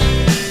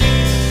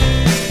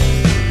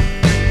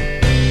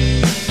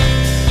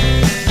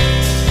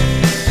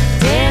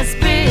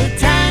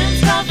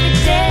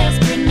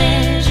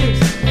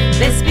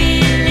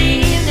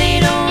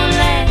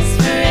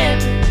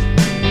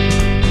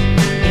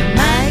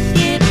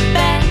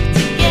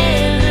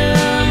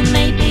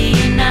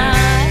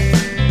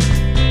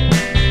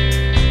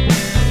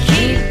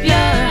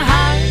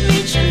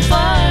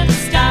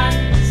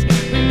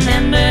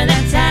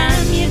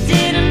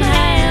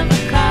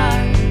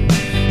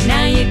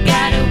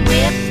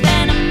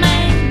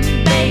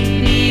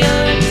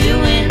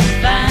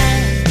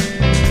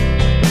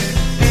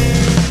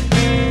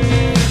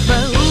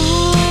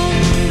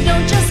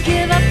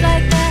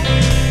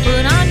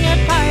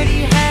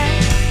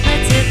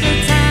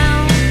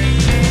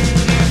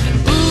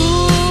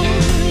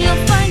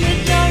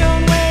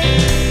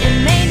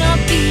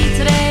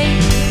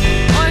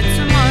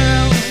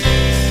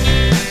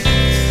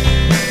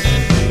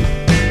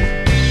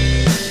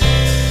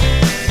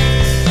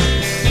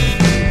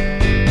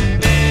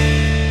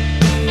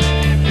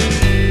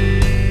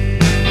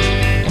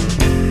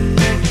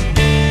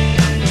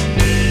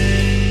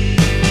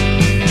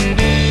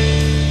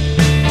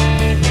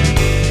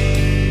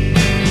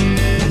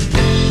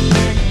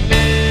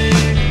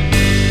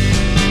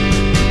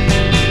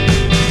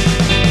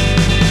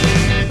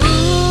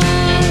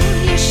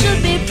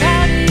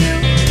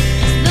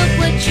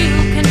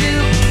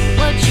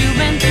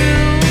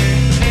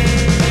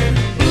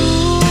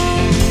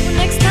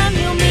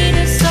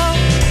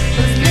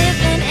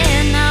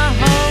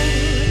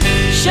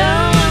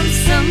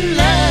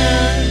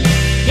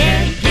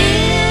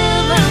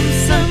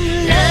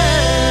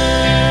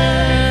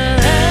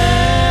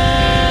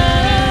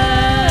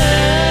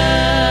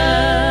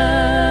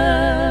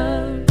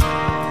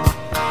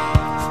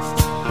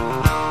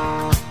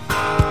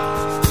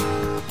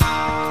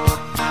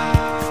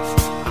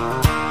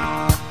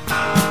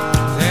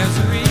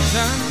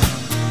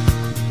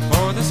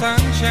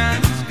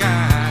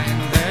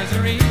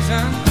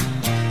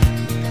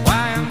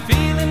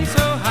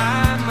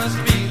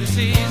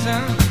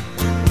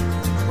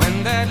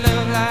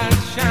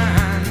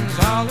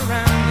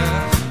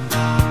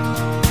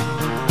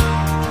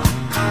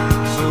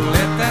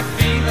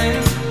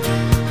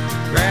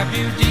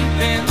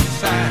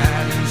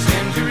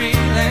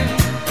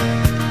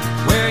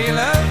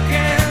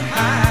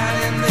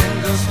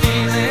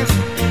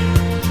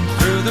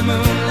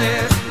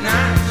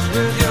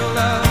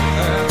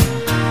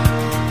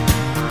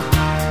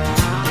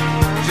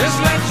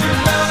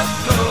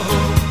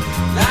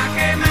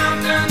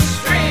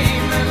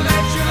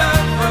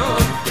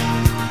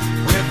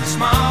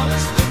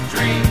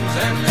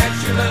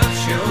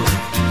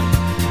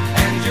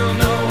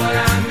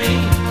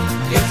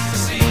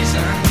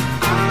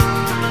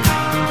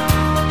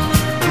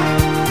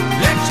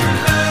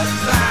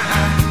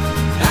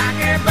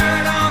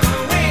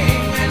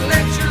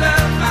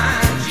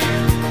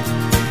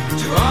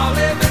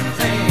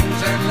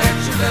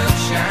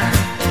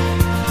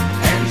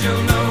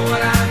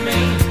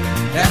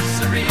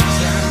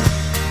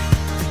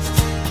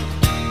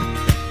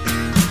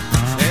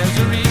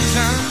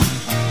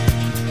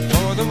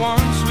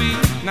 warm, sweet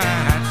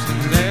nights, and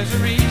there's a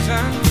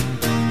reason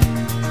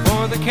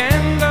for the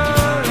candle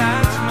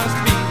lights must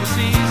be the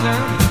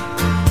season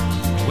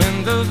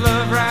when those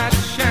love lights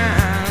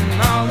shine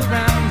all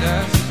around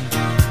us.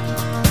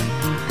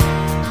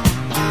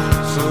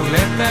 So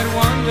let that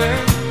wonder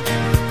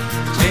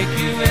take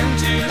you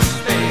into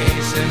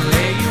space and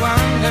lay you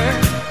under.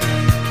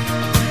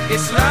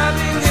 It's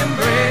loving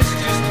embrace,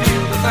 just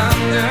feel the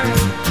thunder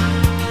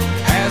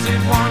as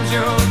it warms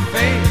your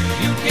face.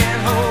 You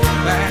can't hold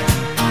back.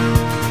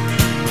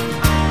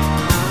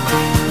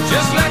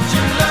 Just let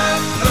your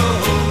love flow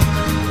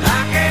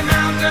like a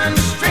mountain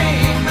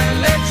stream, and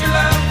let your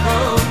love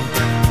grow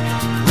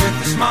with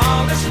the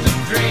smallest of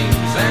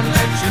dreams, and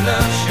let your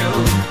love show,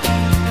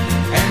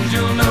 and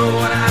you'll know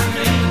what I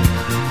mean.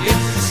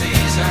 It's the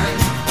season.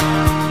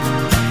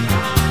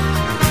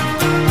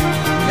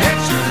 Let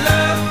your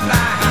love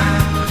fly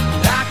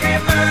like a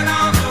bird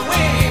on the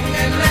wing,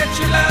 and let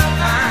your love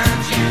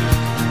find you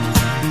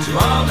to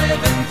all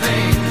living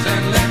things,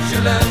 and let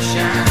your love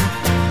shine,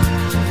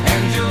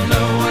 and you'll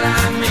know what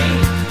I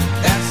mean.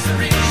 That's the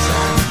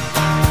reason.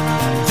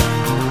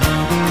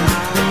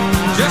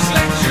 Just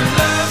let your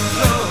love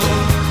flow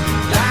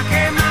like a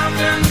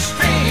mountain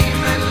stream,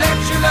 and let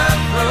your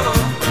love grow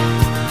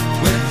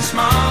with the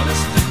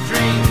smallest of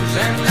dreams,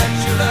 and let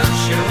your love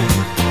show,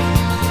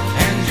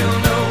 and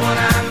you'll know what I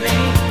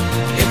mean.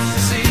 It's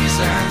the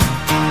season.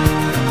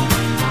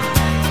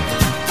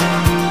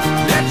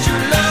 Let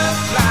your love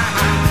fly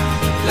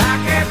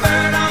like a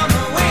bird on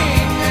the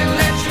wing, and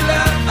let your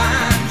love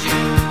find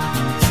you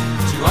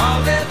to all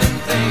living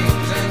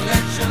things, and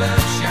let your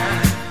love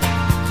shine,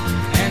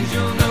 and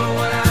you'll know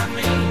what I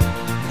mean.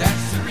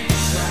 That's the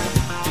reason.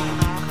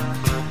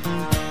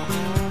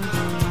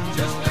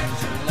 Just let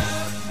your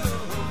love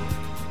flow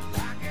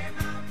like a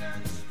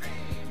mountain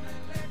stream,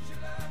 and let your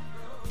love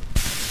grow.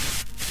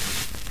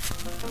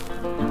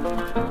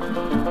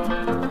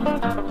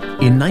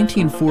 In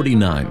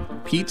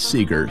 1949, Pete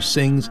Seeger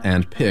sings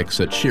and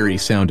picks a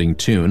cheery-sounding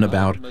tune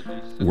about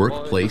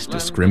workplace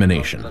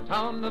discrimination.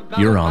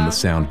 You're on the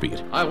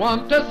Soundbeat. I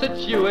want a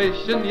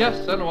situation,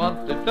 yes, and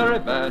want it very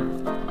bad.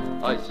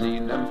 I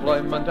seen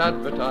employment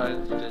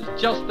advertised,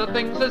 it's just the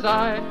thing, says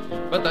I.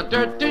 But the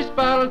dirty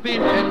spell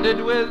been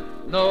ended with,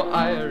 no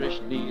Irish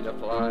need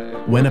apply.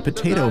 When a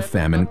potato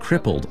famine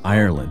crippled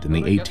Ireland in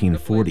the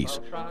 1840s,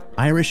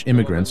 Irish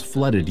immigrants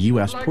flooded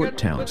U.S. port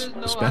towns,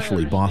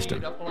 especially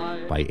Boston.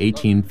 By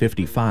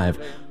 1855,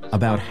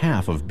 about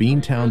half of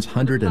Beantown's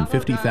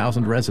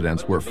 150,000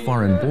 residents were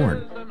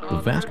foreign-born, the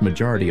vast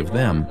majority of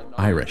them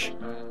Irish.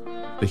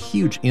 The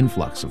huge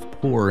influx of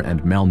poor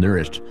and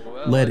malnourished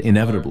led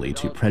inevitably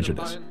to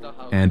prejudice,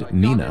 and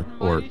NINA,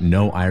 or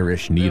No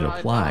Irish Need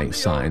Apply,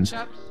 signs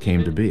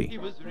came to be.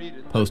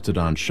 Posted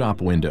on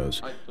shop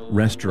windows,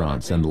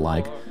 restaurants, and the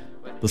like,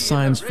 the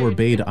signs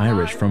forbade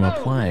Irish from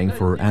applying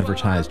for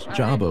advertised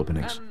job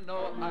openings.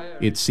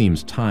 It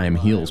seems time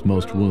heals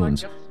most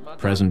wounds.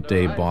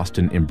 Present-day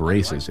Boston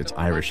embraces its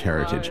Irish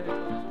heritage.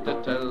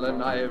 To tell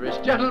an Irish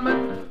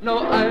gentleman, no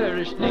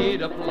Irish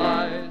need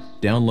applies.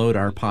 Download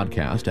our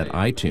podcast at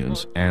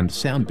iTunes and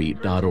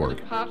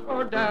soundbeat.org. Hot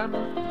or damn,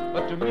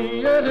 but to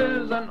me it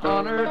is an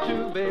honor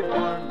to be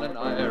born an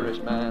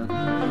Irishman.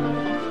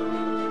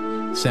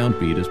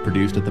 Soundbeat is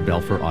produced at the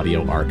Belfer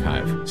Audio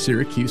Archive,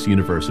 Syracuse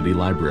University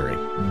Library.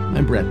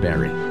 I'm Brett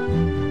Barry.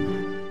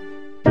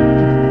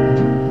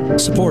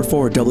 Support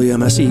for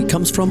WMSE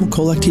comes from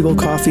Collectivo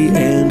Coffee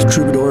and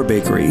Troubadour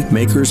Bakery,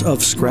 makers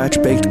of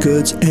scratch-baked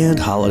goods and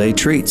holiday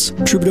treats.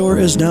 Troubadour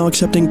is now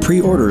accepting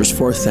pre-orders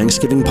for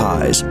Thanksgiving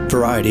pies.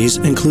 Varieties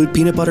include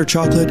peanut butter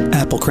chocolate,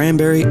 apple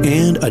cranberry,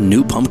 and a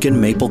new pumpkin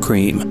maple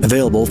cream.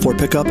 Available for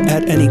pickup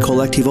at any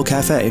Collectivo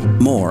cafe.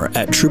 More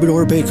at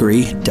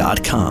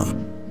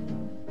troubadourbakery.com.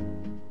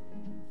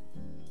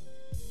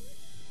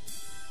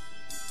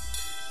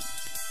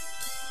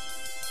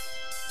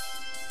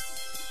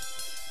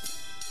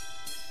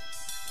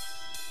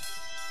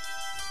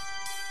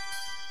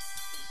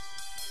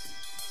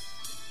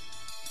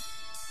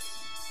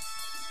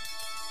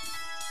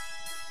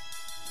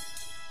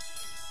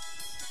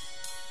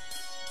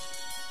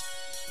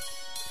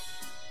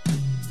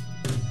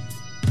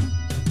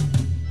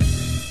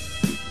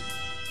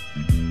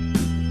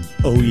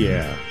 Oh,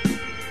 yeah.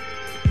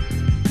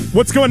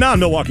 What's going on,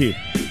 Milwaukee?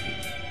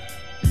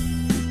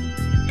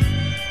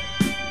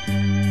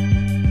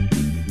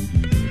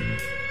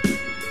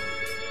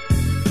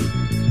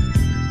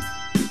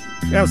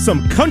 Now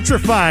some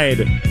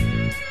countrified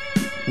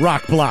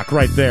rock block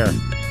right there.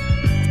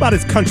 It's about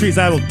as country as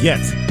I will get.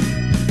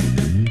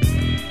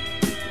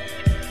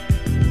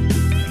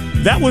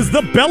 That was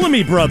the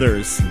Bellamy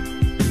Brothers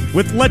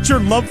with Let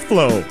Your Love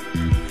Flow,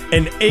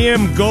 an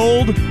AM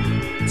Gold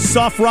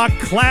soft rock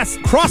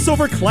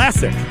crossover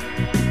classic.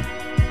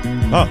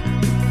 Oh.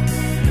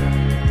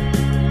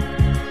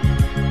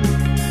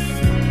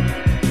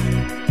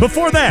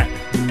 Before that,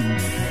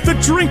 the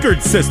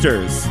Drinkard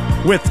Sisters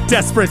with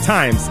Desperate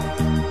Times.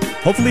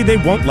 Hopefully they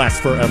won't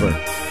last forever.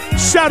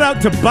 Shout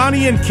out to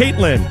Bonnie and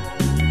Caitlin.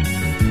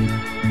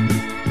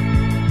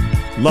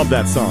 Love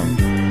that song.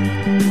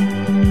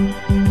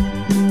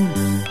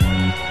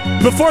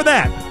 Before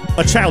that,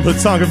 a childhood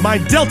song of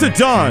mine, Delta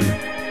Dawn,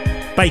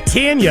 by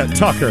Tanya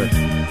Tucker.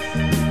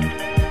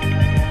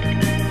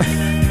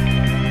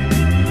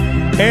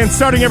 And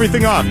starting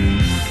everything off,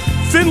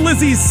 Thin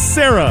Lizzy's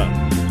Sarah.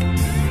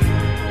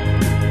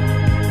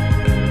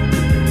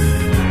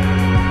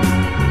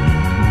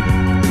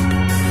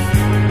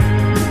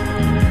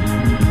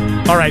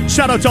 All right,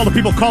 shout out to all the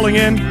people calling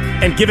in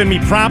and giving me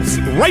props.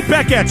 Right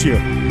back at you.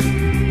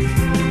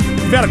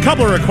 We've had a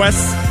couple of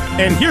requests,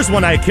 and here's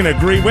one I can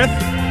agree with.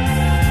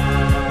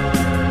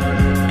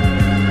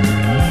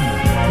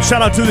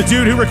 Shout out to the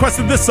dude who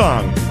requested this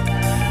song.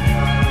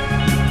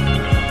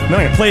 Now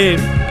I'm gonna play,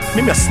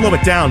 maybe I'll slow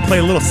it down, play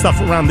a little stuff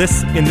around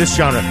this in this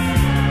genre.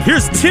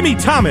 Here's Timmy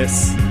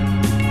Thomas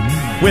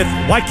with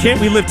Why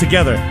Can't We Live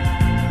Together?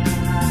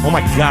 Oh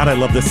my God, I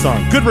love this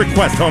song. Good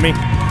request, homie.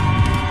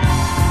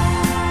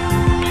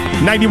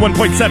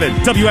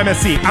 91.7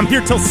 WMSE. I'm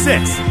here till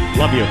 6.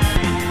 Love you.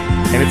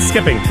 And it's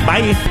skipping.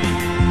 Bye.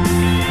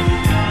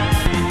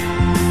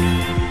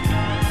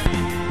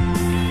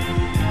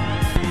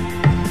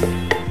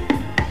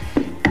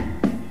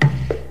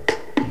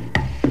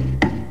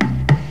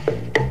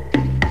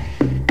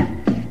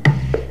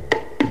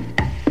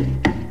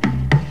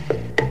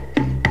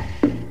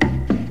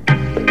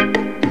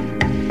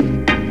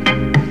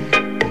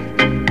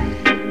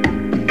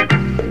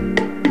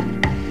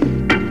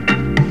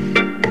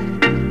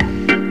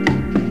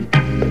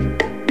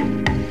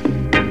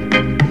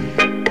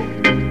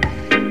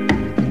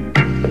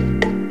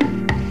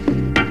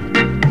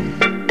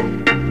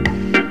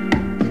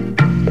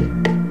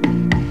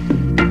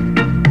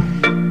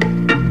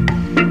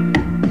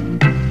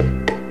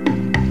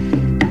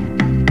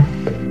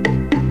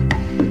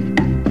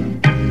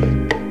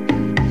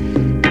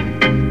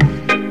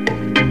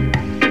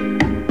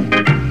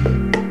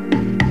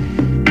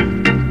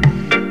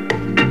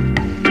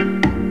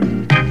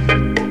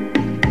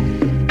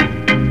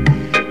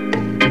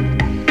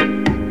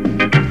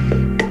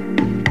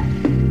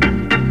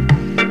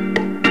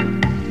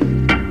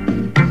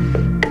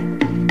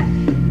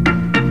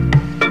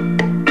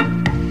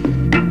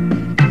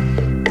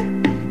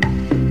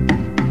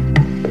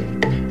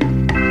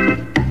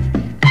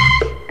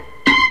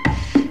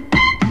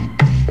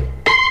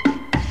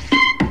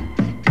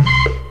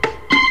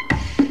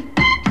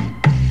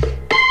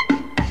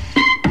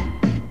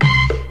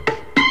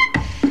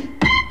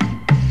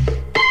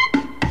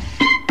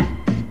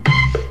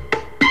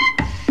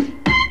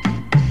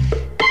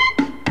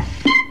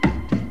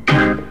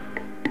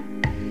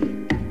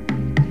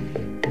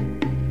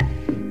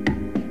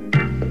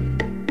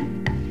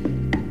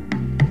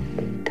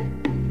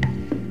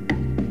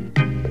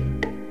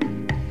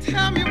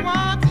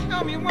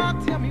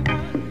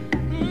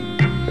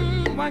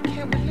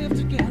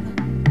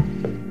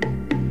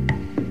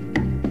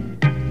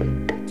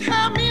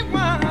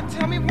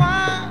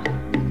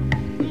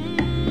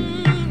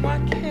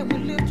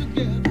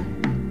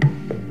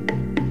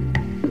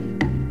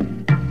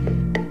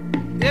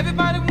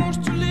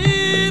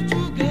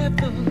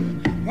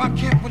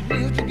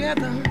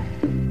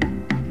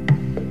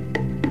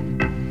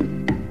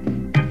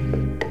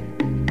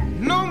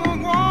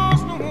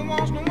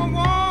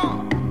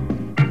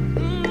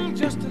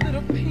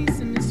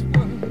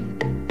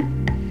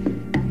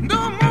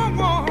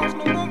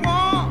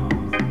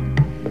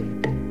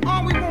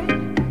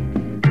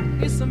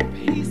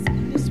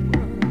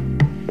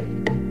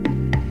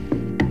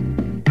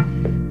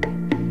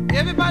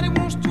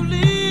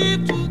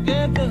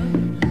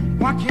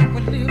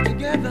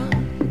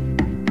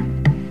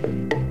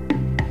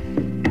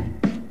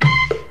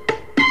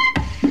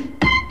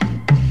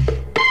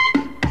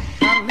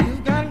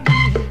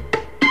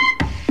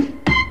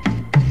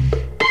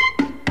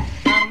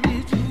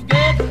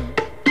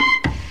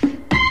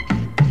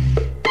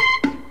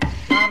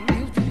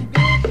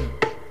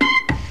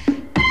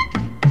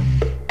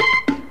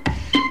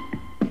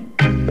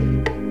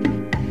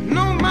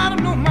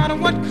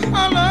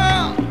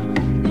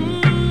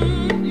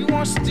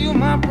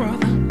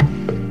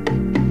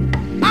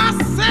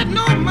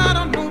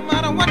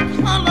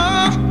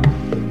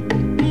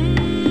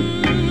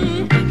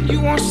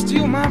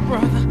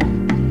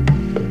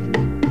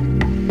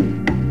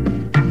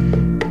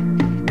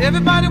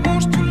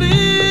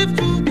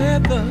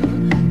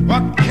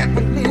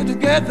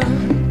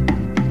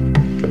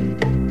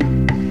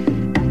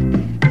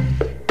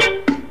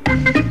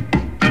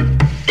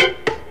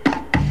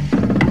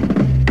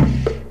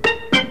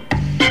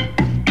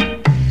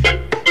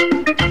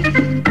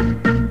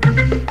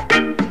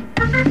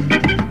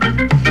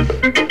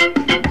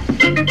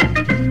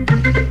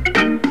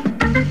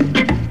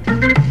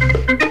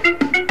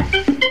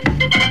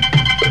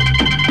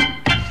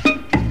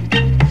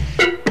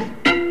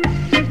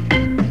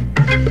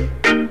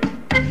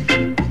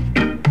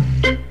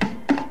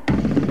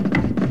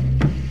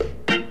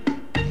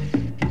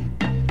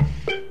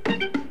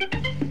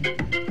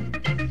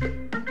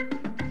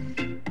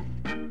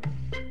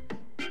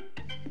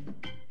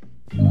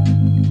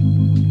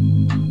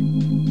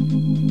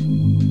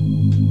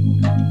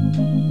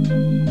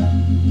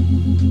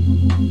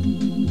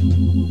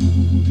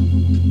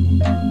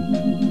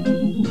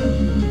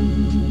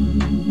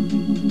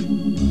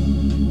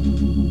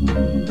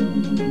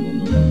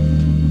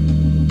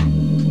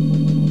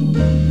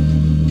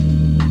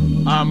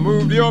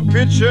 moved your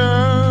picture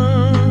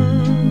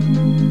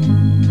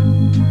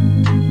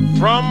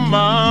from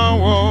my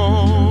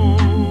wall,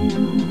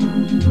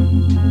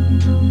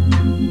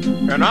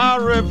 and I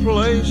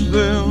replaced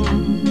them,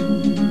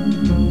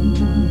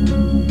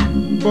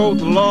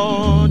 both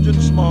large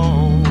and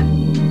small.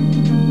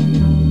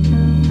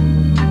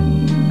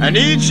 And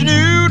each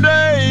new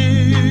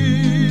day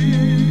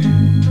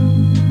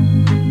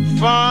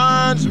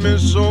finds me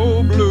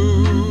so blue.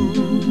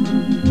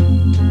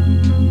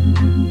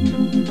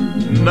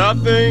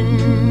 Nothing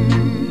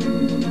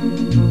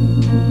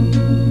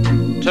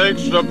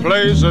takes the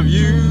place of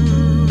you.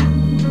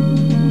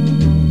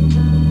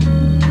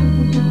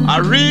 I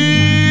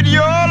read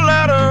your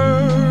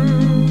letter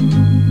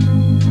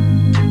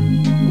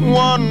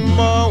one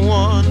by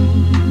one,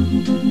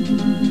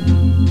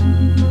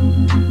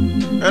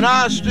 and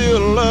I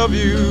still love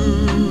you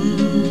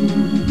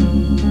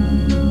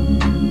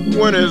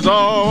when it's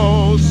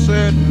all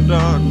said and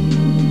done.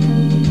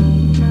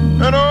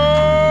 And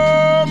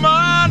oh,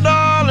 my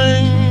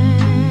darling,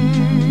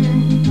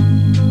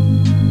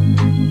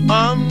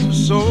 I'm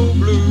so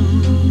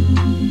blue,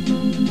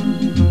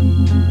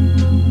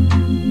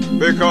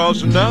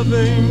 because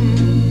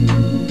nothing,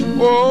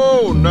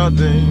 oh,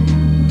 nothing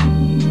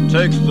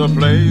takes the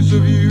place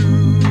of you.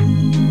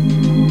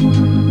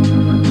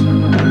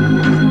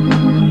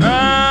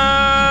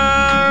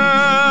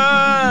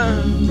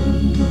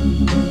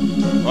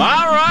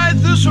 I write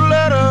this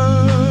letter,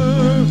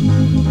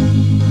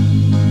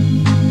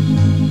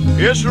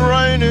 it's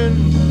raining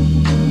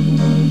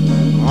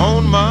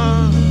on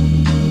my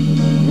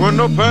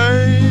window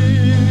pane,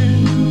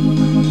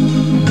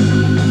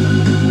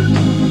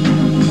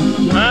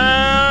 and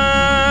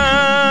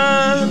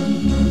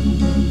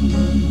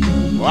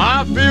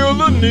I feel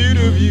the need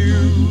of you,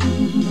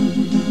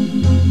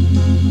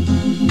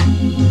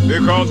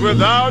 because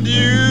without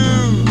you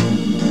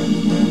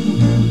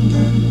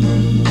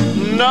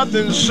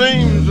nothing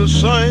seems the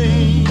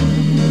same.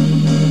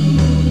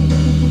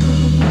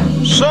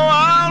 So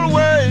I'll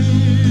wait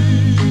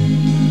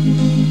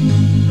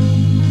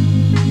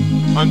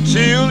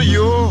until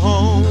you're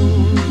home.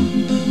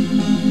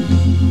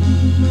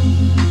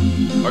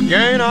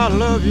 Again, I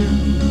love you,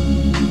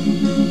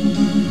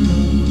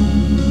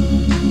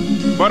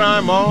 but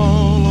I'm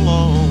all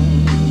alone.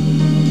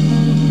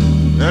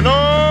 And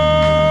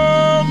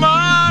oh,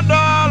 my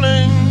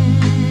darling,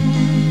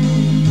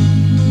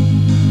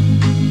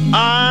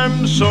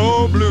 I'm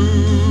so blue,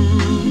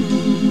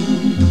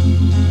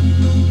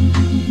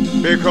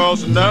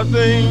 because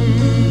nothing,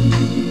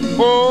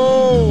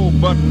 oh,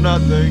 but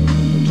nothing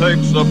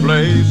takes the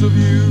place of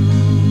you.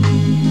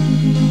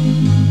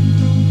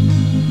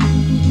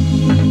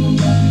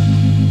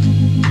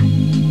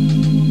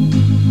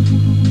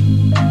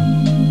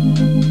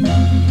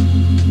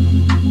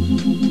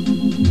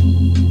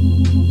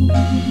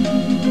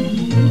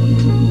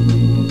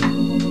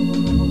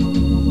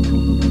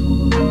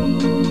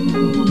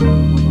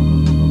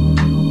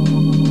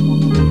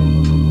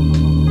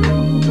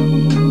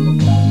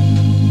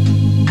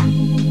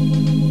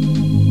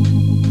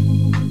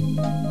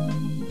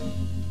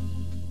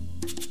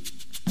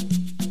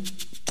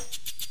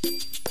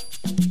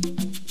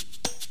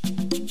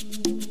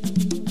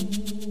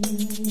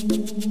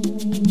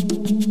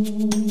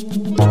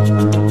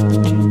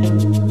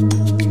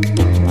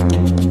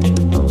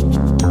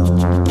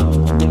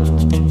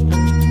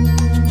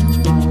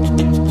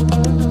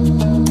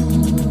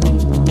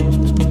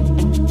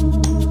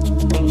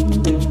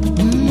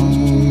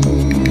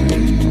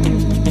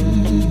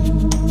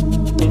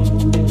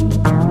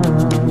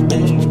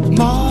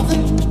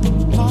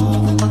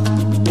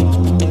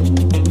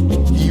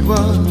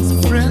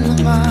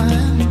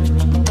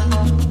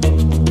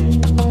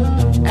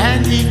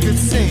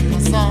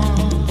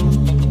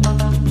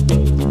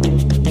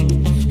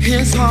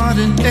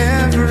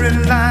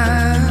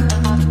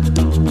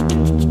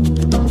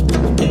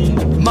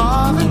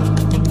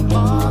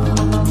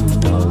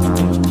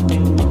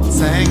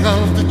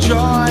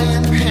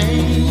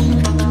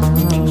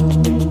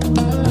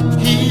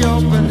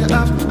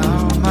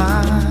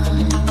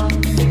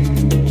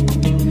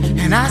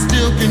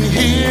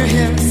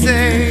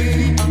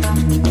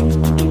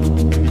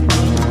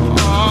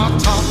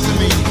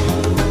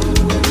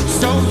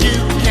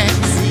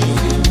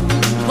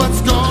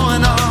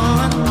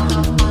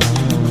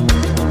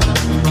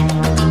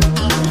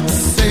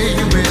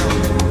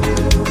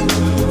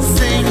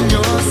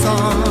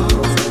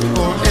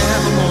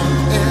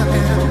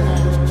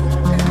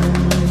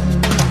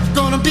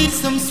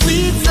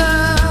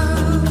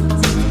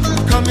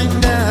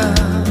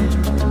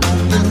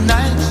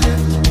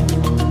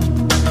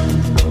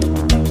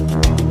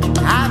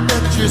 I've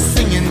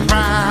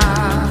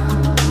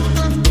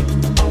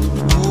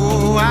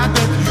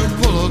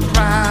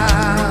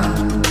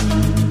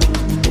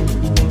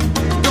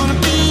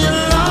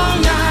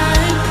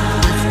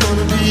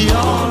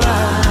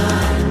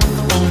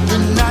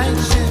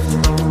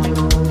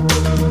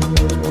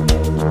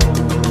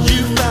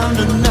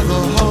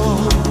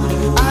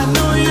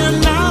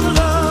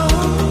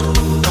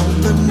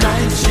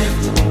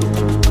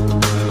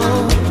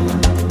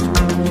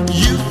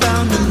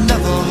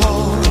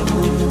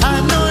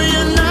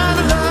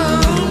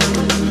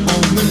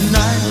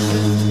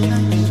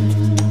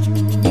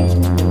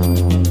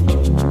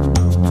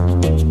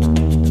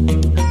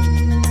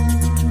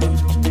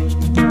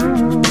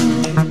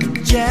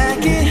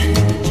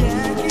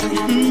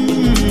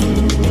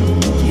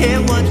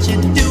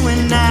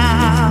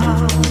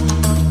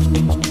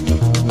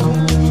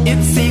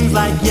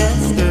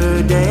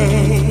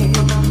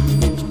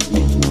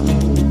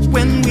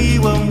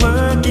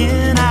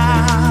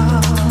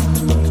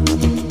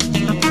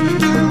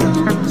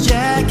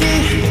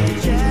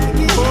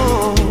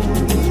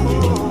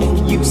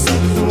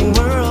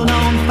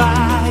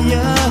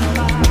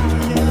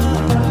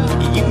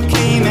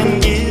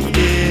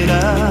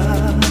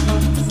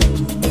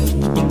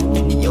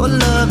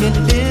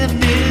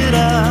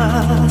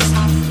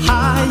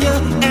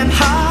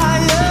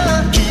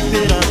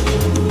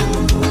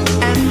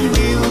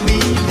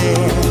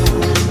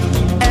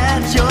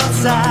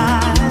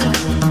side.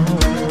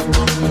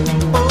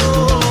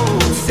 Oh,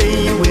 say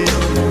you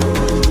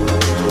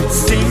will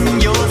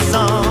sing your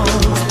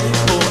songs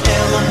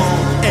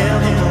forevermore,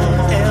 evermore,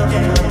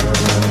 evermore.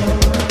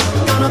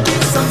 Gonna be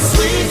some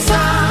sweet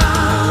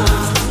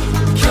sounds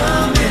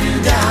coming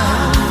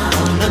down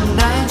on the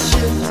night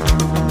shift.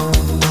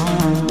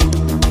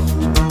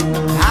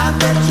 I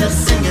bet you're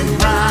singing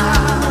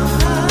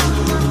proud.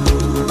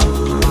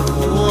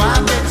 Oh, I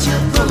bet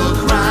you're full of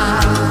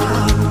crowd.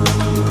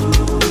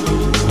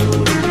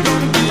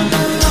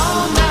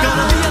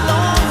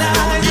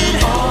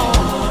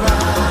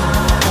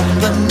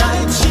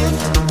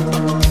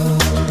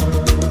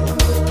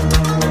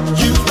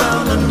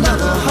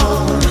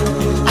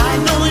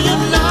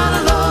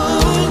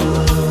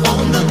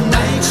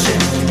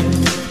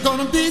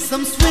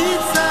 Some sweet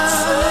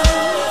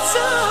sounds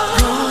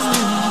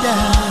going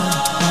down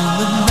on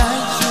the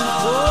night shift.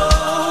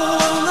 Oh,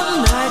 on the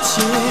night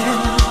shift.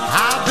 I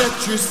bet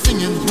you're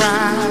singing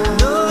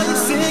proud. Oh, you're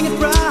singing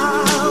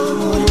proud.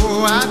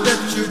 Oh, I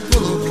bet you're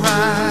full of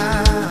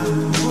pride.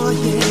 Oh,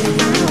 yeah.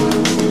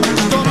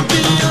 It's gonna be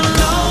a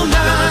long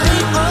night.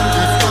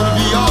 It's gonna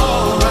be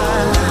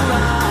alright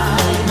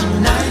on the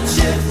night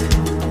shift.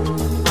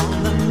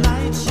 On the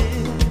night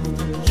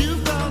shift. You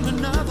found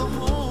another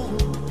home.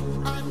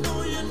 I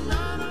know you're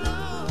not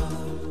alone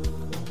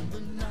on the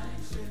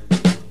night shift.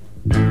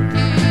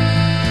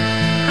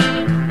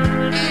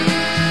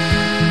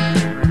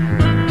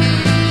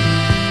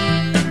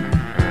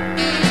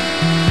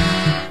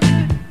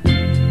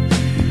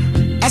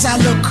 As I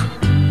look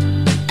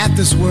at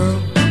this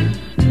world,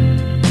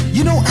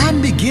 you know,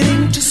 I'm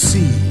beginning to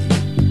see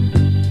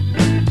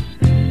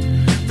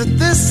that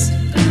this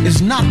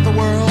is not the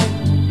world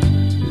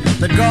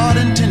that God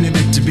intended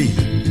it to be.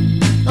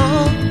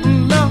 Oh,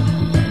 no,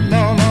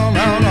 no, no,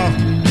 no, no.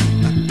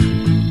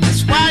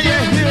 That's why you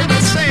hear me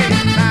say,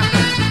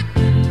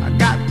 I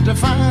got to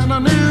find a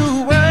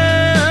new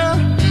world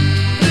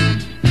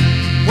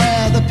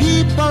where the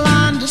people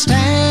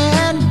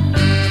understand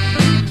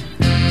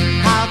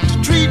how to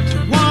treat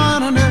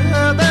one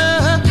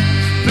another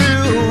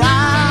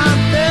throughout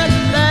their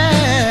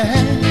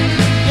land.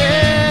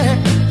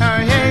 Yeah, oh,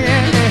 yeah,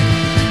 yeah,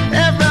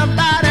 yeah.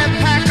 Everybody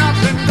pack up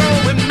and go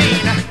with me.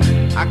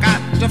 I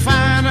got to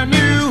find a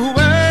new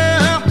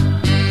world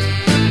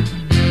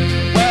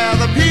where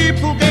the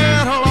people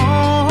get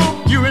along,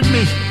 you and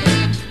me.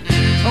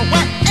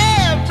 Where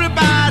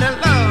everybody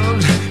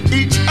loves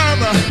each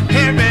other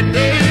every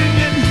day.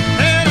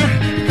 And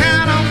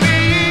count on me.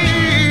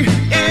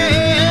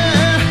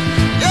 Yeah,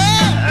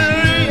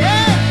 yeah,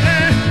 yeah,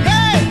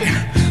 hey.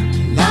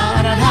 La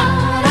da da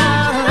da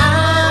da,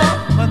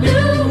 a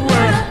new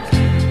world.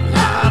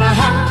 La da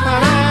da da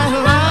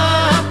da,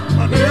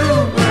 a new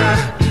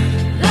world.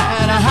 La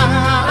da da da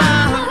da,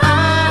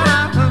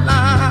 la la la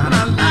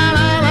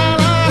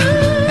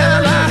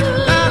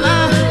la la la.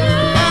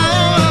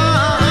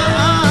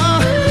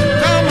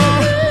 Come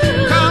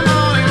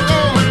on and go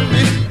with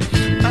me.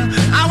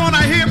 I want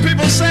to hear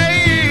people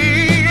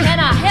say, Can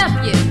I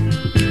help you?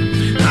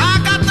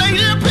 I got to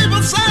hear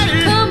people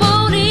say, Come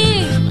on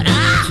in.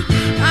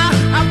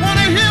 I want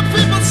to hear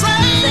people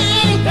say,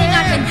 Anything I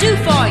can do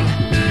for you.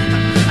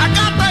 I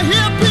got to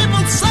hear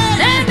people say,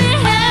 Let me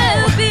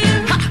help you.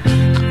 I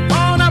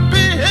want to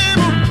be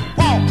able to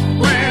walk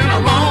when I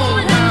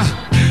want.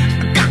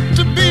 I got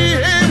to be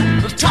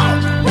able to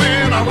talk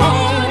when I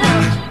want.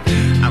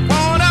 I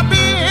want to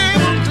be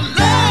able to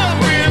love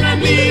when I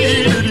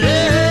need it.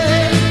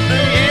 Yeah,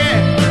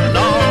 yeah,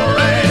 all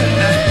right.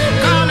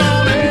 Come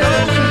on and go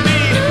with me.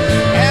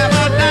 Have a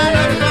night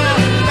of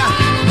fun.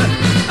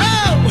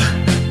 Oh,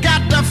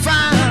 got to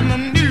find a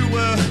new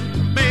world,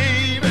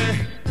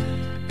 baby.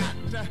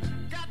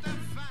 Got to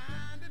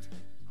find it.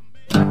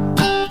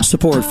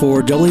 Support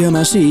for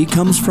WMSE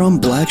comes from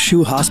Black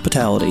Shoe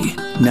Hospitality,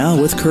 now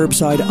with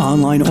curbside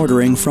online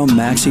ordering from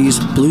Maxey's,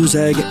 Blues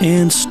Egg,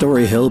 and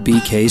Story Hill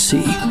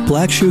BKC.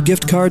 Black Shoe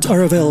gift cards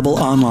are available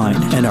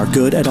online and are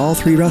good at all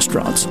three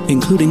restaurants,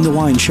 including the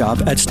wine shop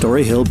at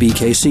Story Hill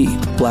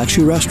BKC. Black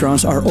Shoe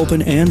restaurants are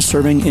open and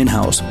serving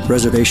in-house.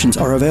 Reservations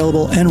are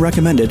available and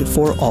recommended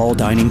for all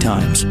dining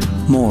times.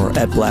 More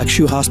at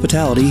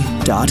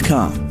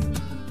blackshoehospitality.com.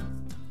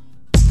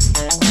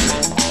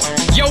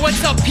 Yo,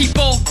 what's up,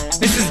 people?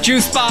 This is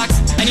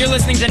Juicebox, and you're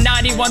listening to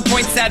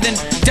 91.7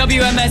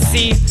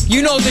 WMSE.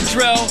 You know the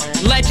drill.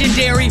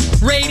 Legendary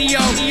radio.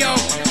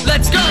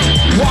 Let's go!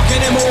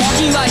 Walking in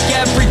Milwaukee like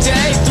every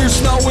day, through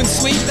snow and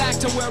sleet, back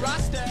to where I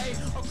stay.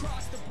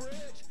 Across the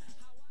bridge.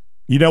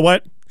 You know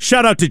what?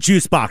 Shout out to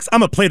Juicebox. I'm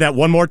going to play that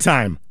one more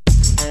time.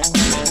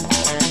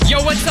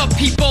 Yo, what's up,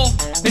 people?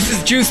 This is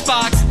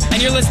Juicebox,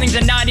 and you're listening to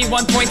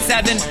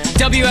 91.7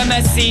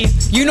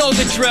 WMSE. You know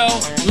the drill.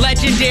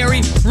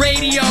 Legendary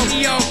radio.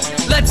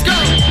 Let's go!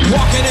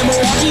 Walking in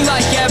Milwaukee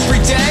like every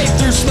day,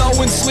 through snow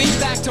and sleet,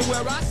 back to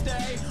where I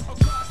stay.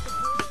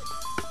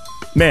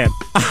 Man,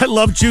 I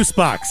love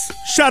Juicebox.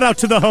 Shout out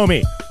to the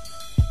homie.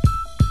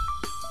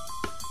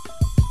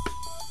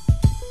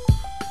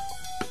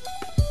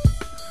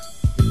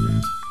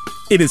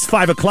 It is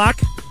 5 o'clock.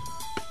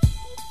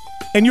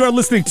 and you are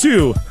listening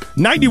to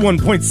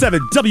 91.7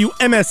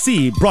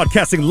 WMSE,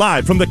 broadcasting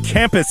live from the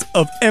campus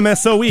of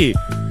MSOE.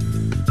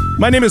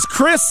 My name is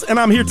Chris, and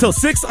I'm here till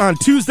 6 on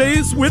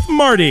Tuesdays with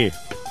Marty.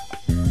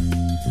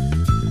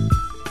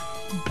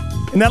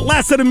 And that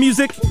last set of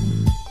music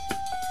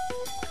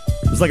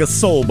was like a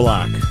soul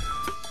block.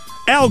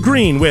 Al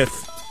Green with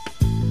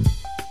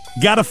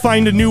Gotta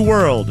Find a New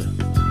World.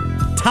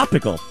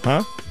 Topical,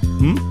 huh?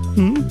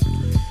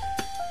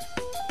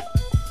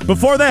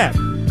 Before that,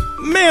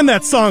 man,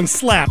 that song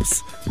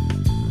slaps.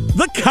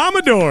 The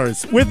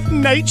Commodores with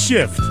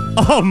Nightshift.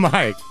 Oh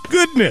my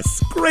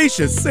goodness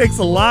gracious sakes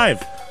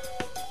alive.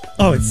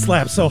 Oh, it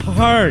slaps so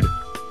hard.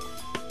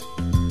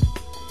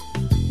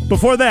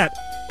 Before that,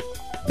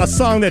 a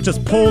song that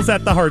just pulls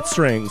at the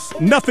heartstrings.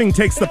 Nothing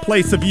Takes the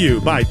Place of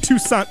You by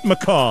Toussaint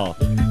McCall.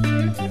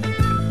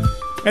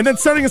 And then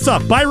starting us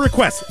off, by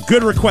request,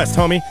 good request,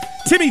 homie,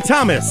 Timmy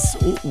Thomas,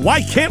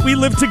 Why Can't We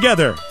Live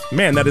Together?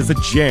 Man, that is a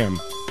jam.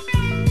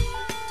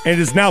 And it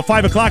is now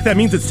 5 o'clock, that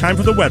means it's time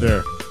for the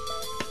weather.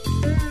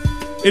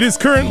 It is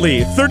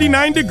currently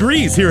 39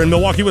 degrees here in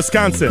Milwaukee,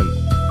 Wisconsin.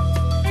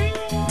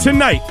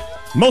 Tonight,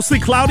 mostly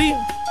cloudy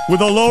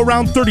with a low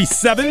around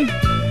 37.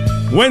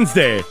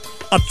 Wednesday,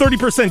 a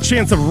 30%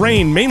 chance of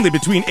rain, mainly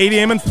between 8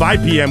 a.m. and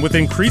 5 p.m. with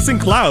increasing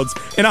clouds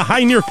and a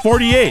high near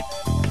 48.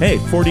 Hey,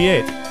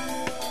 48.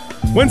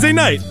 Wednesday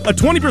night, a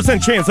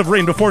 20% chance of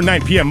rain before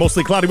 9 p.m.,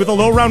 mostly cloudy with a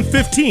low around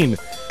 15.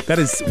 That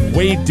is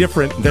way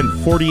different than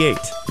 48.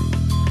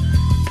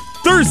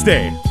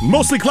 Thursday,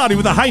 mostly cloudy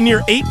with a high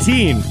near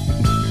 18.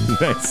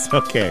 That's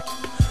okay.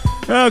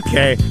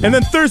 Okay. And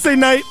then Thursday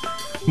night,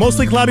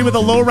 mostly cloudy with a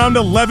low around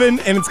 11,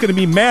 and it's going to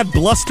be mad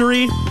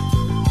blustery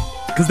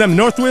because them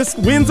northwest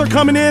winds are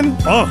coming in.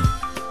 Oh.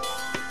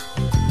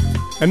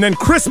 And then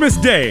Christmas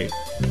Day,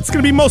 it's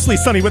going to be mostly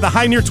sunny with a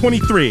high near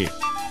 23.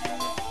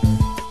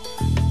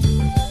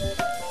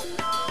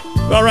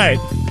 All right.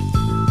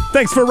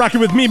 Thanks for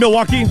rocking with me,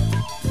 Milwaukee.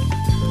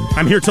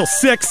 I'm here till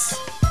 6.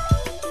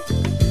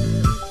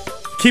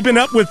 Keeping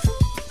up with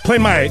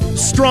playing my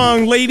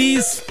strong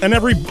ladies on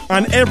every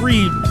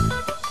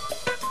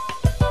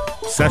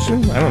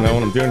session. I don't know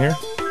what I'm doing here.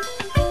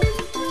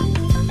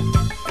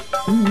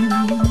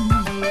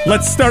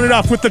 Let's start it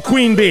off with the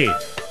Queen Bee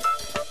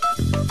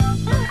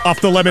off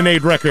the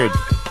Lemonade record.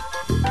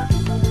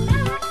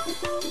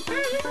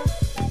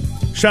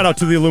 Shout out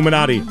to the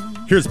Illuminati.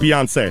 Here's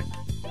Beyonce.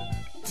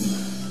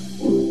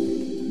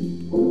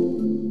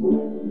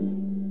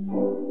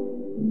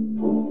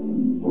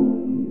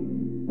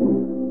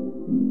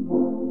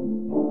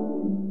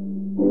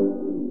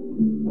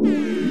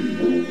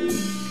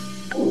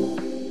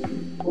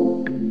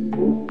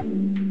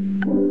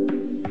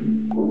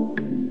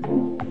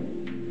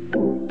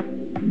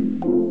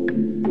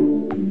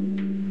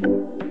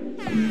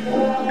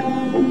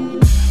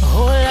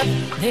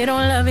 They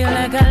don't love you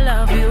like I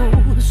love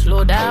you.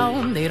 Slow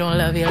down, they don't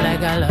love you like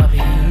I love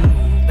you.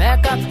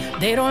 Back up,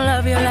 they don't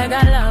love you like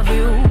I love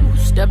you.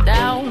 Step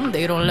down,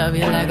 they don't love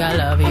you like I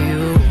love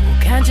you.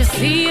 Can't you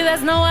see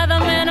there's no other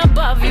man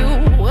above you?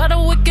 What a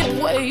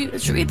wicked way to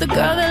treat the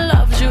girl that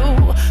loves you.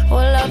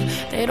 Hold up,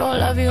 they don't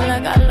love you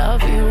like I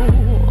love you.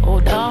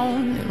 Hold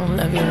down, they don't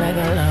love you like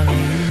I love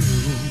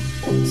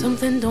you.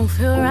 Something don't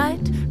feel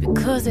right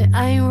because it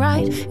ain't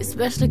right,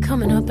 especially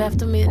coming up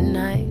after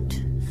midnight.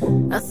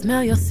 I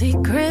smell your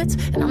secrets,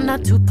 and I'm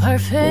not too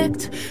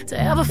perfect to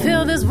ever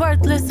feel this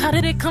worthless. How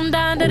did it come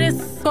down to this?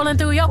 Scrolling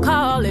through your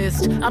call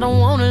list. I don't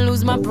wanna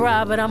lose my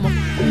pride, but I'ma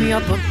me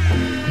up.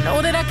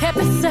 Know that I kept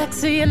it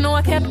sexy, and know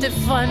I kept it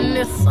fun.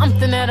 There's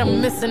something that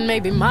I'm missing,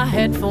 maybe my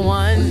head for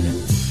one.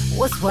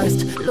 What's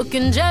worst,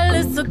 looking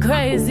jealous or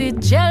crazy?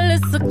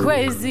 Jealous or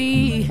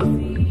crazy?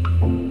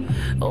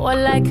 Or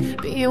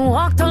like being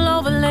walked all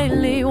over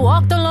lately,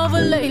 walked all over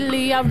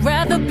lately. I'd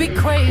rather be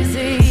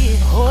crazy.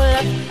 Hold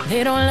up,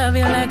 they don't love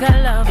you like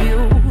I love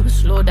you.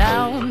 Slow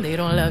down, they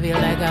don't love you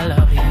like I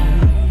love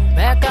you.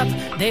 Back up,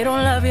 they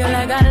don't love you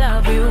like I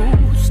love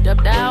you.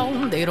 Step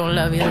down, they don't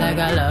love you like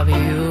I love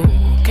you.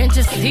 Can't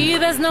you see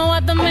there's no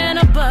other man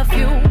above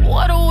you?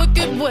 What a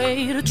wicked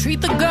way to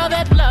treat the girl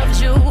that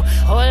loves you.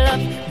 Hold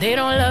up, they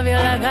don't love you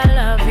like I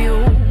love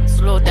you.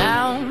 Slow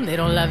down, they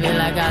don't love you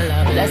like I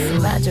love you. Let's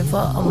imagine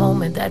for a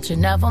moment that you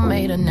never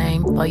made a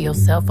name for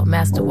yourself, a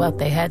master wealth.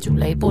 They had you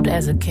labeled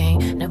as a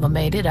king. Never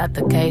made it out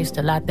the cave,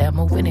 still out there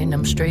moving in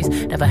them streets.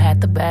 Never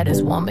had the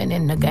baddest woman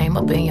in the game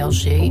up in your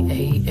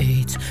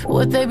sheets.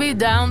 Would they be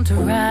down to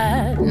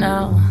ride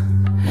now?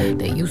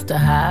 They used to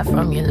hide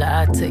from you,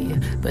 lie to you,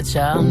 but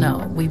y'all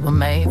know we were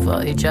made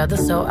for each other,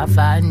 so I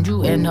find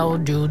you and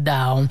hold you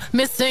down.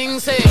 Missing,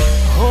 say,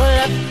 hold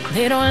up,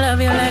 they don't love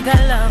you like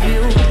I love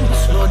you.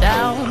 Slow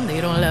down,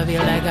 they don't love you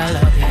like I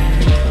love you.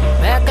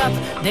 Back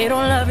up, they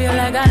don't love you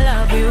like I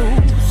love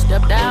you.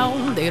 Step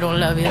down, they don't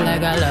love you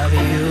like I love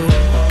you.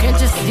 Can't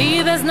you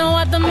see there's no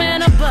other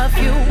man above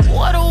you?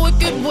 What a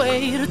wicked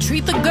way to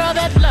treat the girl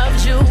that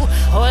loves you.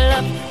 Hold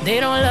up, they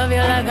don't love you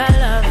like I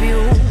love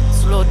you.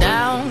 Slow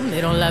down, they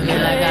don't love you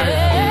like I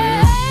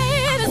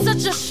love you.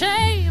 It's such a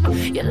shame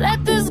you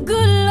let this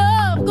good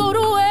love go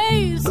to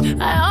waste.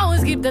 I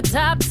always keep the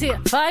top tier,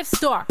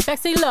 5-star,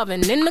 sexy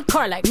loving in the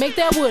car, like make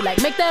that wood,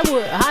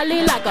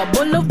 holly like a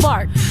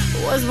boulevard.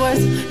 What's worse,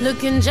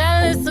 looking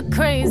jealous or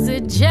crazy,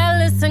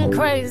 jealous and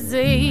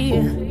crazy.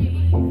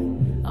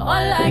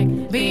 Or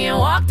like being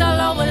walked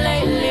all over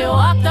lately,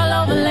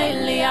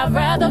 I'd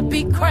rather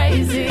be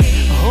crazy.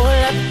 Hold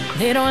up,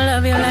 they don't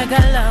love you like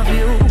I love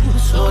you.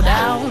 Slow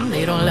down,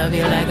 they don't love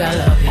you like I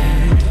love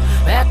you.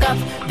 Back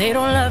up, they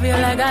don't love you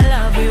like I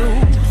love you.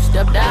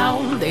 Step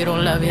down, they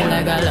don't love you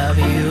like I love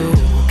you.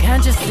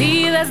 Can't you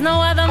see there's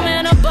no other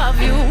man above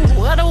you?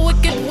 What a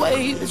wicked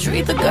way to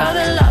treat the girl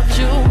that loves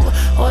you.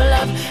 Hold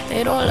up,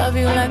 they don't love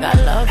you like I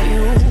love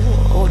you.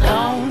 Hold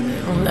down,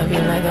 they don't love you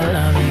like I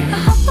love you. I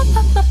hop up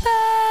my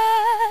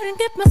bed and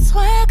get my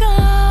swag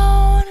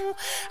on.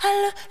 I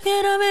look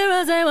in the mirror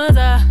and say, what's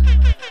up?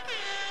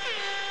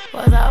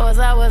 What's up, what's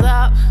up, what's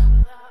up?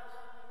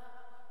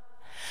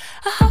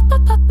 I hop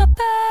up my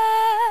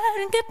bed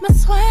and get my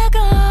swag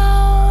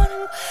on.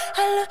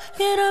 I look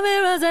in the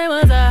mirror and say,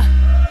 what's up?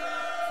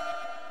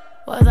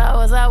 What's up,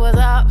 what's up, what's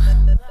up?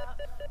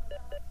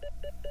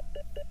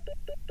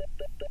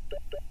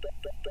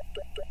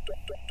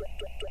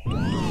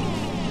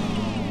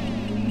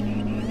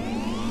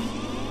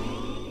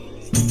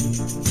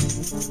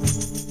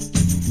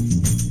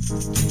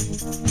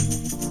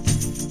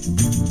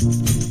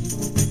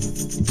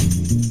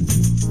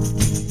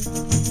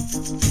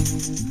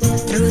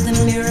 Through the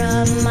mirror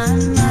of my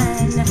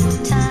mind,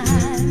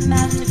 time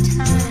after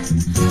time,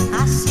 I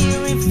see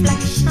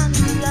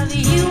reflections of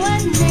you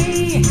and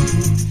me.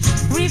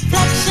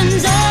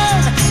 Reflections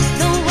of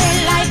the way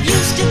life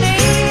used to be.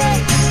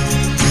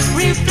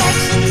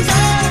 Reflections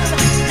of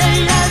the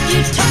love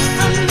you took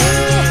from me.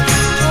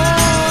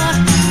 Oh,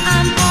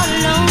 I'm all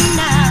alone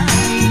now.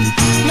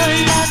 No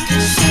love to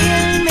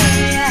shield me.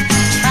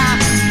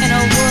 Trapped in a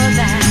world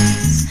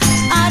that's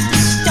a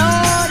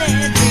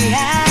distorted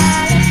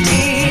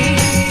reality.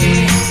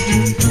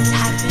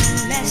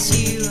 Happiness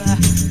you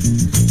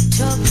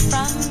took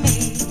from me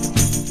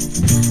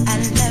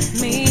and left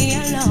me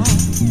alone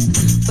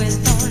with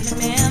only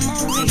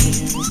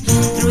memories.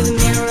 Through the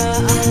mirror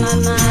of my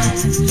mind,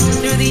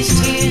 through these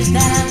tears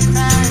that I'm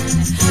crying,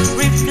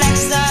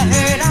 reflects the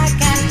hurt I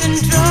can't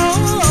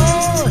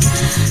control.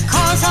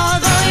 'Cause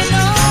although you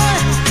know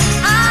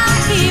I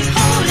keep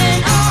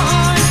holding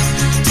on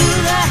to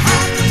the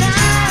happy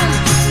time,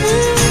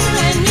 ooh,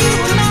 when you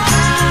were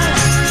mine.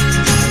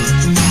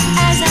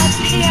 As I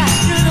peer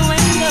through the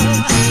window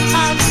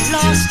of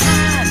lost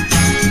time,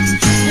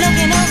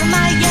 looking over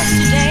my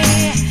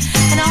yesterday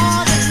and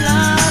all the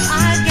love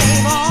I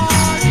gave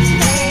all in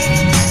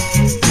vain.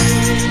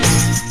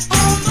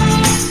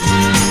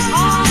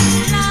 All the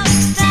love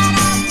that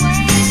I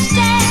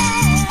wasted,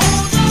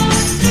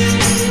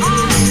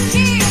 all the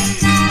tears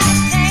that I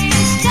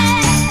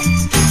tasted,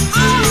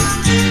 all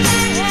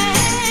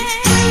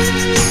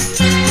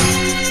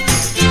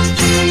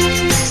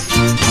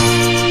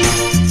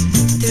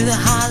through the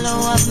hollow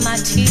of my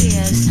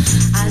tears,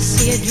 I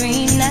see a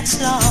dream that's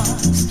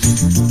lost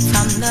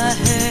from the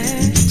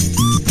hurt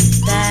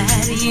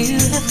that you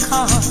have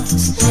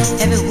caused.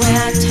 Everywhere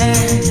I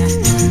turn,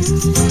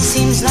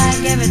 seems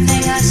like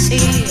everything I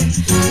see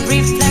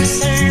reflects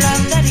the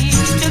love that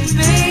used to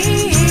be.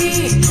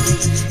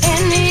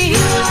 In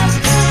you I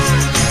put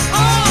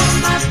all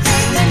my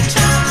faith and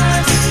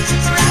trust,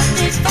 wrapped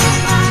before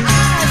my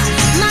eyes,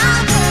 my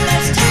world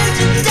has turned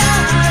to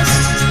dust.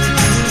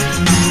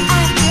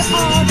 After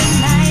all the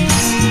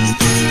nights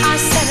I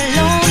sat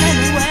alone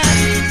and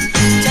wept,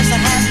 just a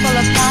handful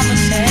of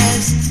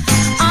promises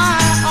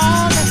are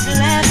all that's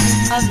left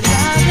of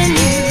loving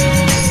you.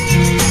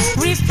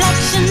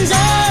 Reflections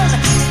of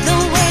the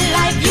way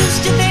life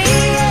used to be.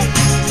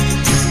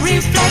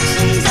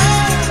 Reflections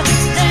of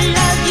the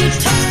love you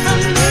took from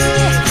me.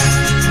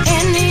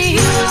 In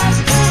you I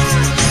put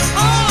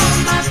all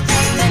my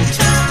faith and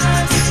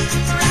trust,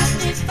 wrapped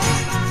before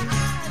my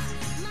eyes.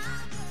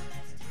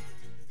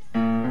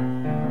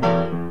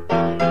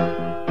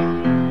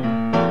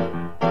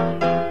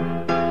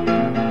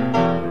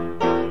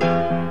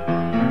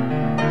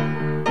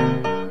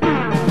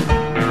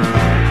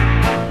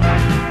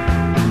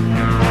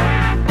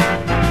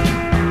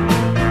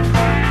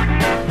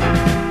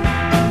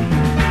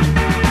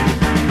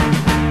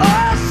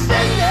 Oh,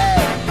 Cindy,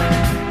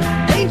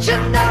 ain't you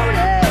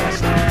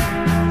noticed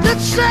that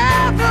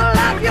several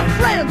of your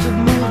friends have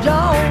moved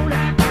on?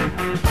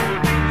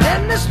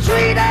 And the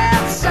street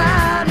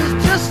outside is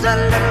just a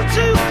little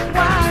too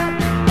quiet,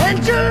 and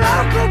your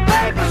local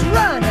papers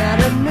run out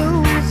of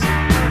news.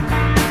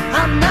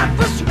 I'm not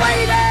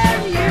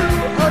persuading you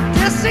or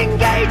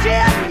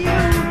disengaging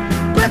you,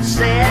 but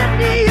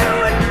Cindy, you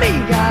and me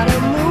gotta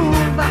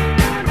move.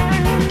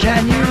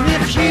 Can you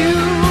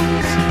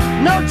refuse?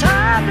 No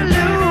time to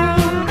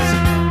lose.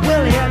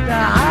 We'll hit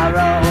the high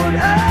road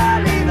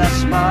early this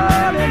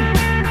morning,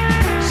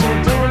 so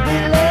don't be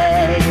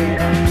late,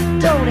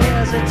 don't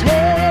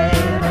hesitate.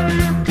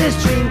 This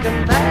dream can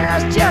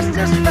pass just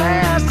as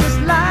fast as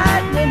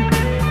lightning.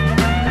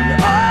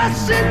 Oh,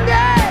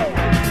 Cindy,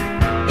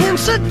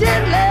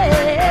 incidentally,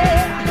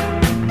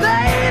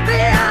 baby,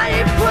 I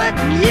ain't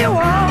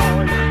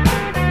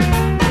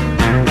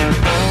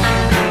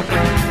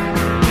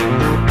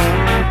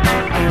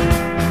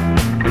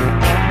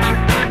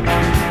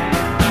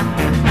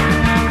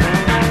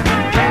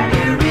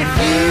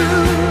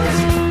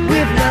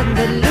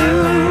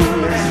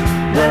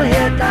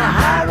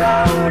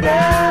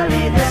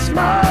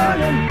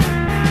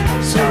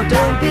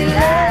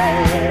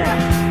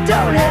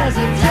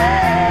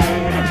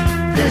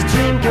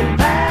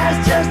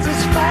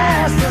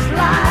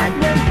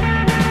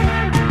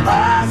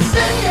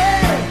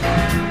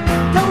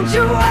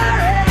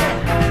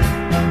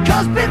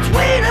 'cause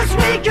between us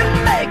we can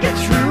make it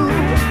true.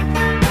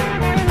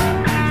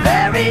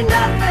 There ain't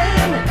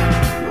nothing,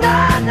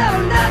 no,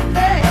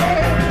 nothing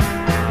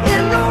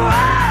in the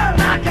world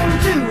I can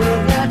do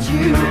without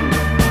you.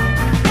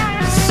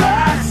 So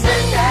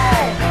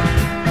Sydney,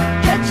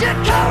 get your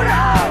coat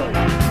on,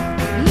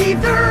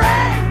 leave the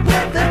rain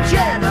with the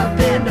gent up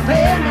in the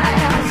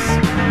penthouse.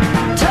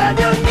 Turn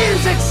your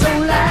music so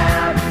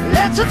loud,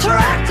 let's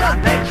attract a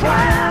big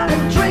crowd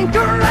and drink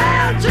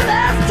around till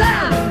last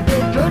time.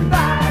 Bid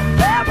goodbye,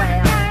 farewell.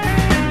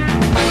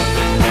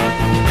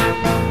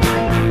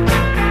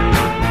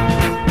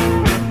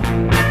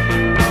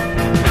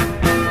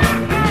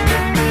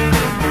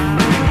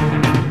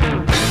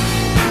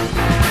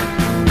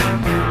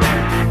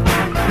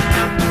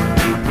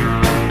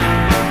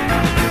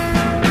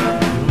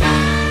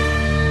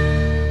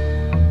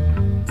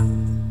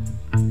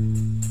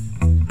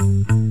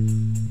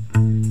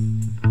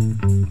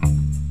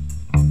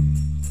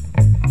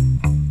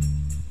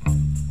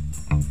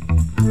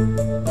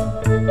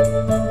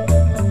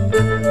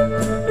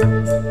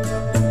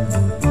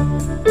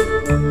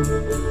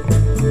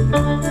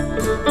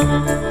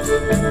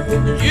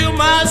 You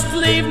must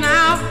leave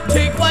now,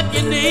 take what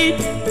you need,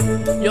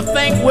 you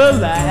think will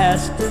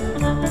last.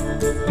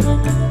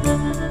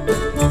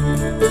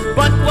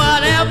 But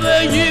whatever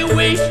you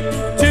wish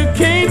to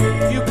keep,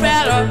 you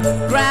better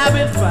grab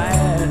it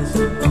fast.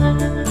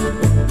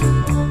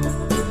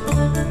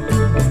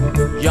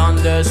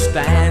 Yonder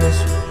stands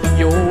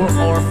your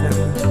orphan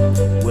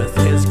with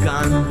his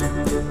gun,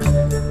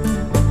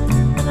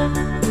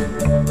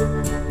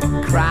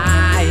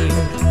 crying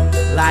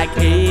like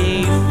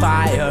a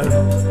fire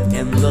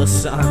in the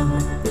sun.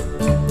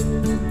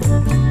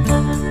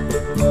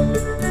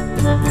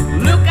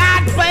 Look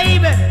out,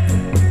 baby,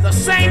 the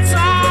saints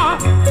are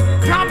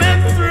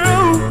coming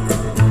through,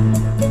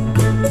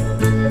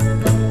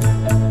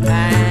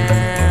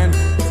 and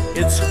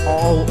it's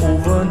all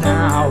over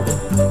now,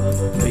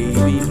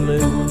 baby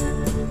blue.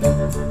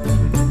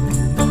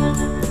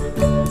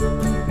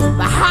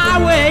 The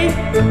highway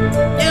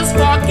is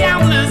for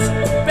gamblers,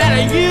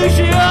 better use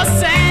your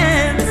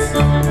sense.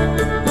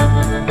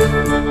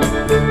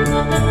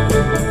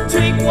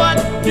 Take what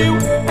you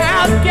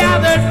have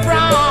gathered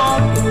from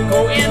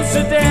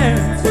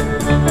coincidence.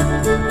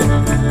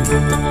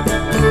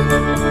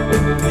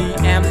 The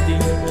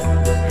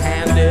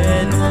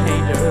empty-handed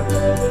painter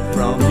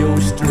from your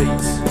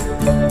streets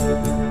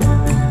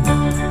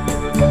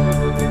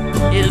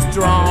is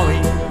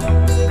drawing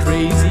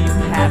crazy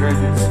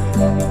patterns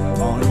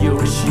on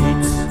your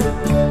sheets.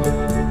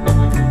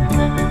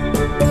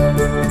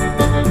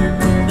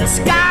 The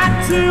sky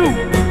too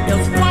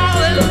is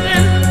falling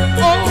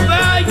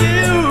over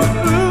you,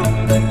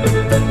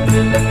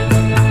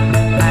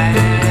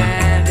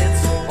 and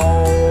it's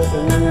all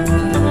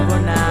over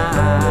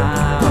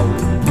now,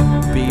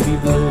 baby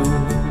blue.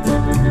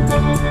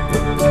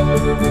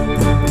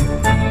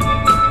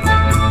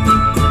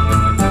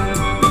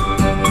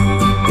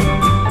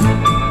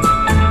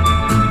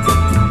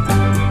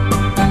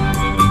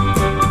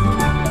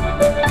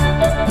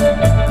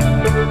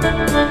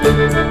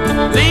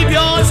 Leave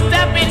your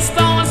stepping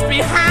stones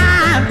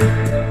behind,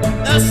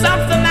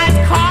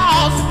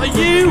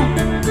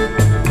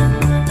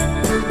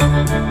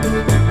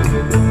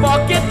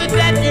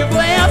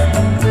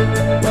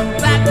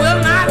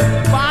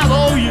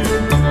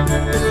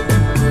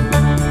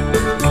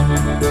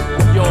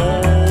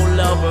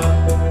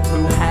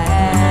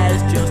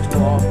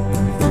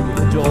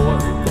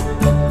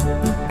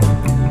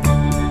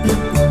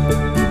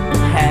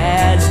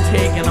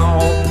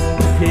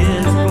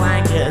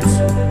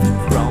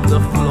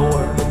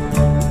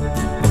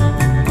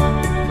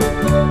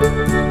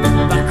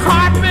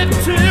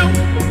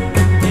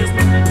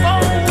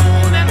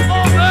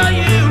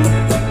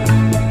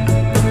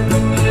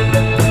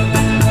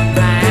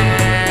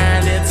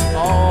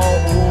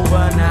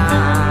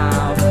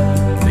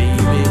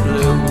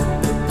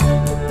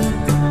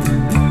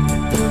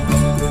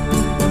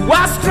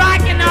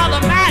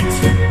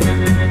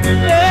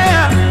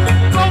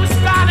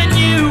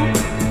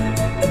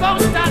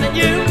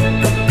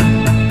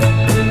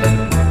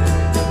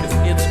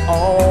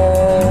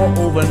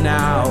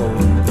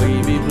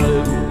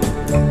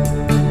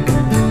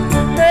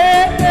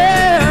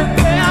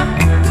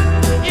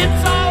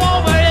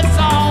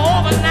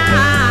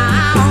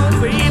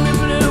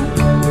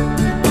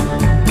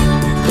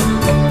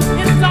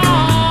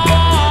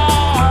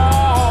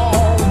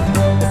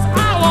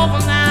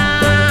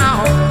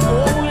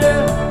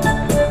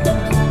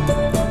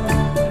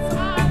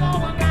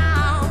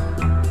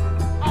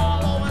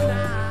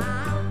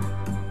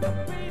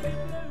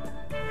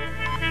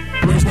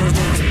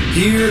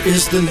 Here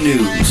is the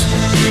news.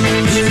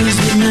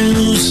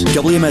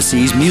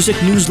 WMSE's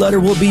music newsletter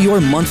will be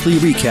your monthly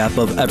recap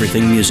of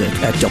everything music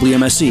at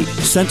WMSE,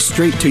 sent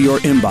straight to your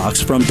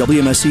inbox from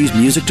WMSE's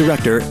music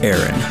director,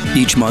 Aaron.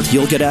 Each month,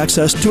 you'll get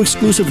access to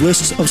exclusive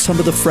lists of some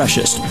of the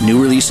freshest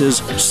new releases,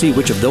 see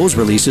which of those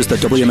releases the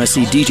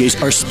WMSE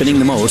DJs are spinning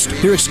the most,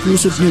 hear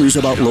exclusive news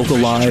about local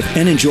live,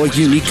 and enjoy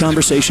unique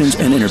conversations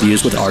and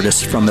interviews with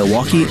artists from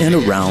Milwaukee and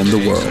around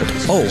the world.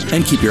 Oh,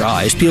 and keep your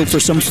eyes peeled for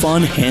some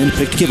fun,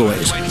 hand-picked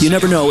giveaways. You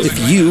never know if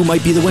you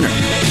might be the winner.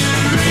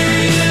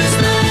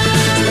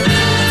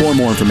 For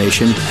more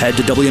information, head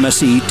to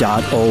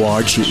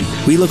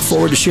WMSE.org. We look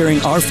forward to sharing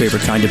our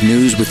favorite kind of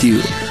news with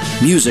you.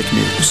 Music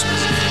news.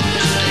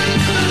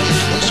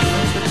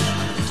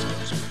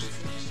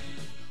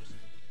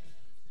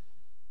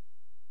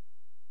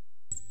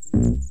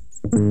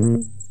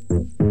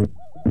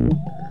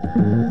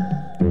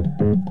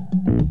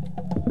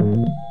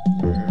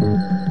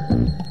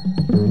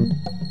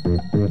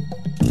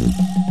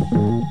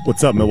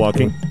 What's up,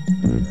 Milwaukee?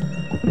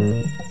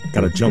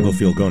 Got a jungle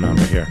feel going on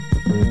right here.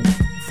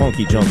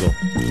 Funky jungle.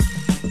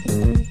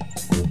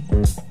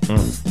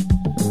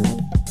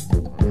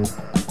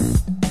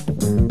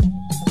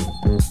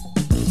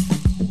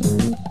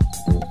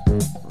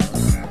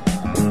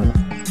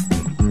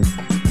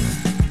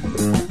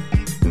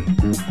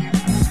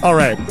 All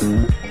right.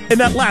 In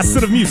that last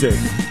set of music,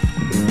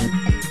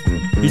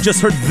 you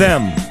just heard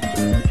them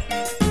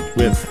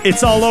with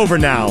It's All Over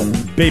Now,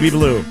 Baby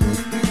Blue.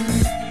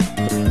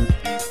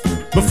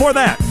 Before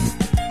that,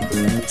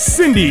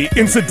 Cindy,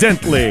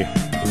 Incidentally,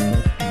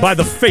 by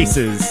The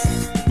Faces,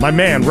 my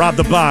man, Rob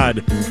the Bod.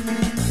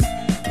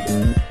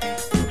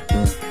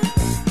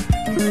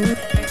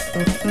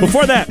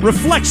 Before that,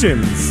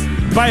 Reflections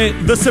by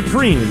The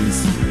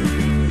Supremes.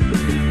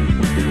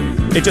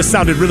 It just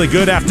sounded really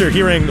good after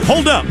hearing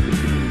Hold Up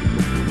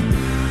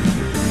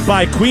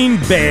by Queen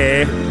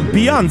Bey,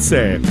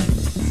 Beyonce.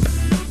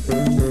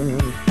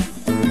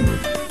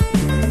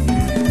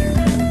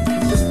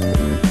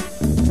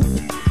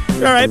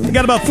 All right, we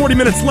got about 40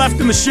 minutes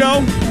left in the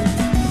show.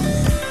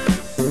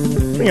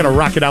 We're going to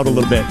rock it out a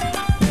little bit.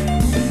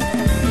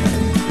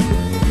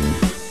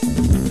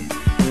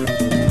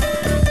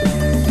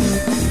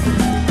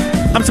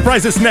 I'm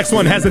surprised this next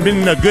one hasn't been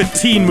in a good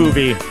teen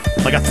movie,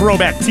 like a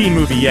throwback teen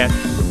movie yet.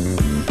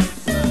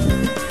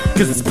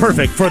 Because it's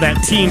perfect for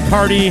that teen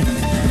party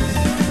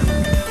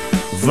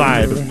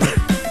vibe.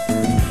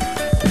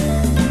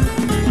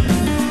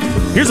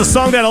 Here's a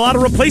song that a lot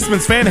of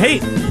Replacements fans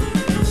hate.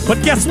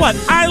 But guess what?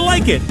 I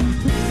like it.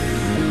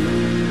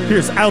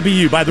 Here's I'll Be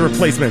You by The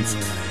Replacements.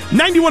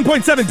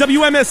 91.7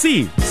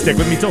 WMSE. Stick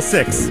with me till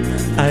 6.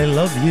 I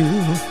love you.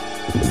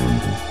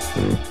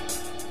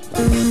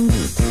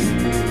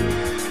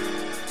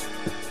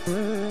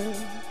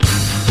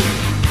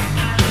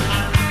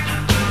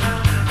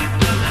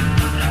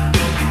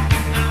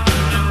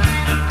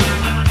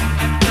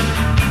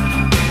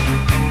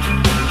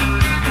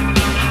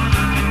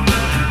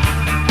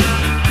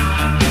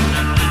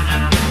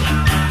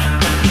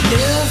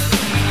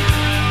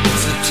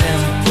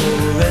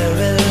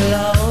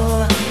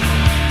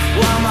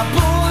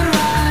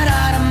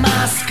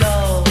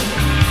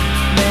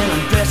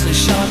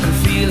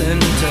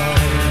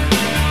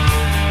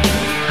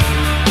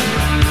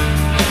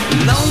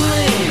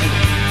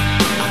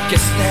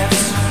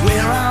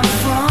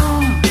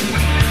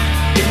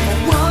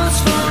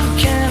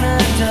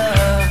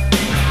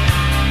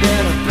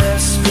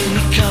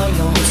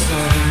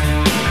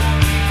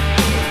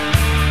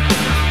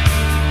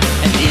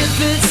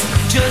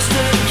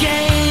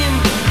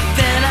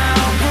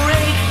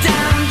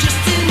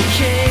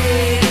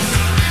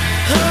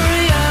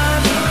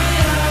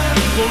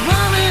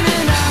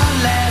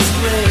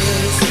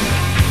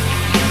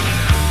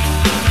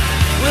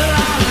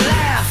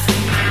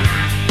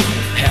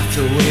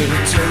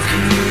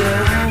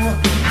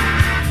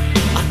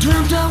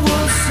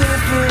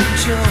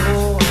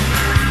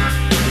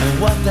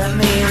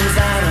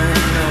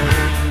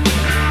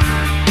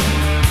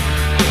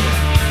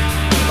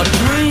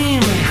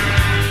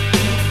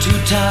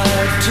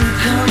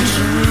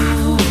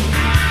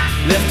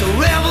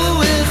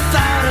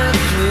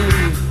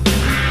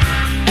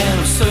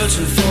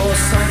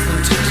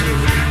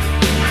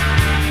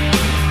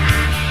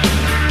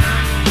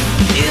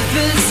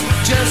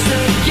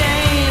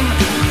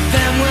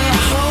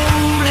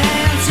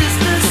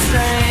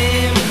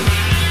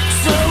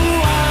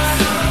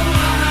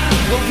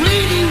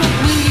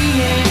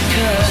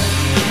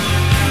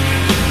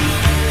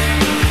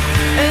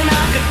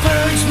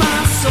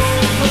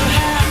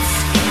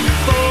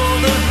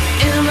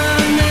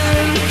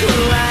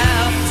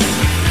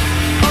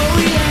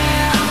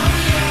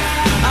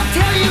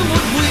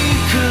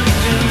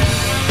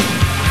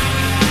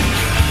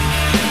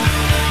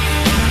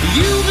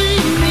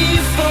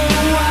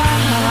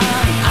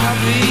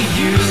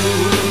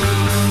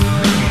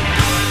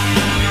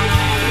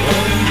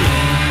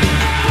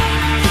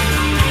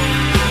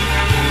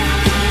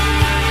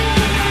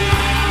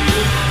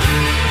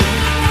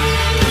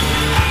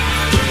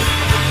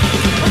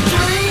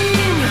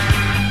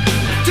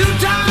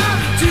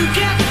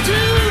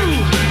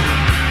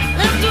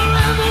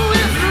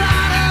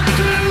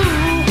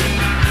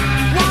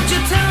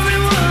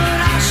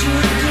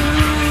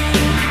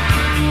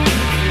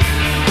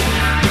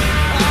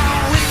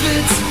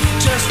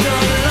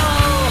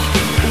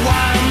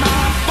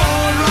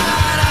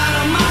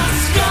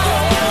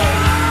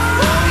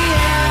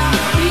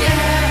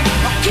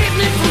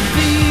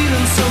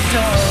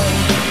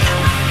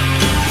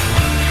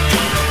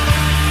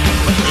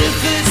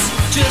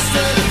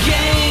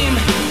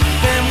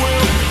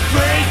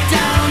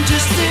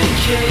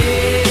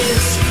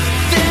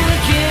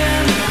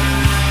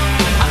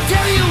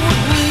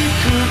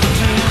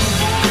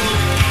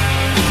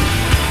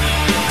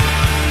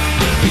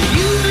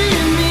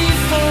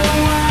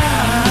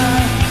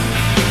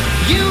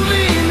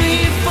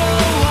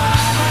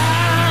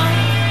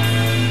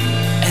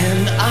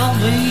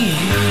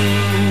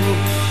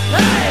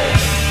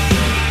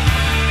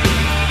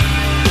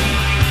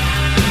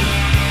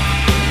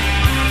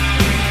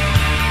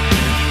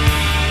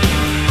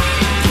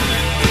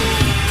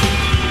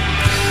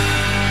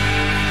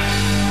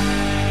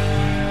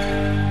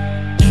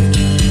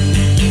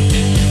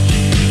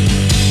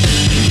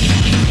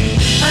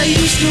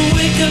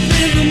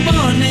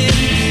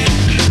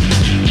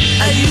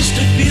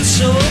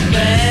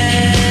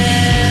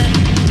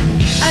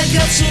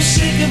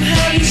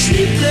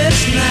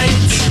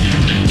 night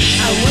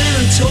I went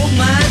and told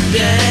my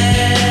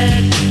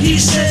dad. He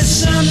said,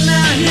 son,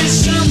 now here's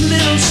some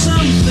little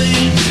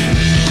something,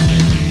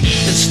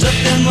 and stuck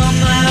them on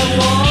my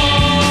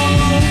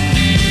wall.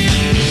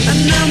 And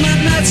now my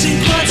nights seem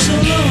quite so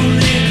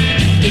lonely.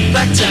 In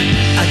fact,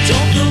 I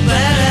don't feel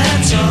bad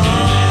at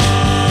all.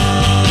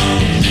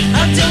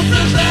 I don't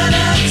feel bad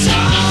at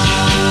all.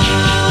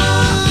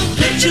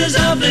 Pictures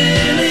of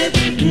Lily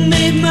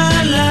made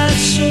my life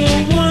so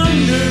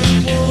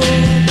wonderful.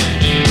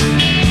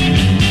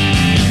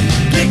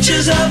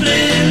 Pictures of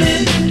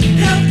Lily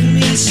help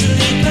me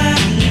sleep at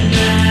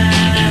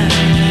night.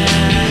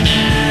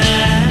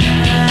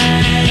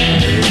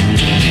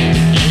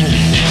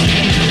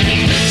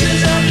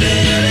 Pictures of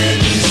Lily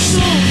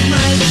solve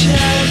my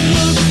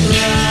childhood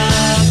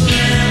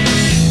problem.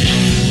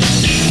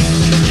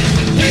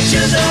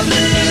 Pictures of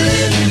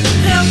Lily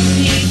help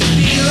me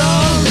feel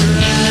alright.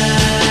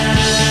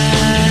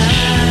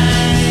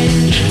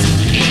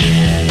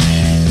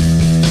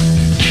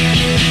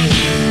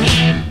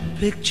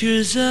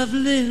 Pictures of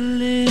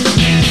Lily,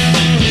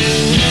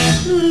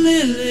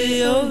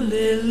 Lily, oh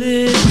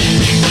Lily,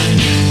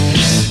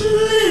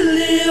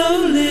 Lily,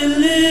 oh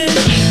Lily.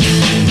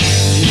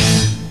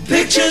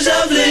 Pictures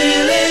of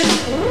Lily.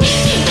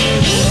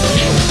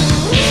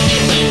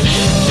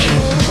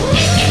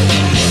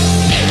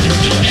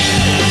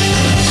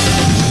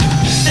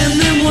 And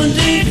then one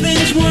day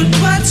things weren't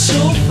quite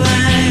so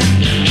fine.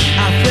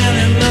 I fell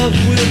in love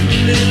with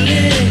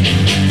Lily.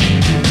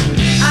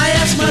 I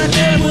asked my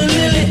dad when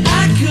Lily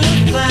I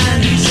could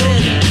find. He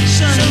said,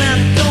 son, now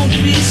don't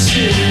be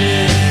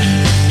silly.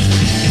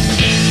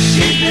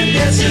 She's been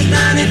dead since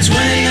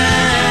 1929.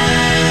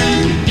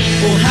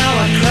 Oh, how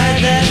I cried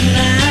that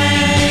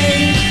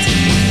night.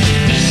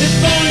 If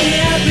only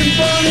I'd been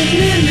born in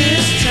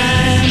Lily's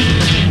time,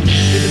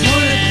 it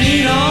would have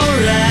been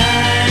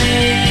alright.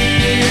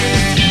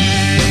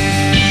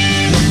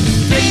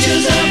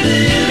 Pictures of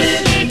Lily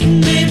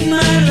made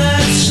my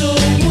life so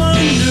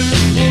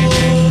wonderful.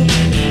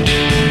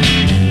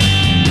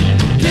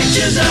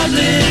 Pictures of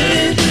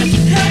Lily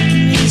help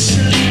me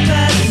sleep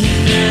at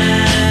night.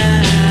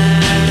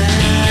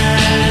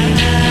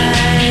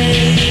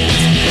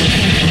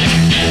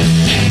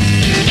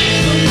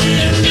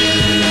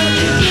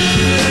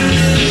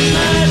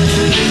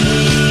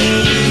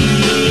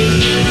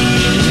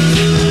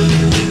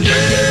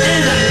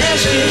 And I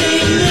ask you,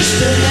 hey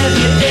mister, have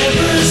you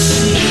ever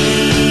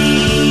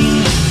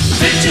seen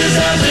pictures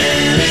of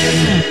Lily?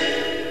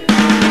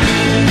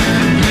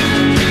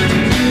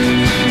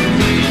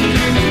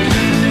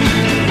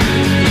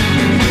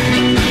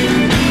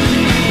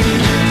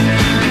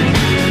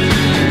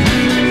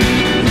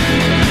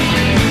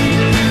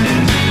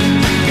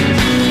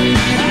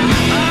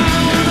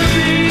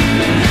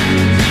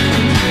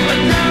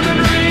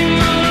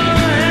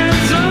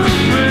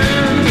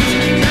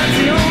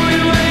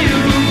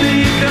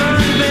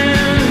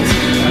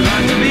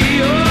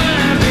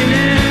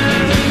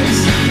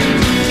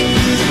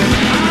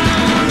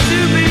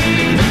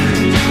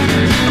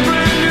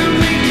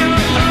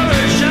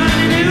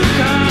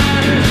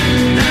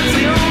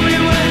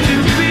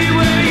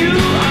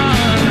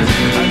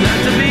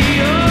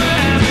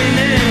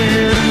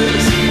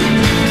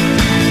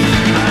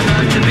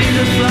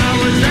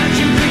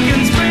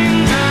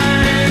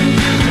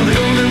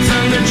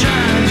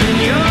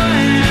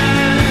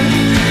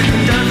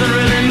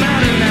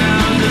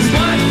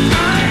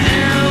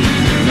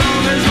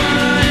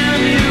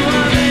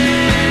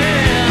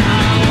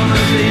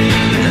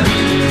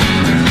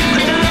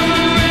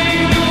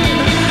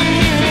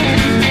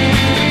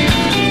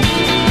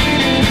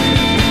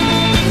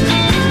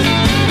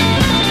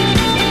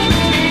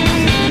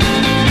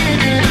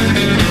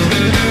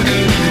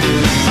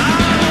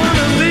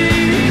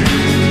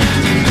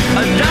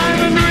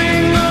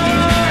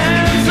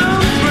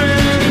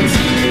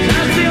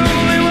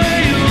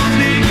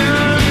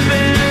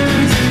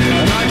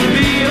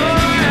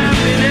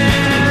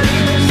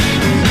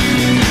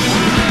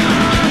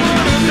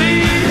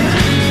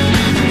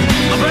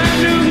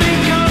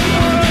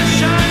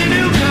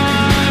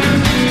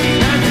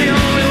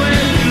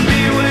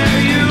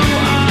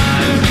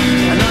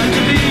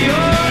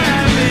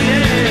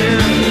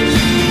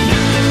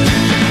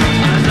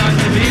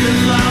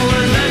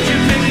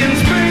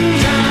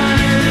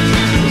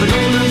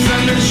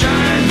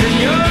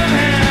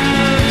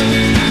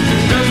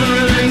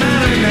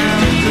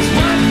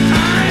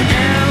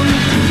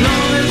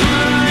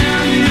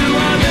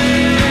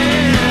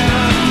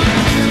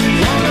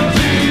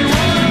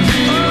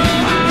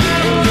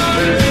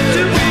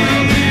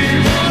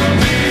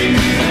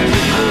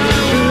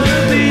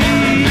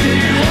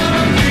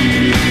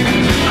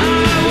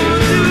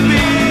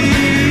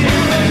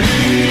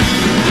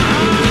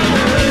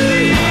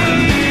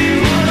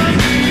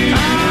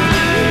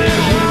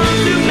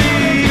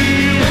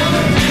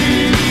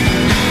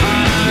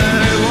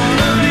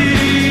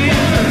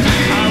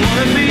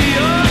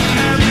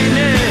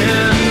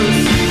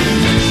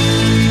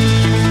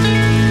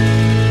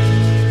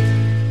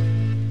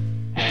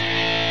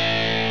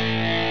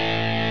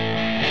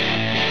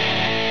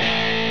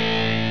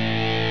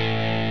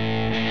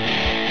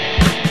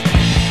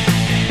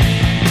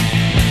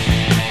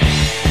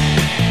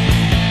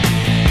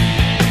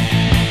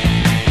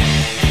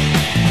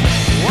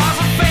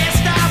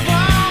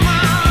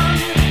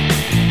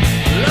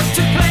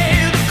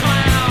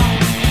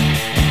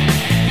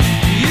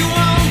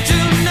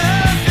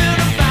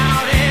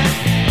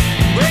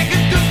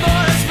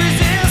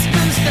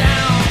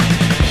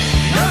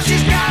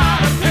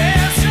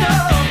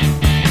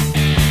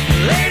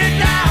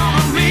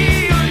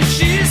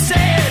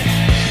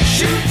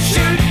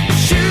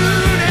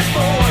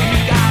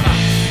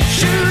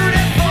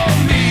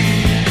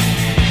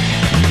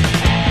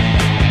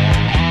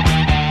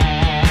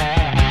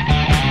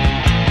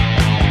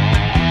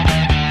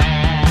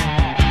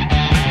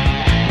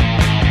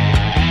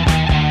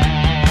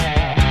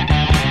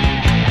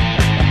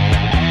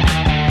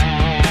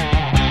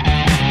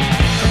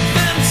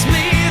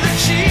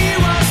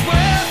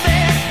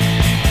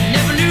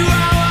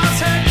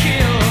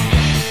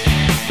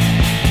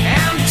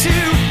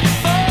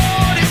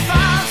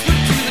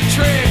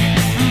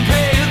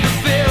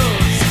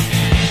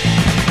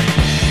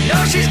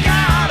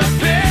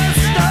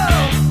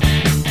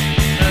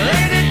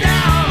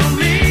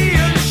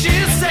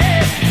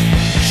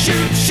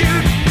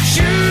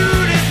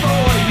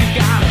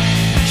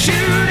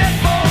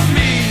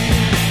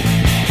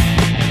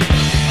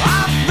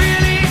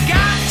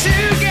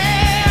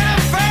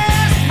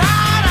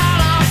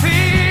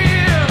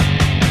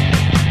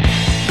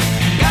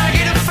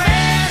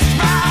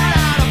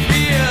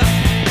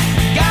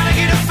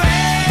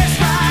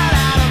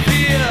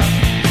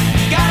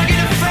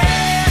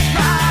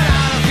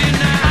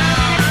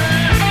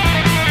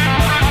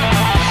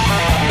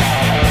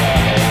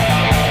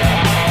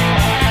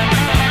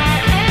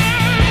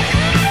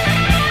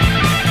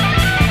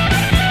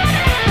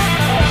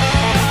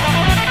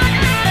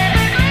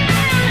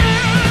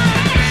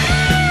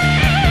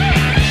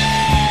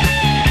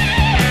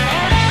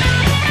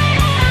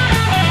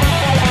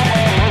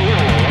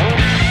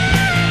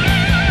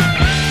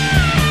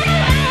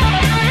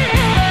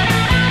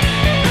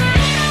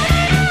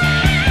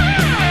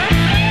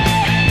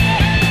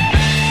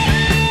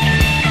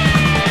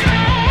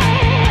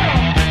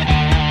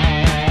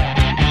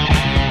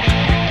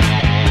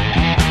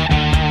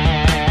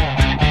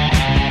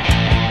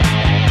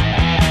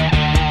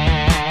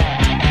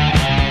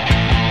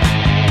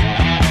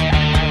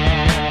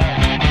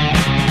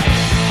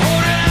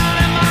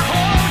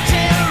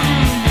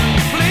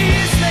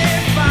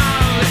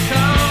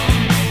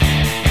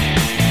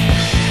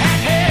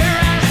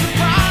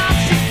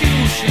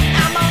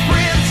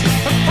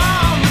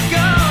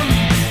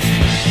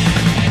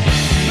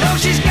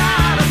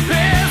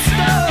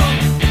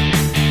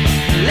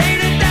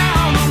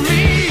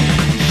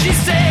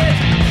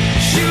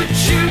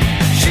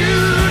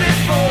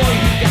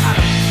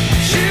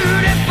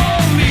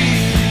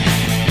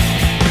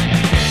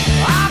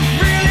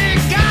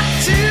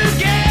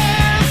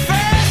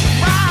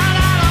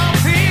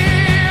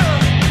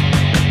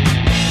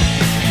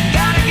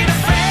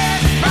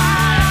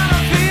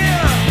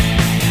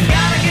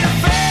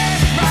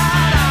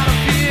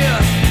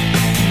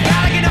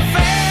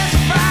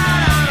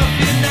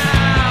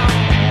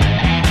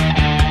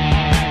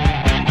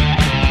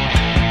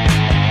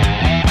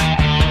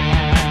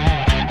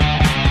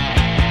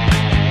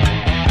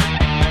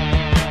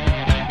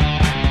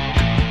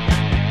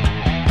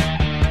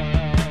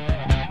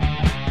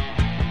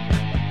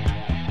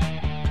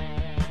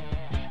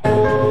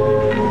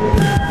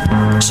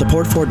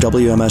 Support for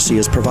WMSE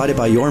is provided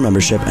by your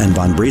membership and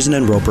Von Briesen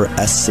and Roper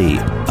SC,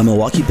 a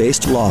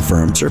Milwaukee-based law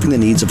firm serving the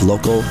needs of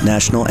local,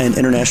 national, and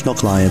international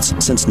clients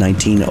since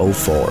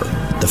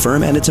 1904. The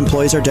firm and its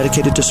employees are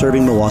dedicated to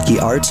serving Milwaukee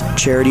arts,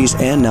 charities,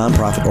 and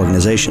nonprofit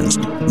organizations.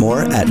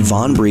 More at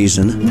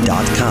vonbriesen.com.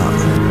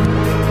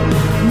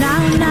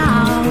 Now.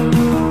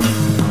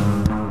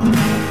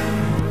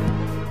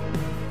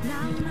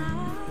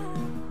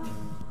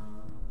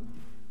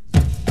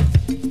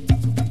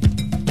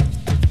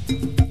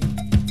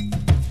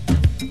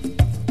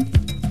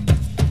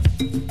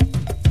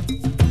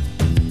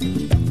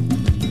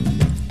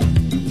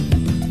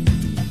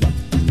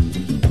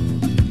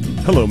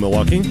 Hello,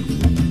 Milwaukee.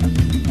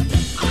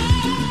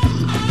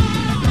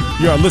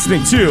 You are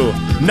listening to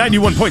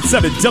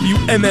 91.7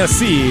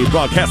 WMSE,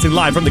 broadcasting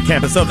live from the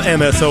campus of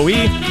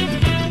MSOE.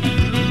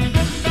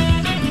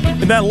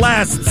 And that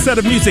last set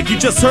of music you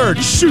just heard,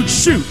 Shoot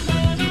Shoot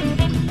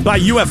by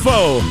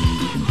UFO.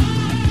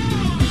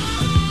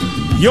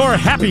 Your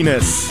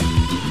Happiness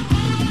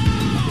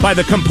by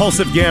the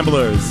Compulsive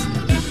Gamblers.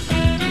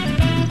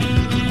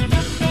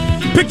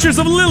 Pictures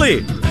of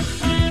Lily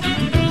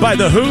by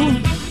The Who.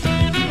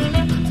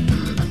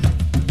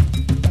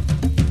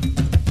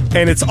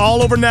 And It's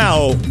All Over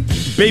Now,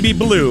 Baby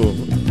Blue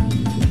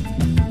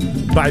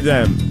by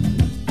them.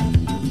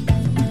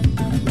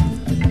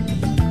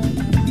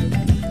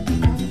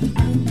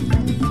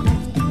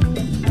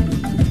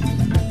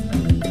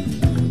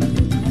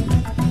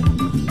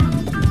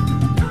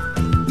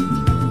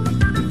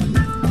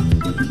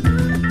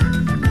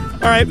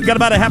 All right, we got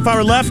about a half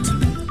hour left.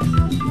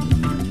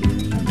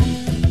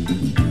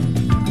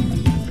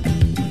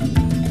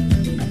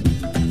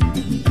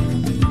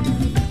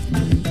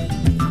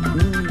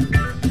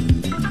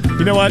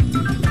 You know what?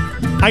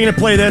 I'm going to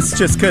play this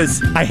just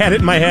because I had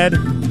it in my head.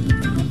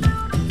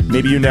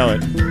 Maybe you know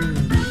it.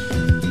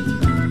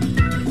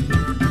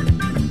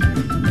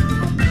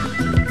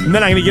 And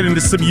then I'm going to get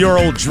into some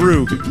Ural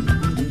Droog.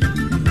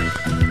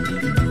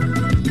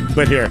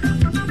 But here,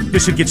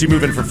 this should get you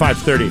moving for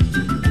 5:30.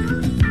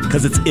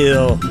 Because it's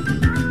ill.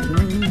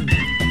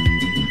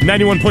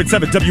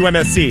 91.7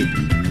 WMSE.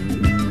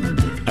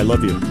 I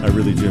love you. I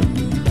really do.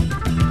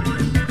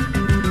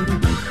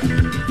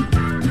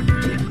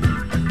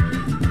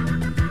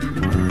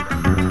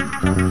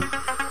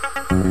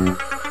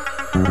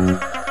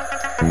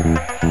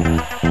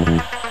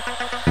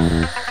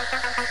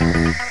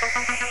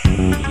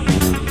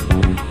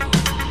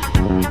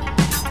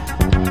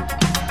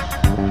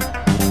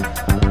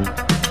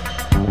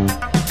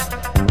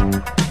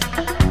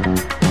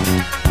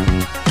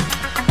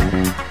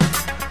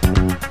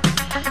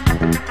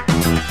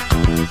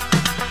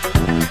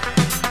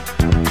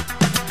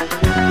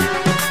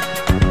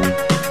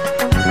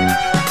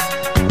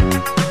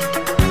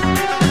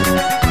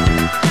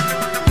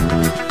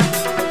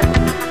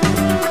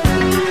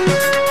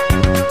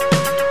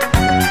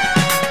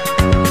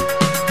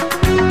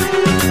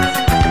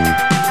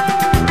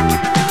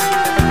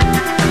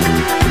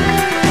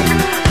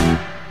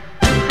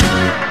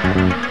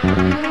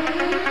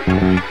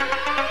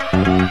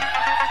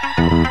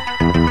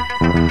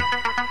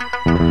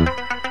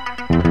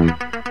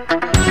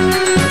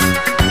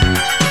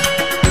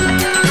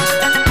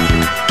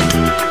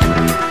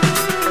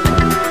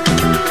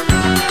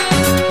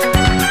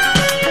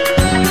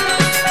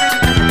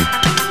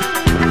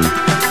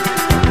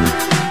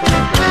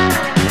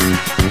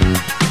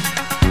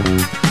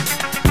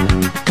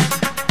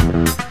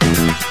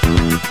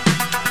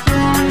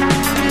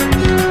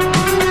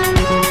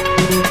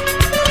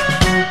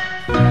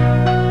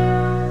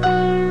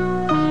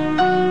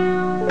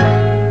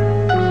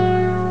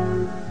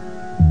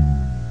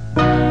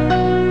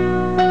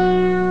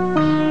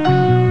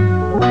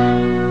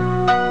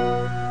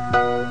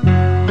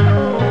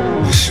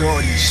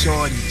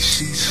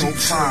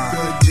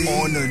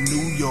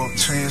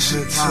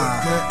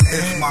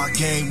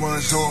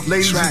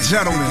 Ladies and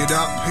gentlemen,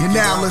 you're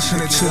now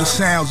listening to the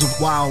sounds of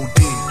Wild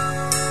D.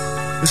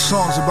 This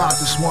song's about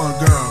this one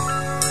girl.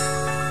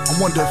 I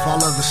wonder if I'll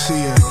ever see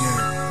her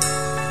again.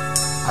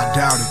 I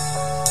doubt it.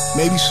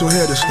 Maybe she'll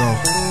hear this though.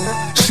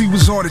 She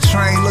was on the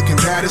train looking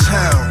bad as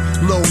hell.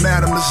 Low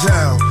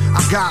Mademoiselle.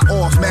 I got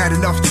off mad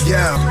enough to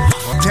yell.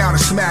 Down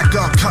and smack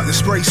up, cut and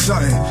spray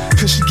something.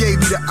 Cause she gave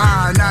me the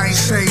eye and I ain't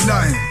say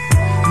nothing.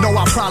 No,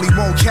 I probably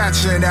won't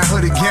catch her in that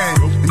hood again.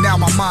 And now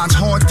my mind's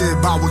haunted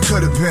by what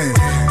could have been.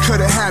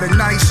 Could have had a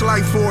nice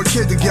life for a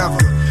kid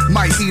together.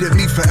 Might eat at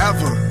me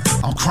forever.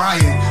 I'm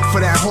crying for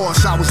that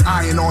horse I was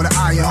eyeing on the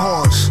iron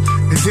horse.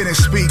 And didn't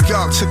speak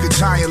up, took a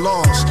giant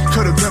loss.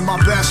 Could have been my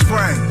best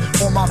friend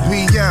on my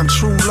BM.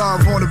 True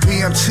love on the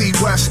BMT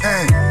West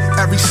End.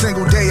 Every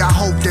single day I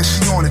hope that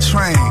she on the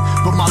train.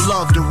 But my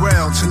love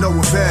derailed to no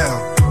avail.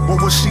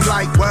 What was she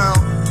like? Well,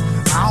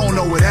 I don't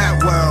know her that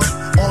well.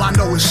 All I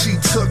know is she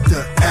took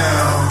the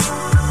L.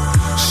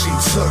 She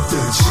took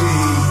the G.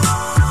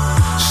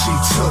 She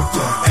took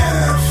the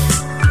F.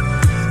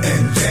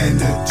 And then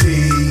the D,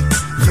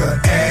 the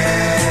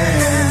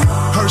N.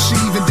 Heard she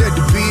even did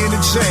the B and the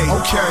J.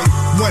 Okay,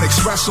 went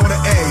express on the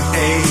A.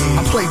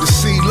 I played the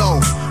C low.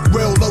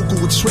 Real local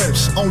with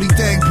trips. Only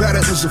thing better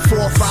is a 4,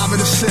 5,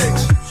 and a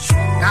 6.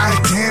 Ah,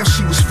 damn,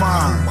 she was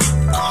fine.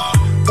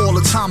 All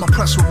the time I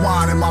press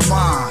rewind in my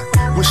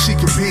mind. Wish she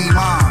could be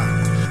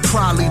mine.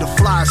 Probably the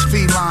flyest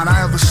feline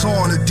I ever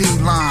saw on the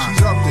D-line.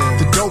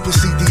 The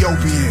dopest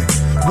Ethiopian.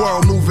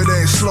 World moving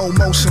in slow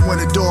motion when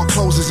the door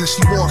closes and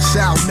she walks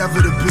out,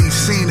 never to be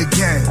seen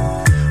again.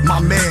 My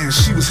man,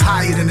 she was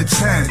higher than a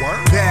 10.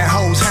 Bad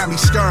hoes had me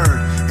scared.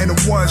 And the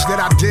ones that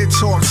I did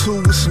talk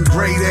to was some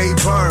grade A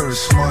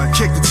birds.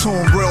 Kicked it to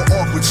them real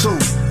awkward too.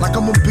 Like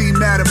I'm gonna be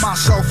mad at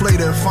myself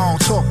later if I don't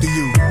talk to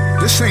you.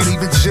 This ain't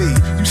even G.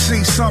 You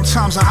see,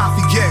 sometimes I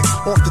forget.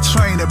 Off the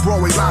train at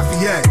Broadway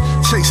Lafayette.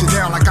 Chase it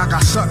down like I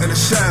got something to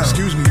sell.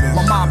 Excuse me, man.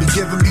 My mom be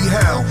giving me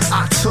hell.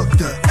 I took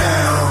the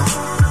L.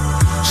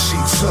 She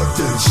took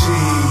the G.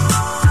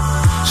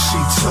 She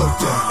took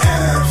the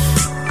F.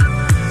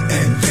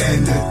 And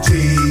then the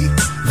D,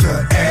 the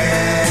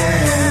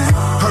N.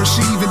 Heard she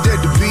even did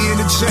the B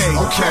and the J.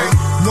 Okay,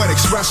 went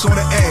express on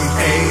the A.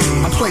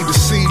 I played the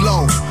C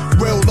low,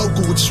 real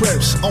local with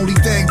trips. Only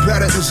thing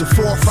better is a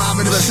 4, 5,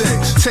 and a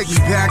 6. Take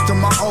me back to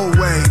my old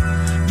way.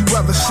 You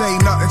ever say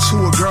nothing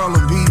to a girl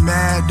and be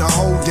mad the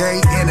whole day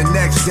and the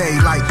next day?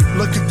 Like,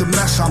 look at the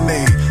mess I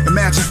made.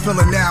 Imagine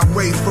feeling that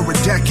way for a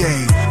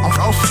decade. I'm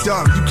effed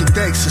up, you can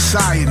thank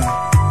society.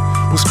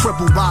 Was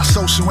crippled by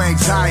social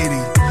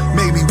anxiety.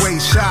 Made me way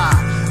shy.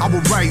 I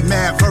would write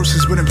mad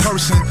verses, but in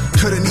person,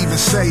 couldn't even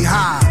say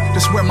hi.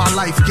 That's where my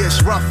life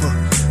gets rougher.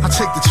 I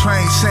take the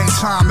train, same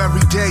time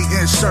every day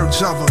in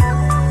search of her.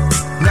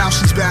 Now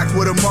she's back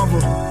with her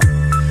mother.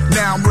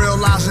 Now I'm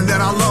realizing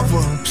that I love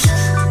her.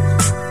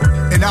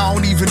 And I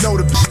don't even know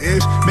the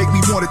bitch. Make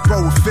me want to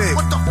throw a fit.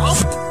 What the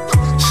fuck?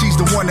 She's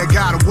the one that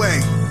got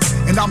away.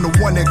 And I'm the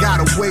one that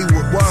got away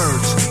with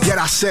words. Yet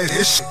I said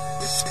this shit.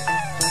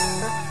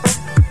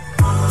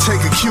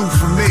 Take a cue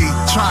from me,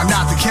 try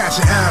not to catch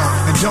an L.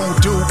 And don't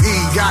do E,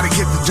 gotta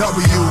get the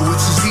W.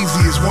 It's as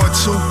easy as 1,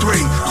 2,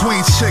 3.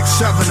 Queen 6,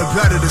 7, the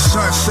better the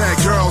sunset.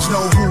 Girls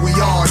know who we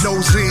are, no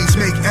Z's.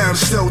 Make M,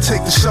 still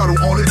take the shuttle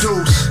on the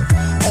deuce.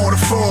 On the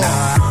 4,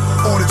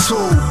 on the 2,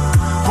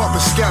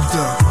 bumpin'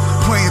 Skepta.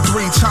 Playing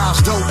 3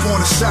 times dope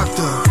on the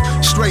scepter.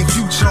 Straight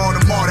future on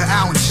the Marty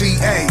out in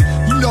GA.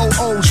 You know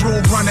old Drew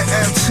run the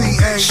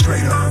MTA.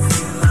 Straight up.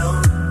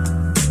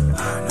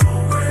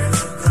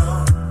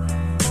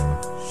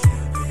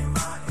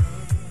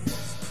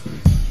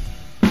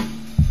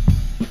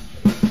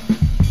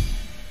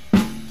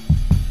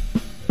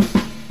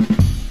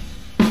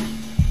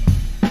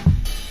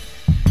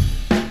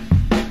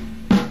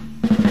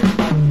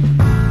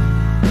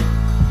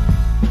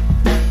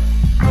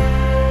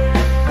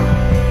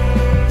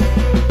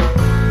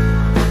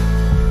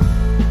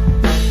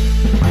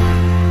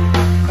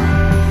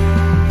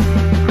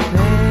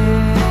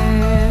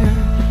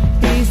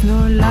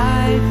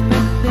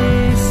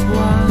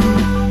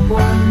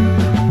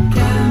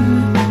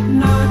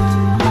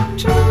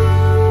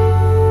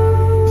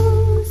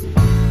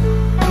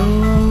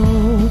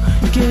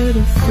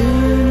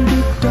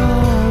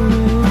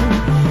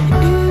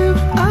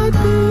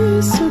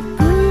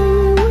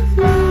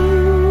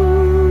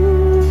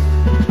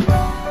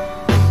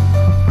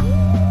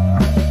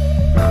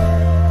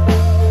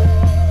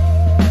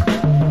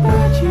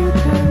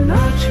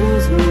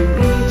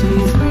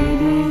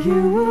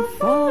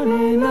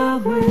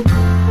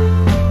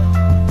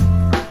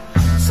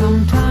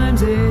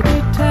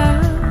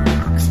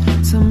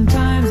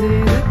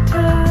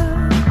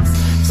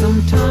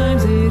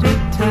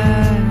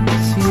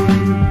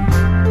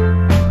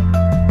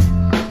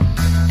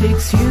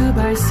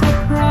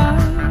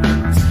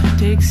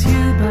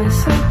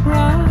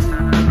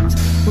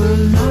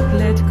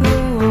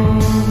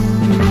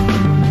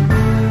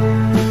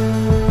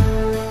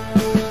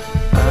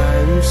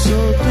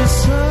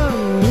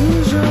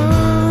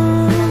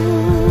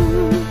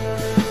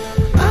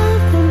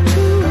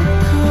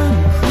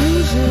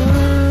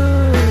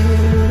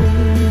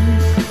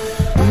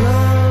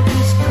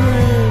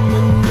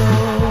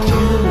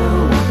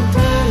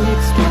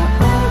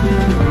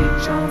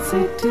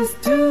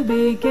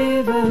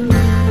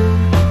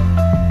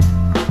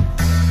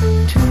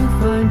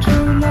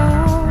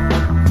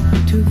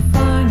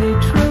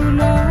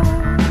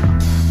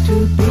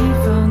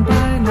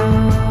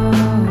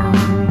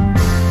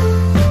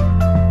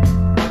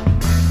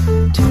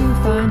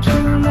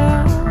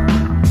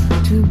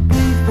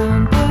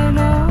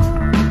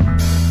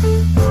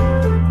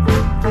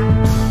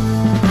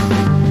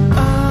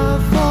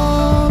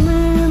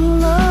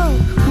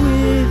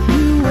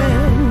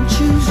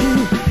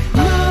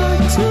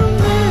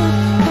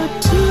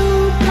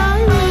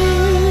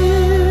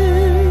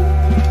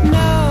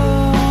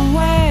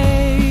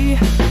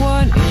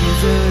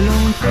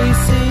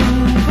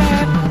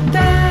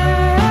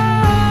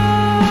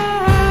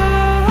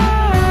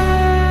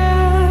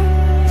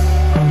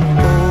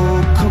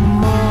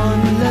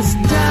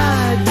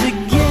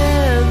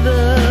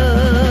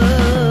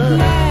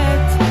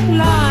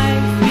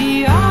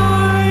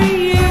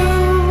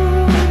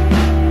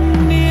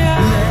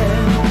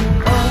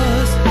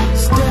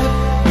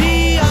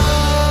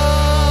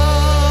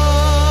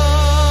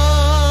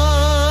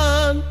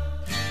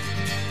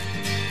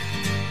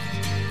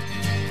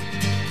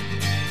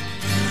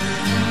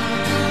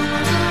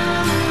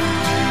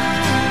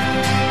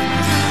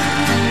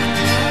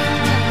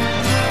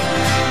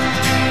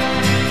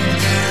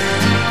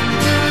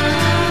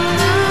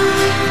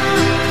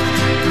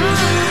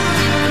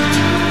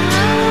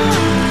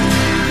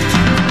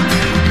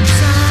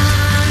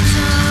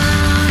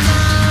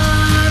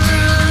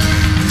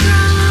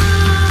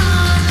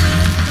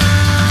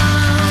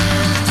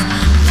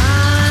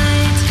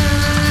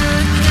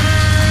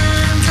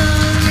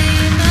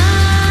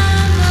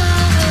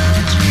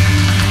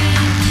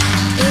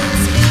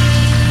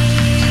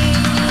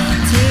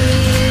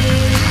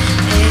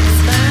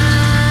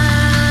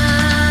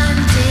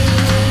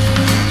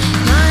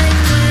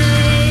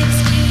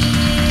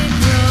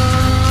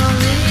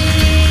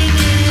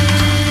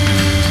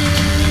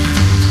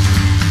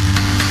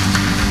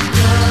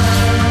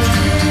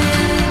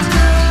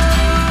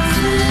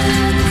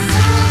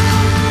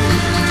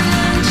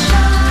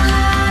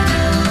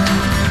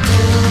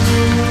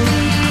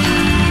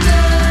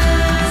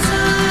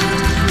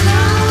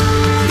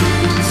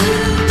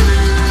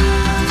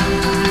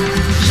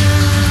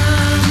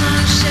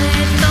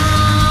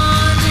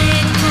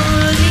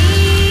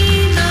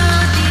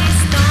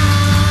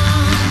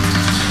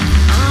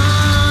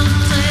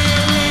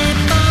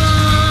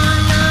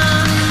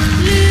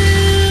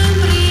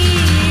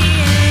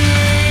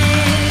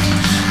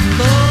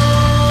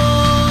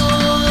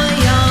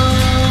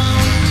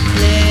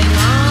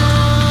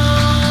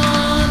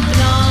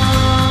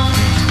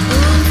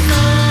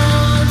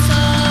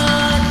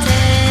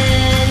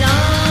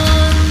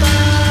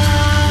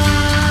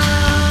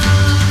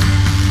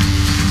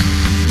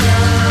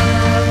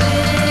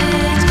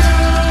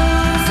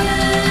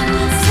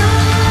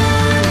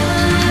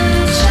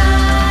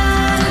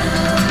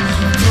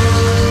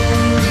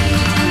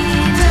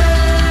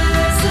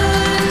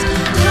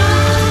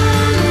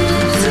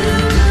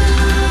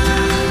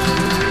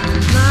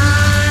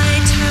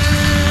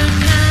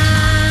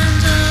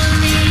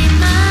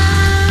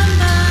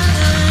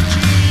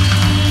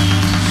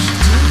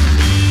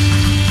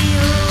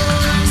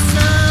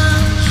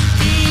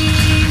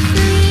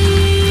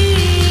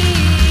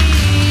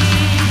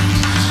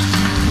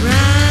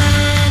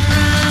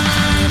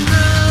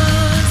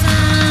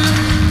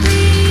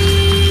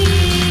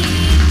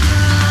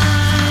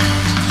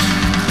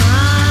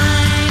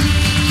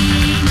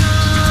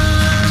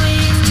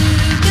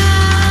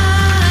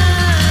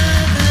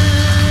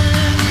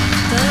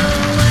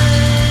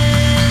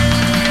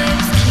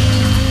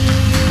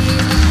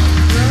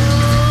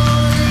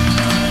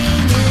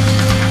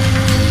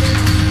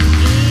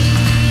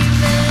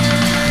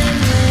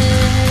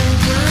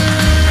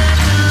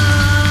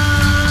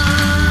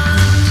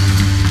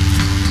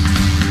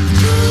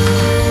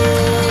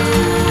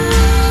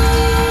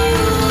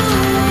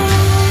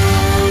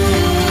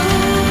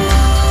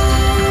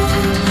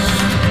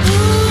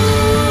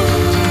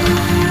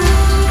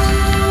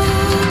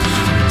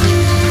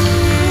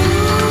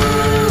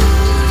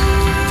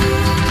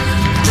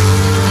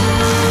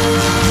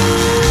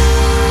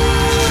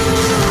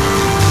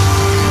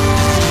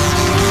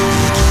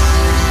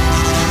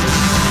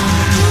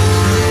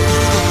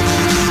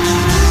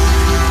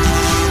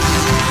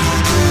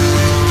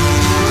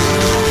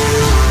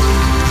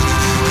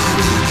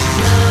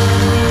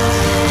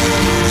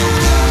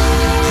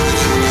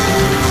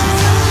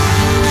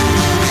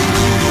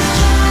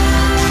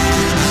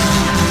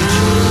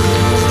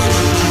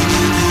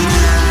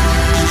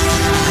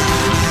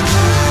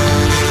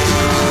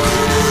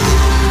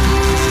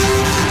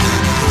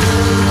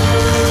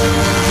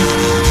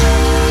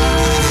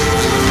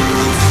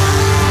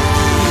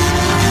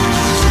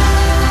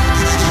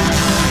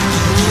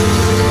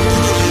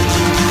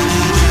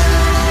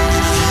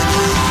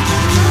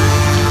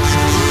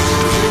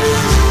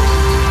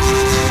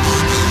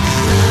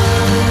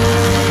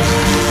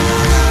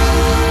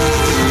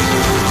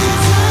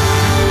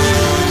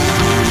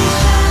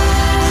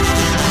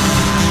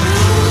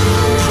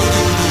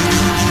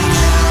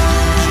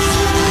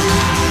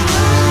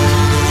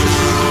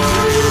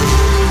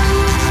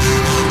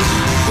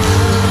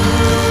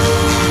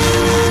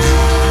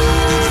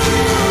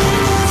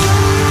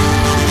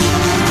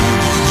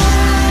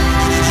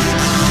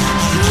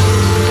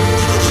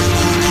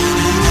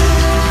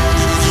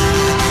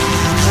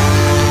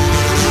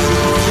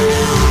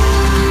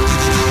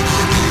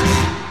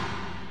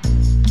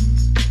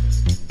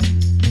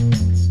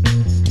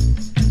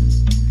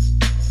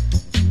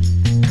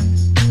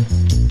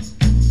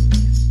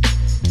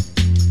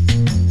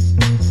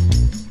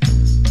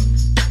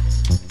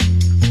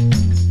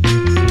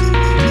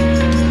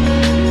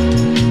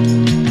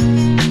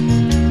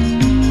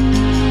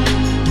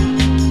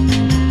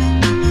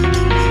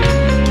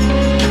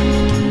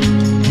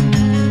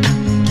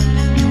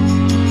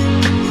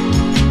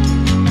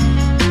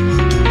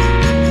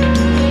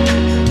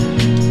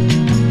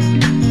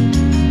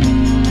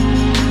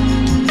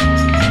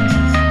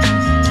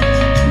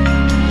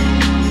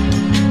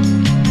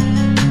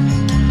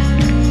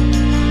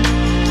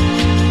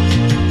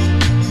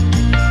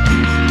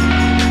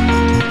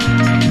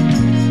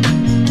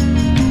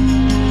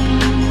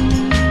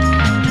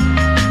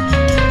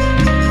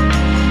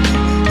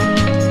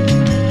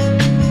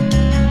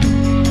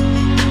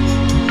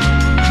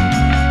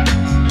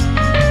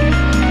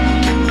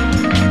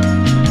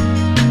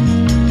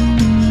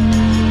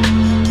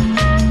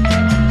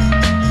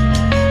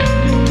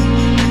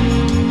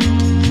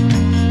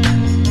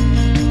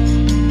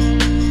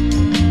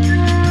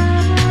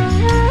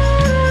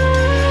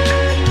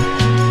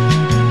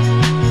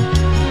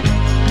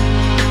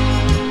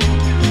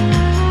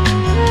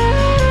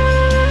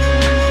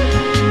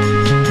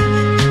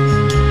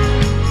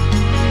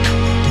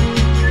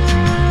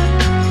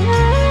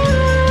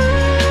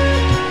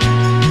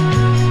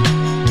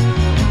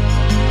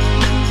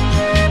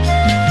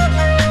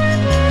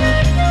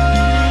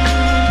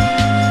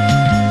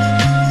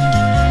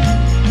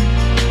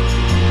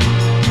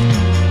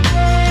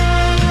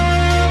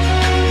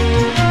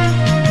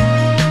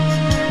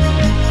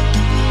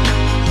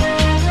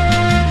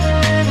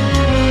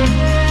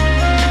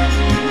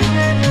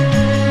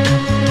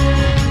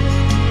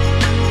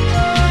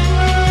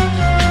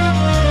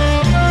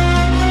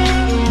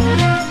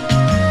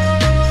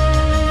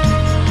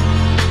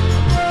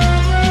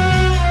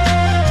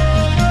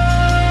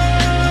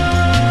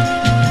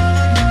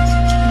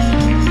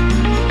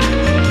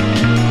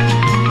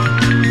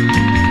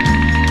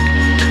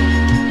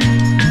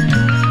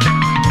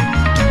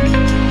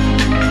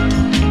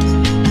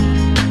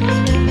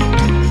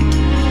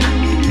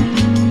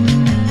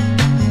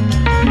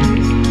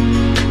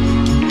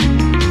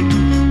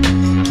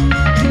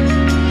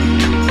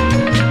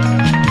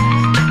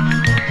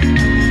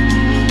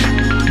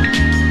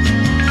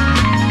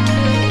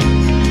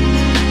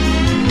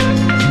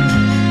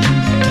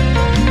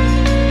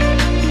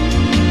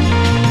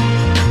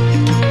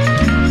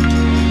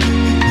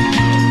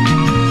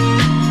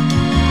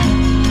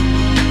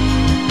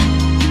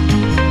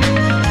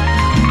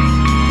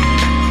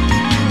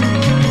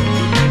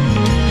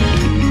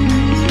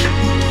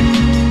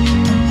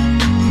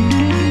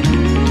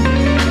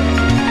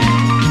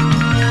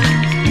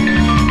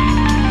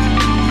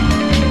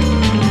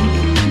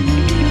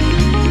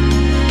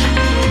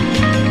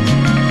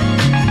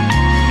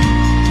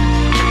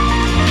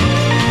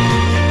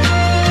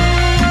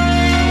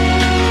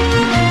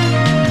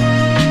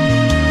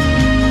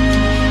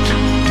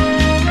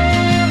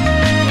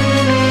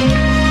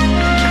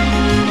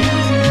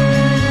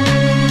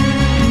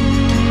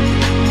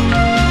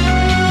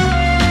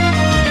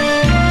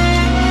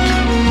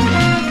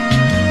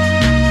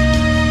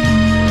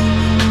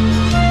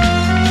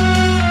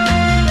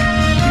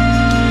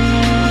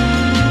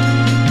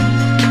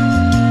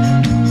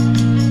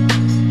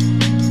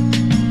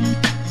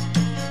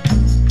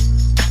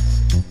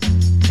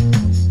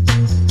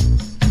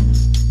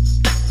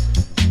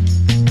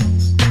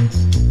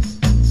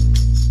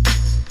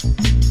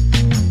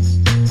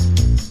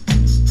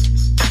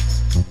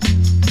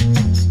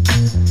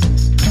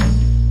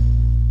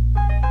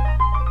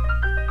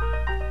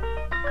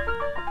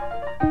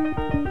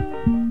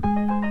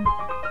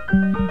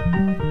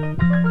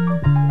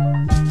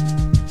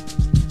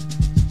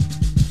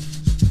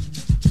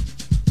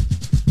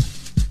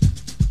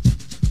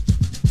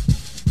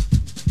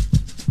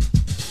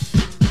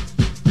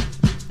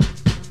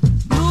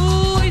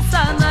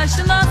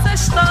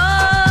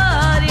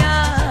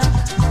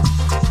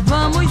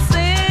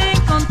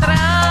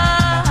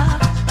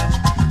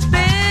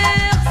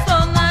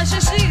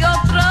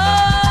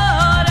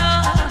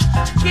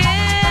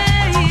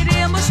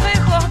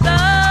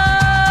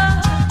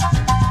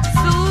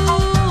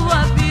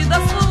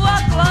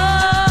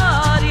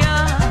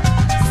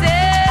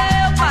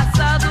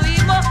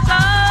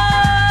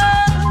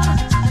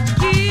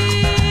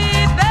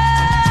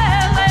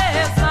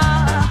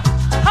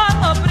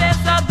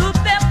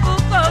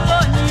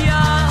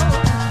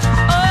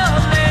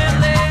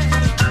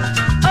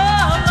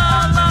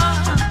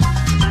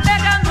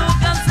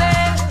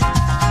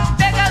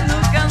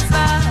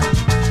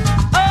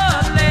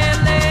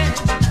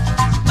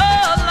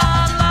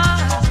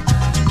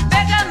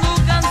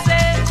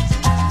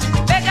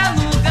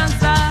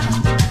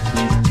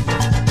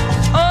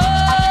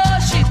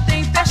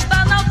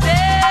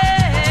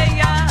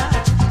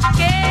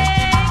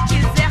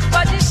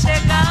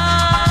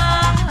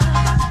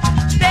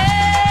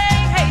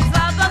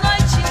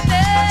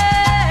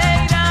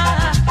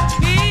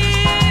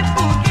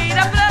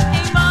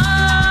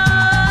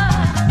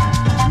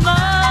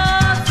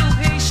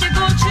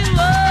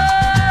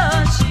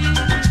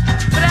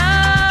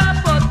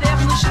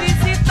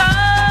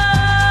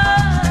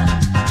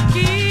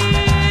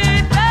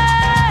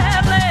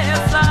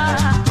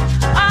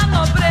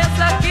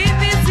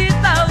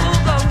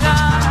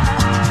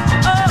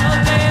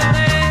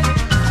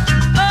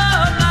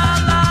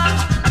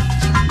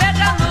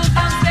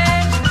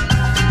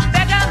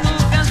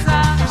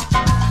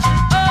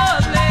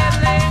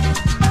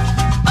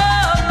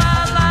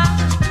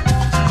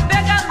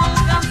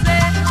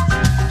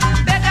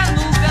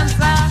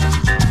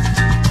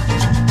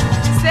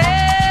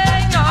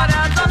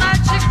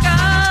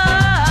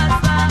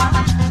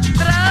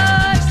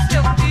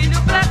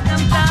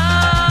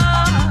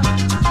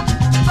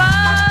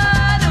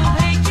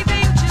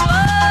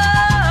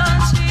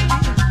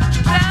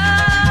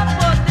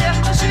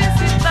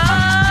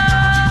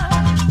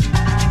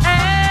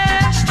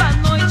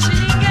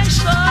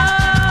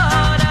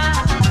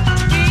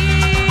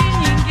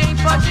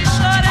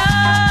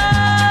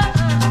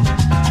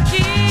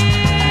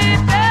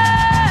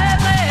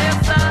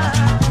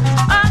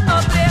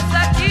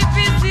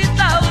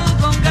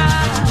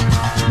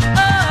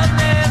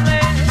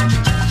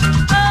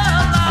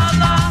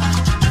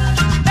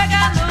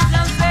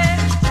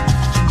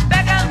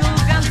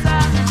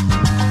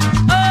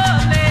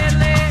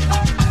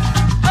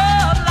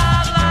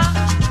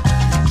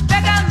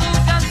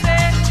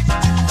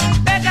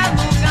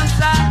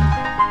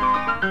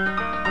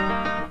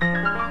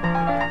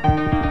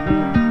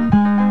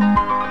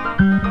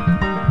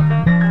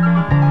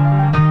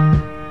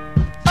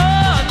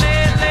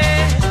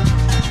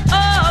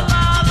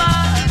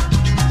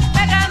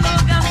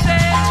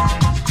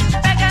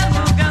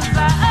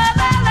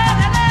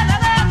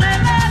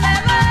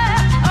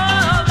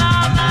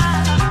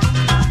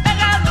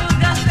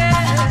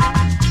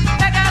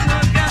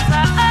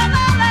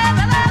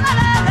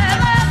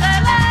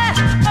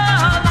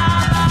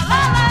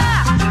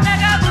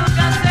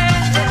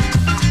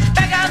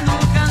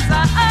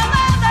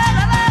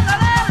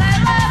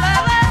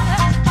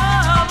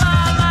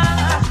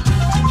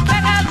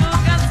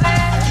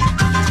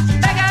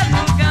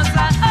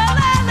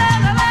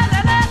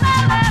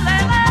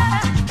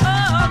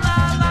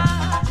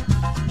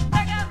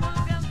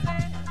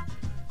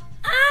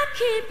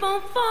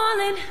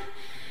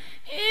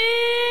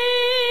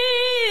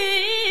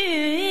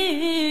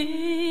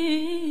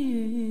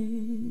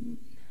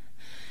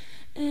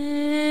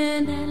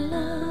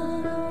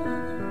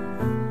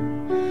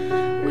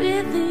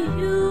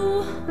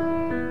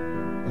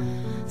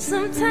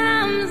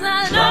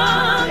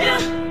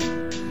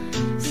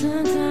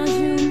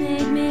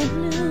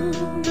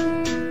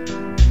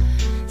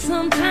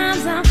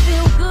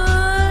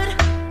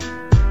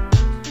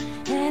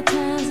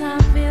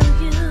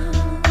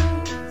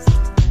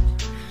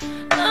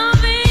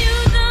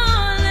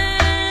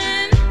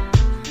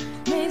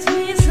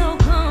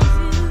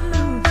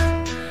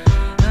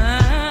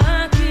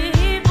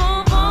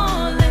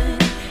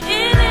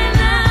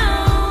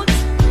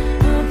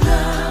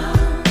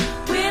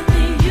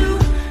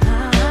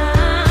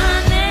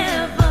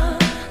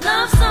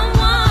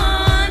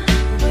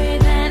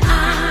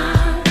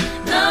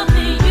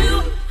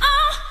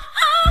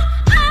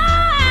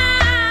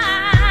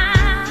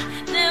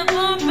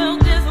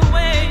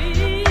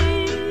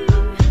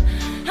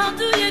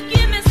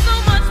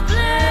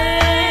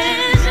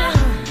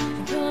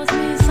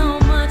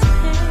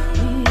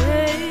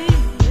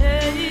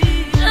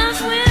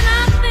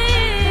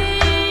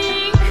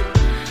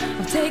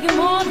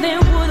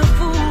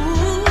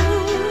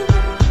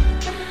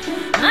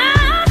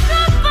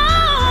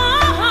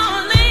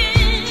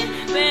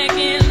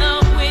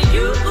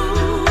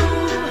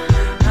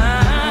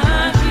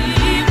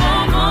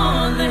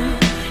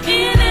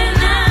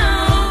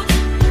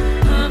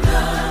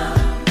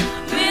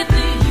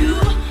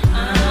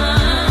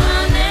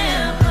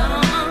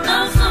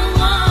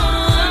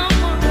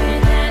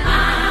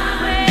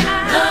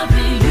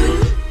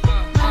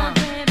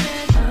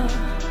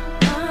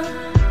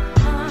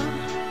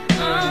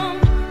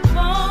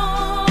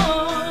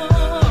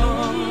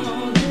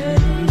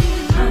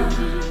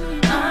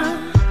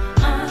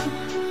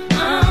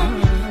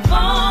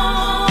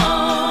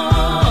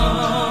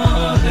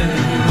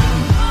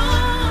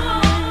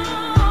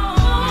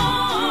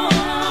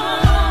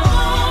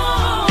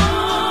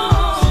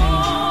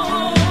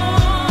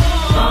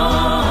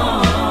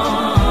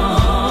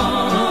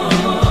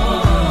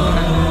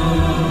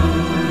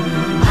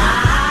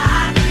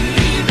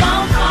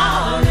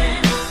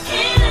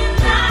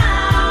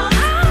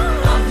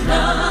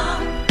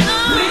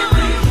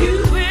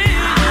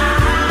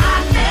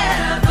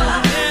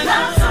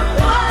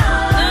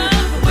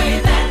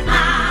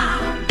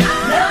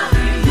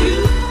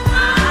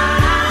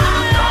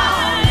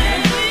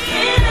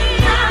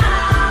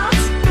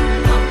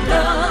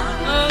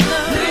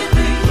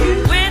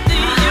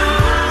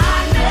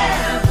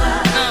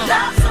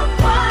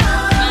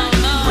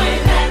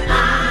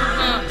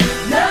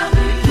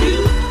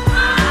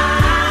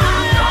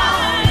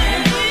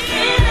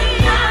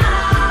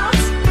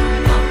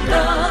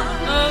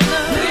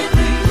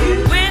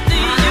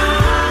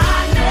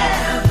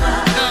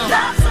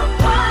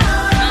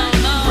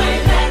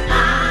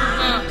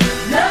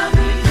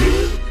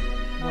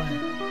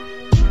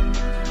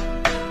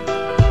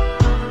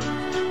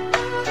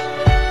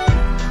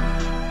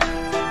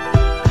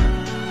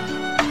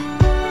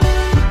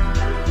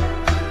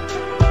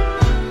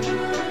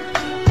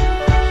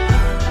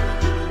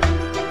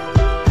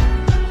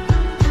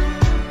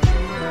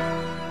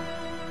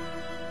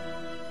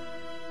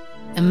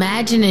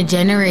 Imagine a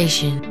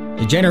generation.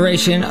 A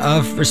generation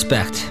of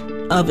respect.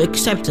 Of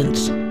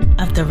acceptance.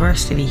 Of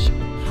diversity.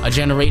 A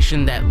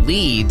generation that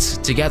leads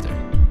together.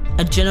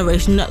 A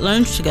generation that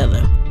learns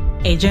together.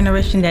 A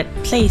generation that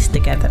plays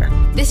together.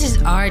 This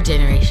is our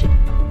generation.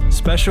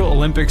 Special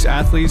Olympics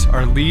athletes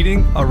are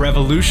leading a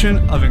revolution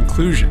of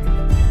inclusion.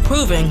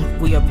 Proving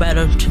we are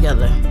better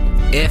together.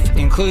 If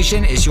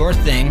inclusion is your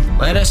thing,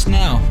 let us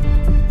know.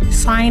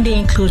 Sign the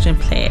Inclusion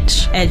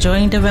Pledge at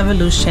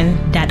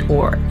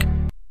jointherevolution.org.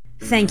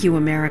 Thank you,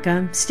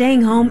 America.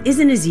 Staying home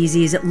isn't as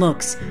easy as it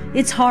looks.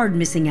 It's hard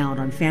missing out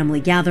on family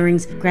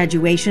gatherings,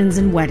 graduations,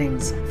 and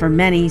weddings. For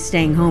many,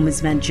 staying home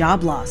has meant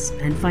job loss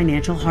and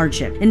financial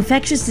hardship.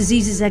 Infectious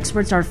diseases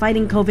experts are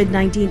fighting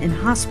COVID-19 in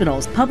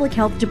hospitals, public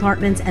health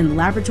departments, and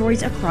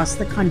laboratories across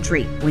the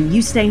country. When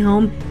you stay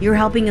home, you're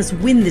helping us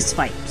win this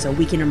fight so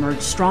we can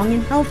emerge strong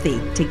and healthy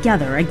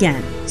together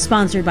again.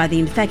 Sponsored by the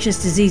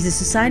Infectious Diseases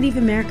Society of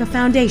America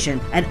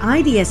Foundation at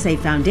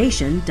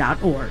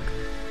idsafoundation.org.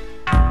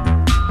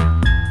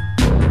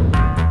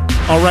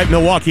 All right,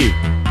 Milwaukee.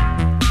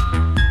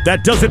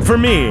 That does it for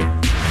me.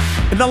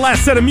 In the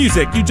last set of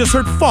music, you just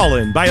heard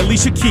Fallin' by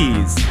Alicia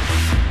Keys.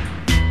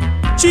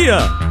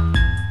 Gia.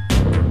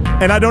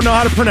 And I don't know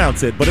how to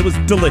pronounce it, but it was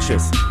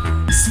delicious.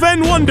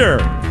 Sven Wonder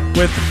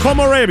with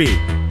Komorebi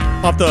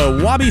off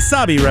the Wabi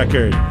Sabi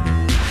record.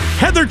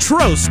 Heather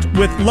Trost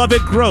with Love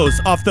It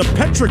Grows off the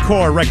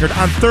Petrichor record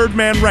on Third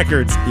Man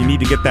Records. You need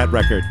to get that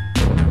record.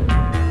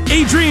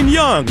 Adrian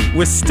Young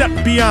with Step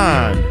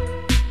Beyond.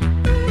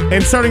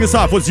 And starting us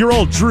off was your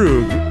old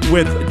Droog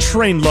with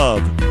Train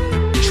Love,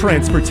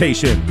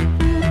 Transportation.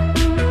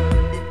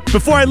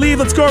 Before I leave,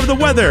 let's go over the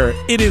weather.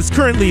 It is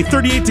currently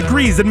 38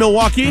 degrees in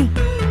Milwaukee,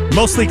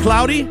 mostly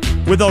cloudy,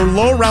 with a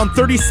low around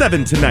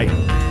 37 tonight.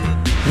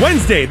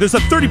 Wednesday, there's a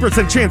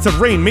 30% chance of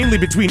rain, mainly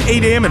between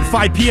 8 a.m. and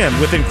 5 p.m.,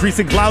 with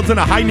increasing clouds and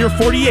a high near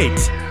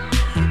 48.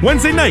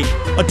 Wednesday night,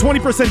 a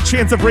 20%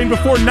 chance of rain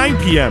before 9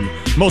 p.m.,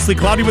 mostly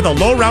cloudy with a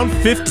low around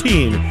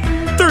 15.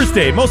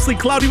 Thursday, mostly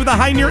cloudy with a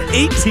high near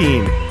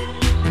 18.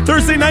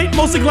 Thursday night,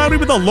 mostly cloudy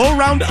with a low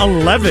around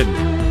 11.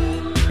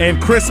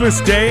 And Christmas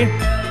Day,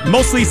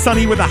 mostly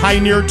sunny with a high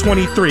near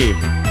 23.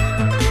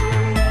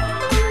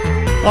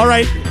 All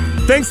right,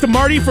 thanks to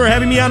Marty for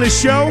having me on his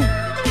show.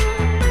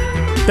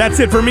 That's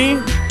it for me.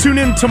 Tune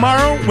in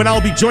tomorrow when I'll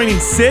be joining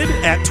Sid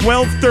at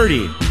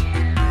 12:30.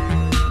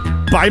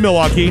 Bye,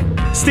 Milwaukee.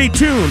 Stay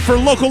tuned for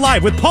Local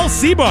Live with Paul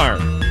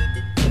Seabar.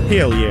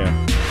 Hell yeah.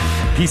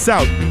 Peace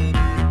out.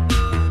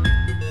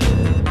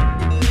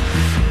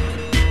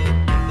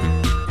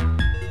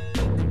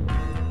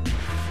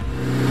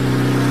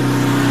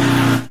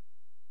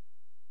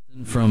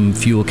 From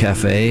Fuel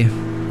Cafe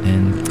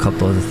and a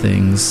couple other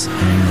things,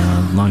 and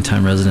a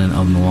longtime resident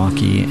of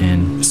Milwaukee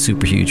and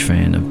super huge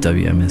fan of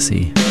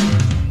WMSE.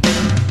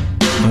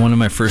 And one of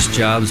my first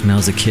jobs when I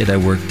was a kid, I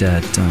worked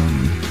at,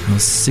 I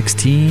was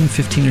 15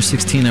 or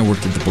 16, I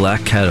worked at the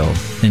Black Kettle,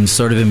 and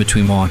sort of in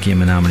between Milwaukee and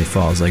Menominee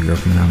Falls. I grew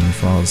up in Menominee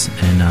Falls,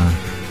 and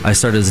I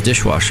started as a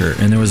dishwasher,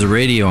 and there was a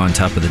radio on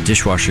top of the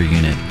dishwasher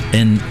unit,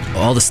 and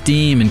all the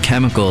steam and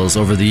chemicals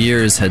over the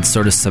years had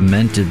sort of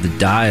cemented the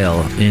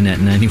dial in at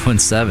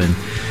 91.7.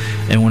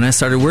 And when I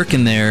started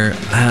working there,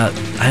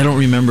 I don't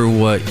remember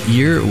what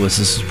year it was.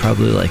 This was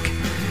probably like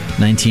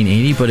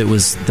 1980, but it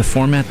was, the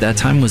format that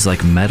time was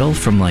like metal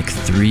from like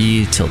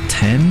 3 till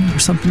 10 or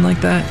something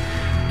like that.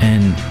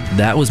 And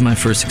that was my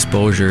first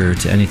exposure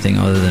to anything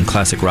other than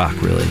classic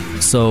rock, really.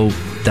 So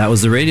that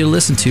was the radio to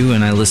listen to,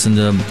 and I listened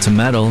to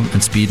metal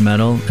and speed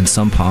metal and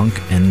some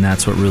punk, and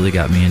that's what really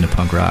got me into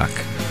punk rock,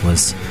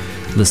 was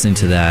listening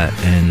to that,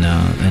 and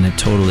it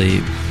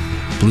totally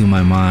blew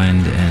my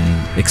mind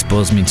and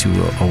exposed me to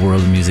a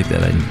world of music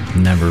that I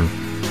never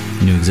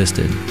knew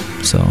existed.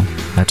 So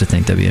I have to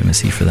thank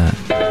WMSE for that.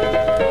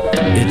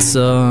 It's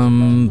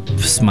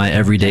my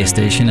everyday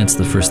station. It's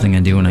the first thing I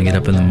do when I get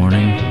up in the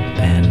morning,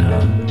 and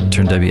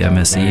turn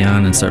WMSE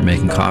on and start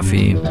making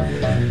coffee,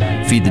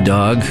 feed the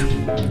dog,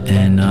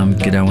 and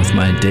get on with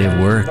my day of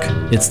work.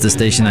 It's the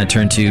station I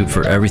turn to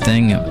for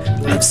everything.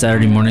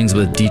 Saturday mornings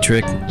with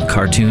Dietrich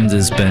Cartoons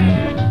has been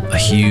a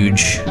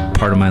huge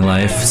part of my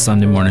life.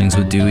 Sunday mornings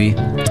with Dewey,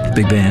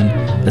 big band,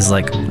 is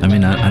like, I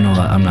mean, I know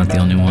that I'm not the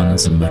only one.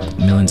 There's like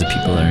millions of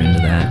people that are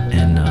into that.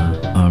 And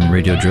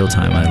Radio Drill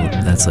Time,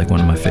 that's like one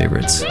of my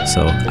favorites.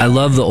 So I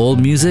love the old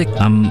music.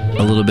 I'm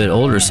a little bit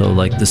older, so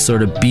like the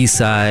sort of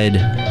B-side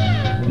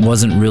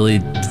wasn't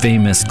really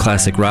famous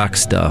classic rock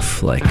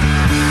stuff, like,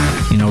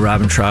 you know,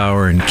 Robin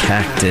Trower and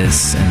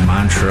Cactus and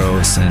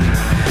Montrose, and,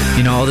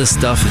 you know, all this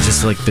stuff has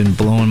just like been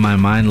blowing my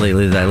mind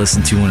lately that I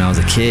listened to when I was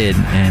a kid,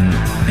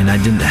 and I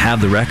didn't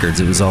have the records.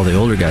 It was all the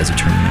older guys who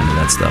turned me into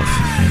that stuff,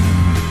 and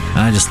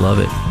I just love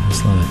it.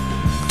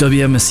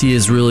 WMSE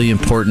is really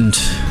important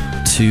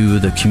to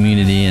the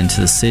community and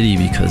to the city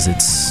because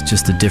it's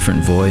just a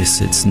different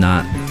voice. It's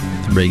not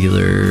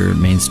regular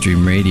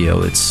mainstream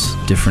radio. It's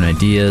different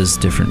ideas,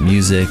 different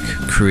music,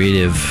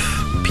 creative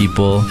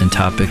people and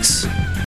topics